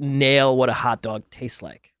really nail what a hot dog tastes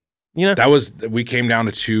like. You know? We came down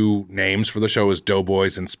to two names for the show: was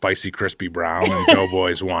Doughboys and Spicy Crispy Brown, and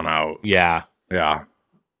Doughboys won out. Yeah. Yeah.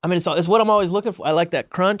 I mean, it's what I'm always looking for. I like that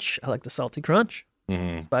crunch. I like the salty crunch.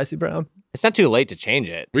 Spicy brown. It's not too late to change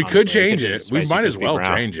it. We honestly. could change it. We Spicy might as crispy well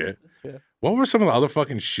brown. change it. What were some of the other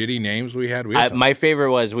fucking shitty names we had? My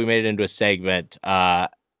favorite was we made it into a segment,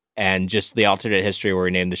 and just the alternate history where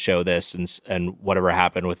we named the show this, and whatever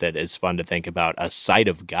happened with it is fun to think about. A Sight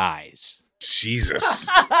of Guys. Jesus.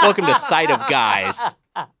 Welcome to Sight of Guys.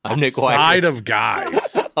 I'm Nick White. Side of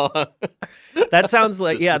Guys. That sounds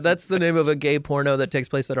like, that's the name of a gay porno that takes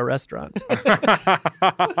place at a restaurant.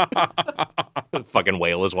 Fucking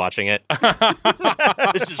whale is watching it.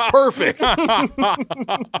 This is perfect.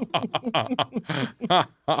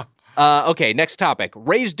 Okay, next topic.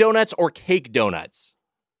 Raised donuts or cake donuts?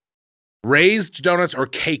 Raised donuts or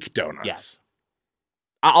cake donuts? Yes.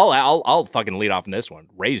 I'll fucking lead off in this one.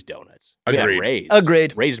 Raised donuts. Yeah, Agreed.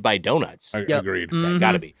 Agreed. Raised by donuts. Agreed. Yeah,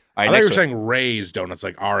 gotta be. All I right, thought you next were one. saying raised donuts,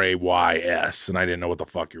 like RAYS, and I didn't know what the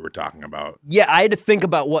fuck you were talking about. Yeah, I had to think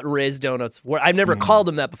about what raised donuts were. I've never called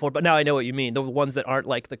them that before, but now I know what you mean. The ones that aren't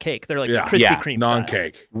like the cake. They're like the Krispy Kreme style.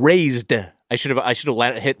 non-cake. Raised. I should have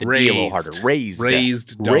hit the D a little harder. Raised.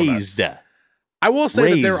 Raised donuts. Raised. I will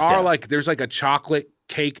say that Raised. there's like a chocolate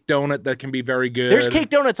cake donut that can be very good. There's cake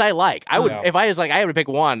donuts I like. I would Yeah. if I was like I had to pick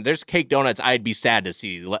one. There's cake donuts I'd be sad to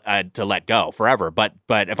see to let go forever. But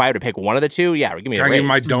if I had to pick one of the two, yeah, give me Can a I give raise.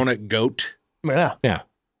 my donut goat? Yeah.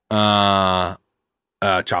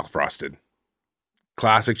 Chocolate frosted.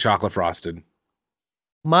 Classic chocolate frosted.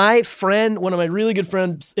 My friend, one of my really good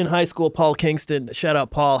friends in high school, Paul Kingston, shout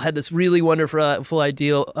out Paul, had this really wonderful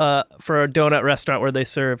idea for a donut restaurant where they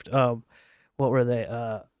served, what were they?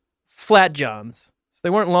 Flat Johns. So they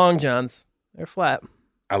weren't long Johns. They're flat.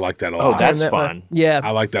 I like that a Oh, lot. that's And that- fun. Yeah. I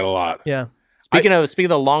like that a lot. Yeah. Speaking of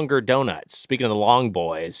the longer donuts, speaking of the long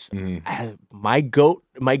boys, my goat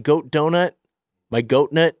donut, my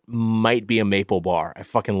goat nut might be a maple bar. I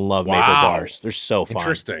fucking love maple Wow. bars. They're so fun.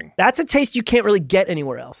 Interesting. That's a taste you can't really get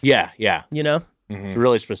anywhere else. Yeah. You know? It's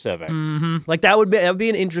really specific. Like that would be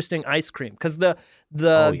an interesting ice cream because the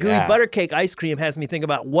Oh, gooey yeah. butter cake ice cream has me think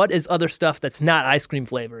about what is other stuff that's not ice cream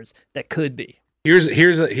flavors that could be.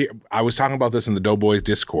 I was talking about this in the Doughboys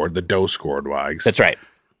Discord, the Dough Scored Wags. That's right.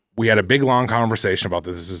 We had a big long conversation about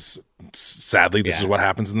this. This is what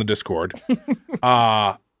happens in the Discord.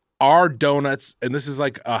 Are donuts, and this is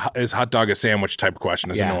like is hot dog a sandwich type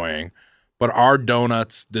question? It's annoying, but are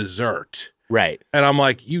donuts dessert? Right. And I'm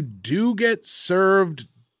like, you do get served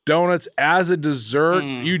donuts as a dessert.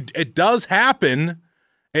 It does happen.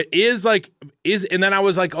 It is and then I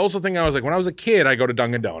was like also thinking, I was like, when I was a kid, I go to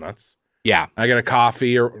Dunkin' Donuts. Yeah. I get a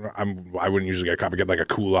coffee, or I wouldn't usually get a coffee. I get like a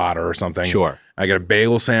culotta or something. Sure. I get a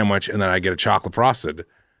bagel sandwich, and then I get a chocolate frosted.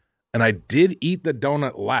 And I did eat the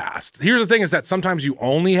donut last. Here's the thing: is that sometimes you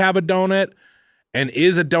only have a donut, and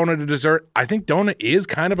is a donut a dessert? I think donut is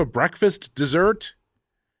kind of a breakfast dessert.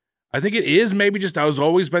 I think it is maybe just I was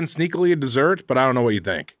always been sneakily a dessert, but I don't know what you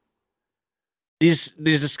think. These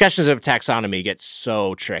discussions of taxonomy get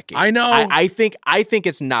so tricky. I know. I think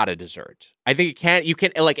it's not a dessert. I think you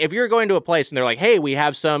can like if you're going to a place and they're like, hey, we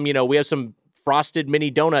have some frosted mini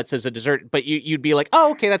donuts as a dessert, but you'd be like,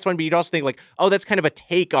 oh, okay, that's one. But you'd also think like, oh, that's kind of a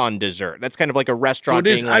take on dessert. That's kind of like a restaurant So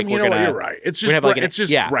it is. thing. Like You're right. It's just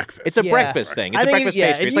breakfast. It's a breakfast thing. It's a breakfast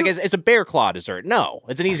pastry. It's a bear claw dessert. No,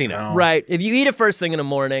 it's an easy no. Right. If you eat it first thing in the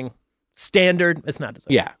morning, standard, it's not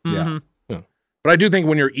dessert. Yeah. Yeah. But I do think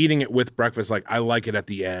when you're eating it with breakfast, like I like it at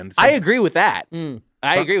the end. I agree with that.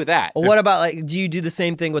 I agree with that. Well, what about like? Do you do the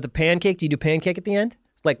same thing with a pancake? Do you do pancake at the end,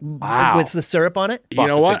 like with the syrup on it? You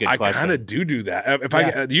know that's a what? good question. I kind of do that. If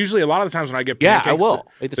I usually a lot of the times when I get pancakes, I will.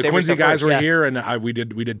 The Quincy guys were here, and we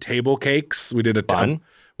did table cakes. We did a ton.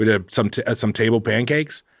 We did some table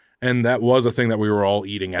pancakes, and that was a thing that we were all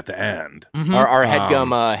eating at the end. Our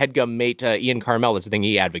headgum mate Ian Carmel, that's the thing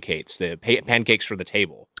he advocates: the pancakes for the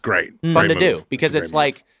table. It's great. It's fun to do because it's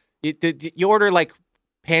like you order like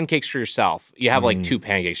pancakes for yourself. You have like two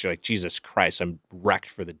pancakes. You're like, Jesus Christ, I'm wrecked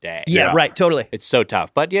for the day. Yeah, right. Totally. It's so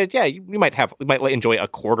tough. But yeah, you might enjoy a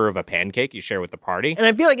quarter of a pancake you share with the party. And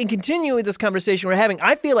I feel like in continuing this conversation we're having,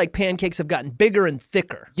 I feel like pancakes have gotten bigger and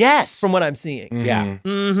thicker. Yes, from what I'm seeing. Yeah.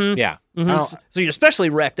 Yeah. So you're especially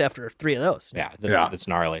wrecked after 3 of those. Yeah, that's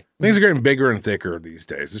gnarly. Things are getting bigger and thicker these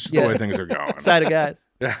days. It's just the way things are going. Excited guys.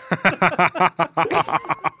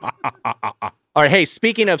 All right, hey,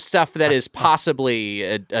 speaking of stuff that is possibly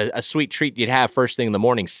a sweet treat you'd have first thing in the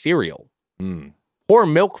morning, cereal. Pour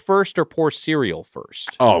milk first or pour cereal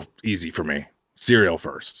first? Oh, easy for me. Cereal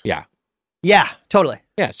first. Yeah. Yeah, totally.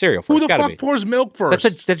 Yeah, cereal first. Who the fuck pours milk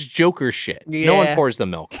first? That's Joker shit. Yeah. No one pours the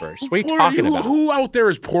milk first. What are you talking about? Who out there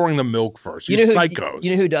is pouring the milk first? You psychos.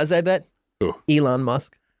 You know who does, I bet? Who? Elon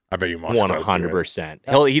Musk. I bet you must.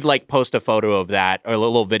 100%. He'd like post a photo of that or a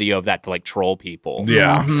little video of that to like troll people.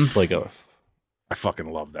 Yeah. Like I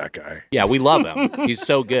fucking love that guy. Yeah, we love him. He's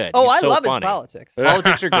so good. Oh, He's I love funny. his politics.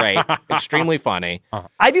 Politics are great. Extremely funny.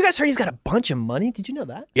 Have you guys heard he's got a bunch of money? Did you know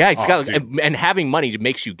that? Yeah, he's got and having money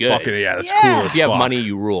makes you good. Fucking yeah, that's cool as If you have fuck. money,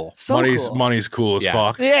 you rule. So cool. Money's cool as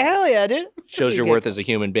fuck. Yeah, hell yeah, dude. Shows your worth as a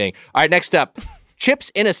human being. All right, next up.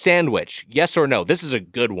 Chips in a sandwich. Yes or no? This is a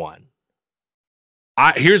good one.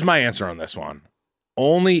 Here's my answer on this one.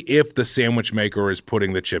 Only if the sandwich maker is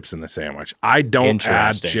putting the chips in the sandwich. I don't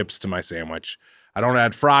add chips to my sandwich. I don't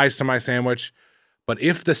add fries to my sandwich. But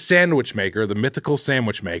if the sandwich maker, the mythical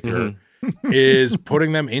sandwich maker, is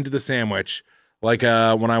putting them into the sandwich, like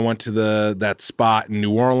when I went to that spot in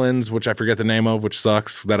New Orleans, which I forget the name of, which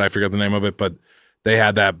sucks that I forget the name of it, but they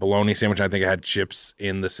had that bologna sandwich. I think it had chips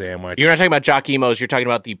in the sandwich. You're not talking about Jock Emos. You're talking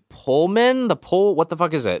about the Pullman? What the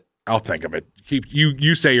fuck is it? I'll think of it.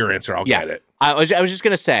 You say your answer. I'll get it. I was just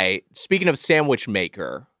going to say, speaking of sandwich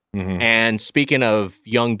maker, and speaking of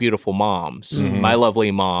young, beautiful moms, my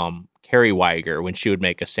lovely mom, Carrie Weiger, when she would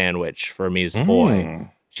make a sandwich for me as a boy,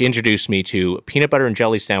 She introduced me to a peanut butter and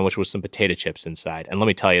jelly sandwich with some potato chips inside. And let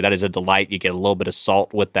me tell you, that is a delight. You get a little bit of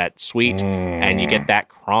salt with that sweet, and you get that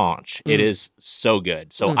crunch. It is so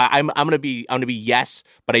good. So I'm gonna be yes,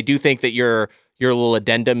 but I do think that your little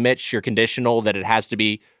addendum, Mitch, your conditional that it has to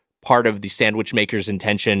be part of the sandwich maker's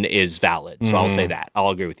intention is valid. So I'll say that.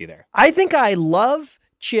 I'll agree with you there. I think I love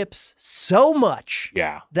chips so much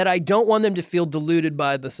that I don't want them to feel diluted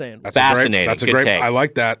by the sandwich. Fascinating. That's a Good great. take. I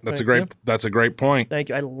like that. That's a great point. Thank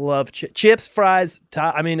you. I love chips, fries.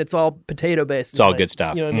 I mean, it's all potato based. It's all good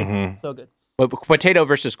stuff. You know what I mean? So good. But potato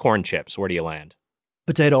versus corn chips, where do you land?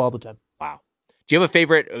 Potato all the time. Wow. Do you have a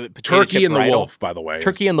favorite potato Turkey chip and the varietal? Wolf, by the way.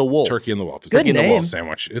 Turkey and the Wolf. Turkey and the Wolf. It's Good a name.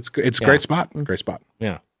 sandwich. It's a great spot. Great spot.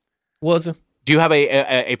 Yeah. Was it? Do you have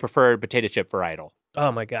a preferred potato chip varietal? Oh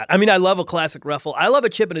my God. I mean, I love a classic ruffle. I love a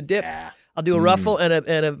chip and a dip. Yeah. I'll do a ruffle and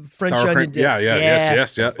a French Sour onion cream. dip.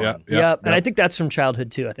 Yes. Yep. And I think that's from childhood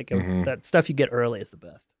too. I think that stuff you get early is the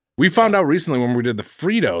best. We found out recently when we did the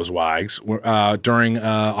Fritos Wags during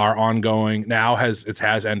our ongoing it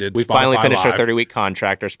has ended. We Spotify finally finished our Live. 30-week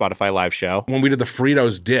contract, our Spotify Live show. When we did the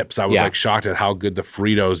Fritos dips, I was Yeah. like shocked at how good the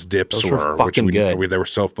Fritos dips Those were were. fucking good. They were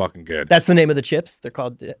so fucking good. That's the name of the chips. They're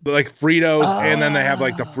called dip. Like Fritos, and then they have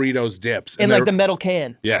like the Fritos dips, In like the metal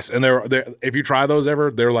can. yes, and they're if you try those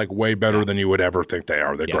ever, they're like way better than you would ever think they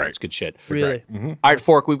are. They're Yeah, great. it's good shit. Really? All right,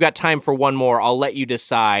 Fork, we've got time for one more. I'll let you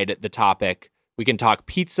decide the topic. We can talk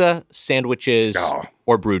pizza, sandwiches,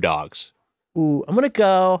 or brew dogs. Ooh, I'm going to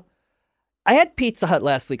go. I had Pizza Hut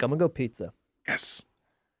last week. I'm going to go pizza. Yes.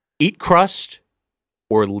 Eat crust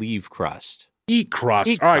or leave crust? Eat crust.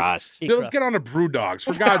 Eat All right. crust. Eat Let's crust. get on to brew dogs,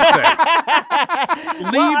 for God's sakes.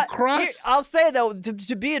 Leave crust? I'll say, though,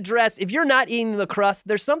 to be addressed, if you're not eating the crust,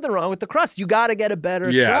 there's something wrong with the crust. You got to get a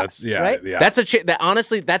better crust, right? That's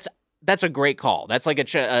honestly, that's a great call. That's like a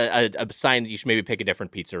sign that you should maybe pick a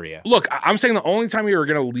different pizzeria. Look, I'm saying the only time you're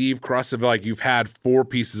going to leave crust is like you've had 4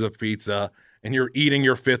 pieces of pizza and you're eating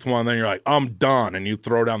your 5th one, then you're like, I'm done, and you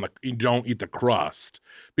throw down you don't eat the crust.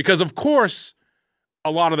 Because of course, a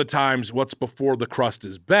lot of the times what's before the crust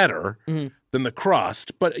is better than the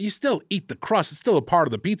crust, but you still eat the crust. It's still a part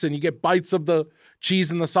of the pizza, and you get bites of the cheese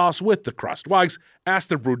and the sauce with the crust. Wags, ask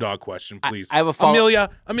the brew dog question, please. I have a follow-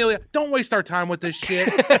 Amelia, don't waste our time with this shit.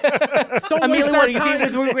 Don't Amelia, waste what our are you time.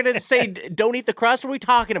 thinking? We're going to say don't eat the crust? What are we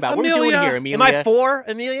talking about? What are we Amelia, doing here, Amelia? Am I 4,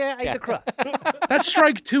 Amelia? I eat the crust. That's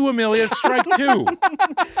strike 2, Amelia. Strike 2.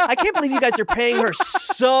 I can't believe you guys are paying her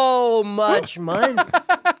so much money.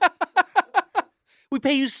 We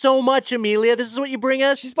pay you so much, Amelia. This is what you bring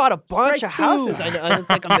us? She's bought a bunch Strike of houses. two. I know. It's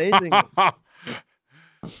like amazing.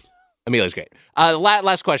 Amelia's great.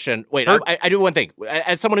 Last question. Wait, I do one thing.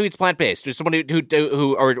 As someone who eats plant-based, or someone who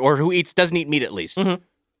doesn't eat meat at least,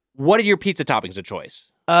 what are your pizza toppings of choice?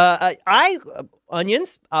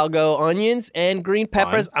 Onions. I'll go onions and green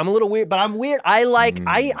peppers. I'm a little weird, but I'm weird. I like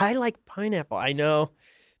pineapple. I know.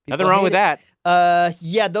 Nothing wrong with that.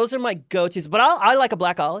 Yeah, those are my go-tos. But I like a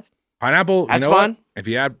black olive. Pineapple, That's you know fun. What? If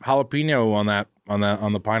you add jalapeno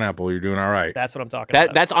on the pineapple, you're doing all right. That's what I'm talking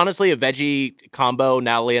about. That's honestly a veggie combo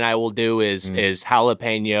Natalie and I will do is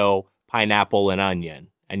jalapeno, pineapple, and onion.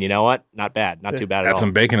 And you know what? Not bad. Not too bad at all. Got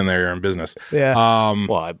some bacon in there, you're in business. Yeah.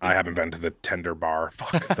 Well, I haven't been to the tender bar.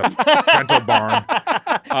 Fuck, the gentle barn.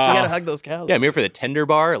 You gotta hug those cows. yeah, I'm here for the tender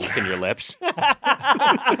bar, licking your lips.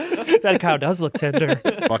 That cow does look tender.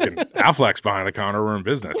 Fucking Affleck's behind the counter. We're in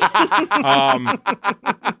business.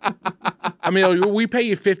 I mean, we pay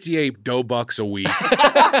you $58 a week.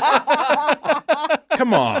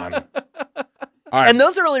 Come on. All right. And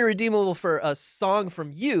those are only redeemable for a song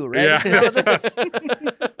from you, right? Yeah,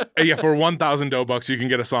 yeah. For $1,000 you can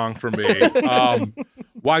get a song from me.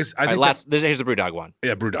 Wise. I think Here's the Brewdog one.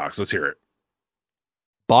 yeah, Brew Dogs. Let's hear it.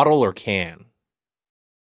 Bottle or can?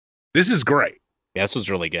 This is great. Yeah, this was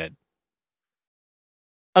really good.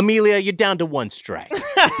 Amelia, you're down to 1 strike.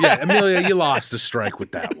 Yeah, Amelia, you lost a strike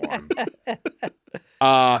with that one.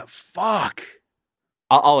 Fuck.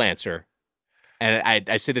 I'll answer. And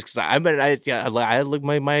I say this because I look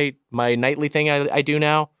my nightly thing I do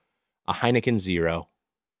now. A Heineken Zero,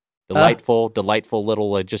 delightful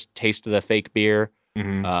little just taste of the fake beer.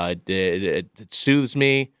 It soothes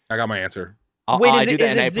me. I got my answer. Wait, I is do it- that,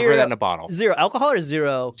 is and it I zero- prefer that in a bottle. Zero alcohol or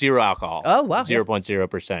zero? Zero alcohol. Oh, wow.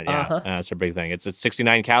 0.0%. Yeah, Uh-huh. that's a big thing. It's at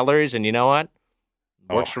 69 calories, and you know what?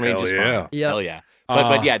 Works for me hell just yeah. fine. Yeah. Hell yeah.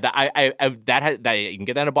 But yeah, that you can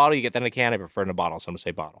get that in a bottle. You get that in a can. I prefer in a bottle, so I'm gonna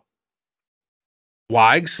say bottle.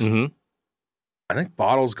 Wags. Mm-hmm. I think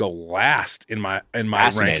bottles go last in my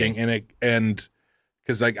Fascinating. ranking, and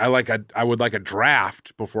because I would like a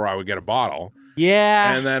draft before I would get a bottle,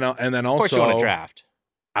 Yeah. and then of course you also want to draft.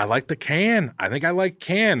 I like the can. I think I like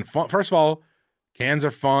can. First of all, Cans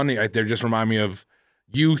are fun. They just remind me of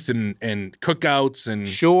youth and cookouts and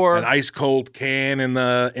Sure. an ice cold can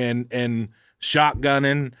and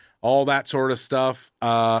shotgunning, all that sort of stuff.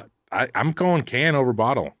 I'm going can over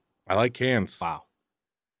bottle. I like cans. Wow.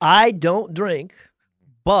 I don't drink,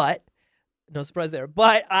 but no surprise there.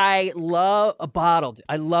 But I love a bottle.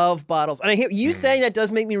 I love bottles. And I hear you saying that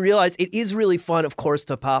does make me realize it is really fun, of course,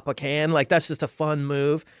 to pop a can. Like, that's just a fun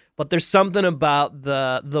move. But there's something about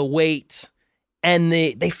the weight and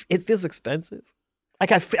it feels expensive.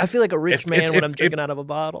 Like, I feel like a rich man when I'm drinking out of a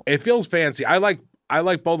bottle. It feels fancy. I like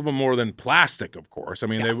both of them more than plastic, of course. I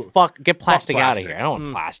mean, Get plastic out of here. I don't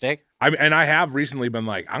want plastic. I have recently been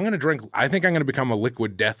like, I'm going to drink. I think I'm going to become a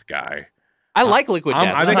liquid death guy. I like Liquid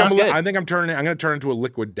Death. I think I'm going to turn into a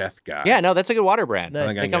Liquid Death guy. Yeah, no, that's a good water brand.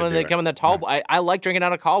 Nice. They come in the tall. I like drinking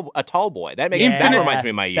out a tall boy. That reminds me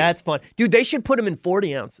of my youth. That's fun, dude. They should put them in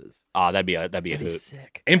 40 ounces. Oh, that'd be a hoot.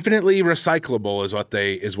 Sick. Infinitely recyclable is what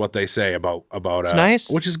they say about. It's nice,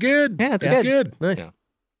 which is good. Yeah, it's good. Nice. Yeah.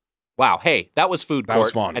 Wow. Hey, that was food court. That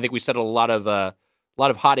was fun. I think we settled a lot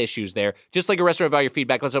of hot issues there. Just like a restaurant value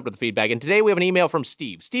feedback, let's open the feedback. And today we have an email from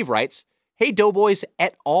Steve. Steve writes, "Hey, Doughboys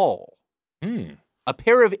et al. A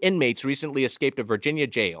pair of inmates recently escaped a Virginia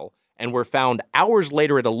jail and were found hours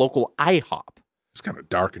later at a local IHOP." It's kind of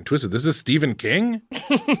dark and twisted. This is Stephen King?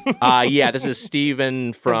 Yeah, this is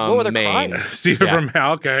Stephen from Maine. Stephen from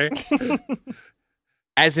okay.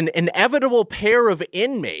 As an inevitable pair of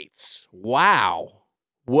inmates. Wow.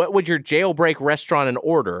 What would your jailbreak restaurant and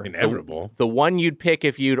order? Inevitable. The one you'd pick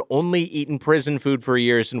if you'd only eaten prison food for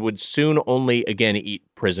years and would soon only again eat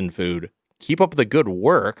prison food. Keep up the good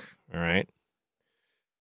work. All right.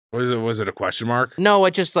 Was it a question mark? No,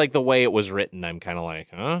 it's just like the way it was written. I'm kind of like,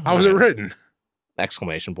 huh? How was it written?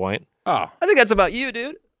 Exclamation point. Oh. I think that's about you,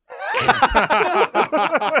 dude.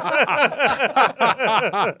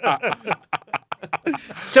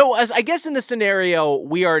 So, as I guess in the scenario,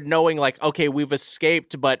 we are knowing like, okay, we've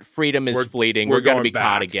escaped, but freedom is fleeting. We're going to be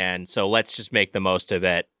caught again. So let's just make the most of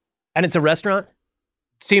it. And it's a restaurant?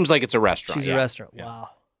 Seems like it's a restaurant. She's a restaurant. Yeah. Wow.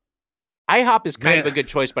 IHOP is kind of a good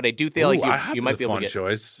choice, but I do feel like you might be able to get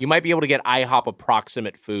choice. You might be able to get IHOP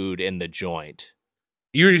approximate food in the joint.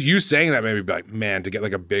 You saying that made me be like, man, to get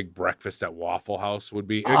like a big breakfast at Waffle House would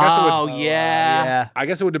be. Yeah. I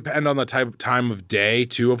guess it would depend on the time of day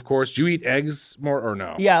too. Of course, do you eat eggs more or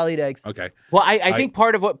no? Yeah, I'll eat eggs. Okay. Well, I think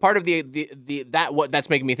part of what that's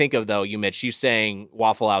making me think of though, Mitch, you saying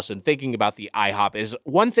Waffle House and thinking about the IHOP is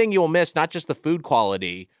one thing you'll miss. Not just the food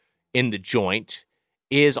quality in the joint,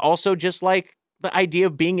 is also just like the idea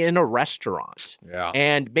of being in a restaurant. Yeah.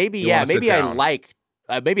 And maybe I'd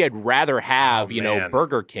rather have,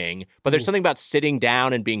 Burger King, but there's something about sitting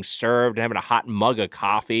down and being served and having a hot mug of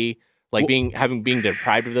coffee, like being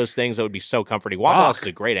deprived of those things that would be so comforting. Waffle House is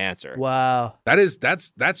a great answer. Wow.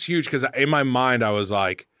 That's huge because in my mind I was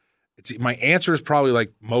like, my answer is probably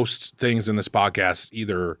like most things in this podcast,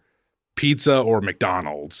 either pizza or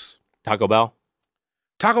McDonald's. Taco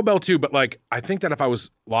Bell too, but like I think that if I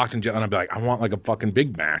was locked in jail, I'd be like, I want like a fucking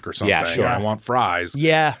Big Mac or something. Yeah, sure. Or I want fries.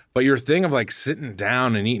 Yeah. But your thing of like sitting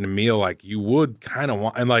down and eating a meal, like you would kind of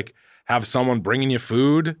want, and like have someone bringing you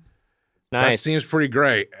food. Nice. That seems pretty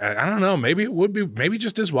great. I don't know. Maybe it would be. Maybe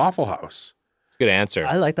just as Waffle House. Good answer.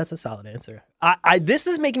 I like that's a solid answer. This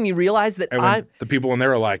is making me realize that the people in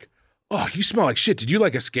there are like, "Oh, you smell like shit. Did you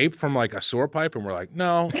like escape from like a sewer pipe?" And we're like,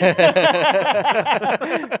 "No."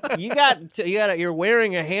 You're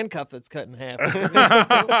wearing a handcuff that's cut in half.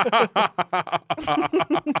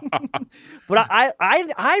 But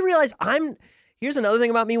I realize here's another thing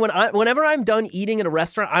about me. Whenever I'm done eating at a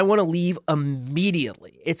restaurant, I want to leave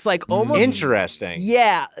immediately. It's like almost interesting.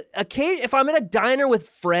 Yeah. If I'm in a diner with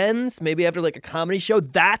friends, maybe after like a comedy show,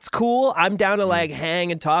 that's cool. I'm down to like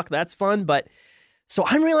hang and talk. That's fun. But so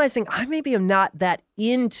I'm realizing I maybe am not that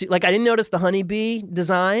into, like I didn't notice the Honeybee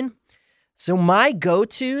design. So my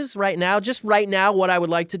go-tos right now, what I would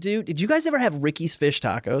like to do, did you guys ever have Ricky's Fish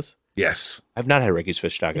Tacos? Yes. I've not had Ricky's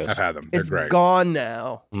Fish Tacos. I've had them. They're great. It's gone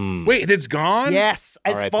now. Wait, it's gone? Yes.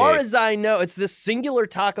 As far as I know, it's this singular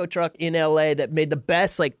taco truck in LA that made the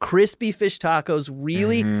best like crispy fish tacos,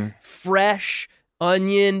 really fresh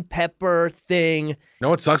onion, pepper thing. You know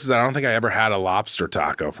what sucks is that I don't think I ever had a lobster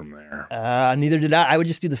taco from there. Neither did I. I would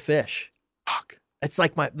just do the fish. Fuck. It's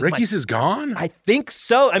like Ricky's is gone? I think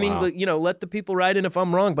so. I mean, let the people write in if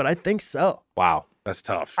I'm wrong, but I think so. Wow. That's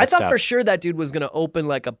tough. I thought for sure that dude was going to open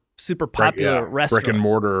like a super popular restaurant. Brick and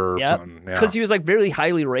mortar or something. Yeah. Because he was like very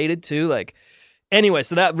highly rated too. Like, anyway,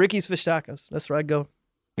 so that Ricky's Fish Tacos. That's where I'd go.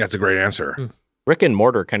 That's a great answer. Rick and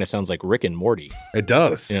Mortar kind of sounds like Rick and Morty. It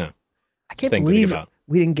does. Yeah. I can't believe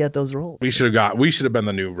We didn't get those roles. We should have been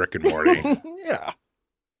the new Rick and Morty. Yeah.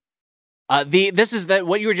 This is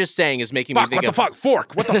what you were just saying is making me think what the fuck?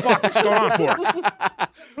 Fork. What the fuck? What's going on, Fork?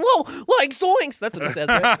 Whoa, like zoinks. That's what he says,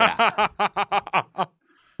 right? Yeah.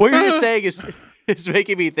 What you're just saying is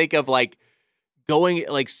making me think of like going,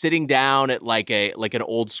 like sitting down at like an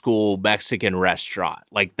old school Mexican restaurant.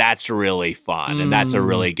 Like that's really fun and that's a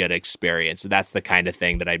really good experience. That's the kind of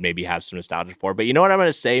thing that I'd maybe have some nostalgia for. But you know what I'm going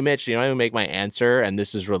to say, Mitch? You know, I'm going to make my answer, and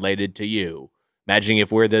this is related to you. Imagining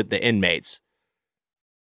if we're the inmates.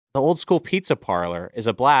 The old school pizza parlor is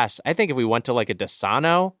a blast. I think if we went to like a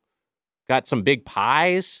Desano, got some big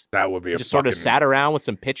pies, that would be just sort of sat around with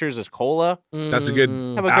some pitchers of cola. That's a good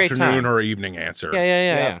afternoon or evening answer.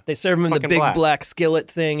 Yeah. They serve them in the big black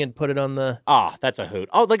skillet thing and put it on the... Oh, that's a hoot.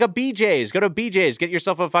 Oh, like a BJ's. Go to BJ's. Get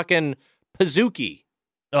yourself a fucking Pizookie.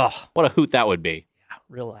 Oh, what a hoot that would be. Yeah,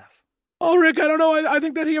 real laugh. Oh, Rick, I don't know. I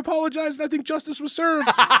think that he apologized, and I think justice was served.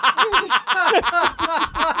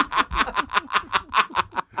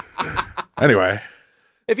 Anyway.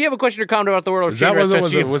 If you have a question or comment about the world of chain restaurants,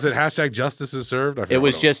 restaurants, was it hashtag justice is served? It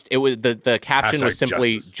was the caption was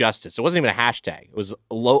simply justice. It wasn't even a hashtag. It was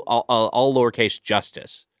all lowercase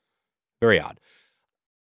justice. Very odd.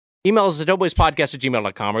 Email us at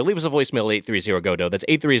doughboyspodcast@gmail.com or leave us a voicemail at 830-GO-DOUGH. That's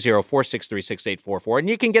 830-463-6844. And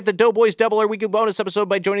you can get the Doughboys Double or Weekly Bonus episode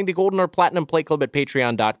by joining the Golden or Platinum Play Club at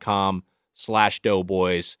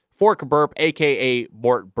patreon.com/doughboys. Fork Burp, a.k.a.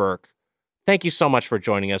 Mort Burke. Thank you so much for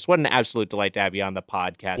joining us. What an absolute delight to have you on the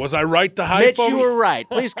podcast. Was I right to hype Mitch, you were right.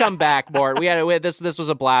 Please come back, Mort. We had this was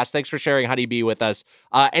a blast. Thanks for sharing Honeybee with us.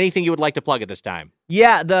 Anything you would like to plug at this time?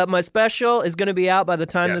 Yeah, my special is going to be out by the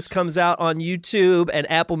time this comes out on YouTube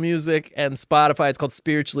and Apple Music and Spotify. It's called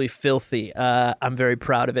Spiritually Filthy. I'm very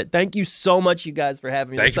proud of it. Thank you so much, you guys, for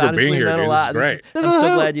having me. Thank you for being here, dude. This is great. I'm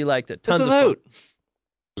so glad you liked it. Tons of fun. It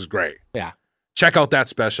was great. Yeah. Check out that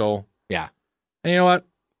special. Yeah. And you know what?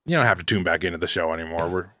 You don't have to tune back into the show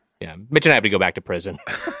anymore. Mitch and I have to go back to prison.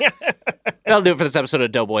 That'll do it for this episode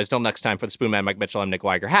of Doughboys. Till next time, for the Spoon Man, Mike Mitchell, I'm Nick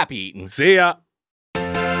Weiger. Happy eating. See ya.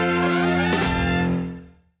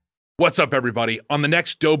 What's up, everybody? On the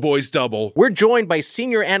next Doughboys Double, we're joined by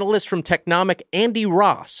senior analyst from Technomic, Andy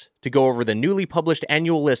Ross, to go over the newly published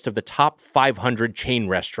annual list of the top 500 chain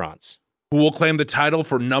restaurants. Who will claim the title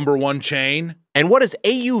for #1 chain? And what does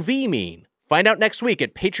AUV mean? Find out next week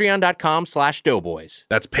at patreon.com/doughboys.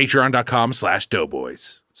 That's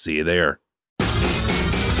patreon.com/doughboys. See you there.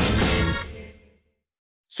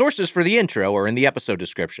 Sources for the intro are in the episode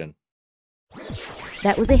description.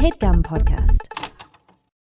 That was a HeadGum podcast.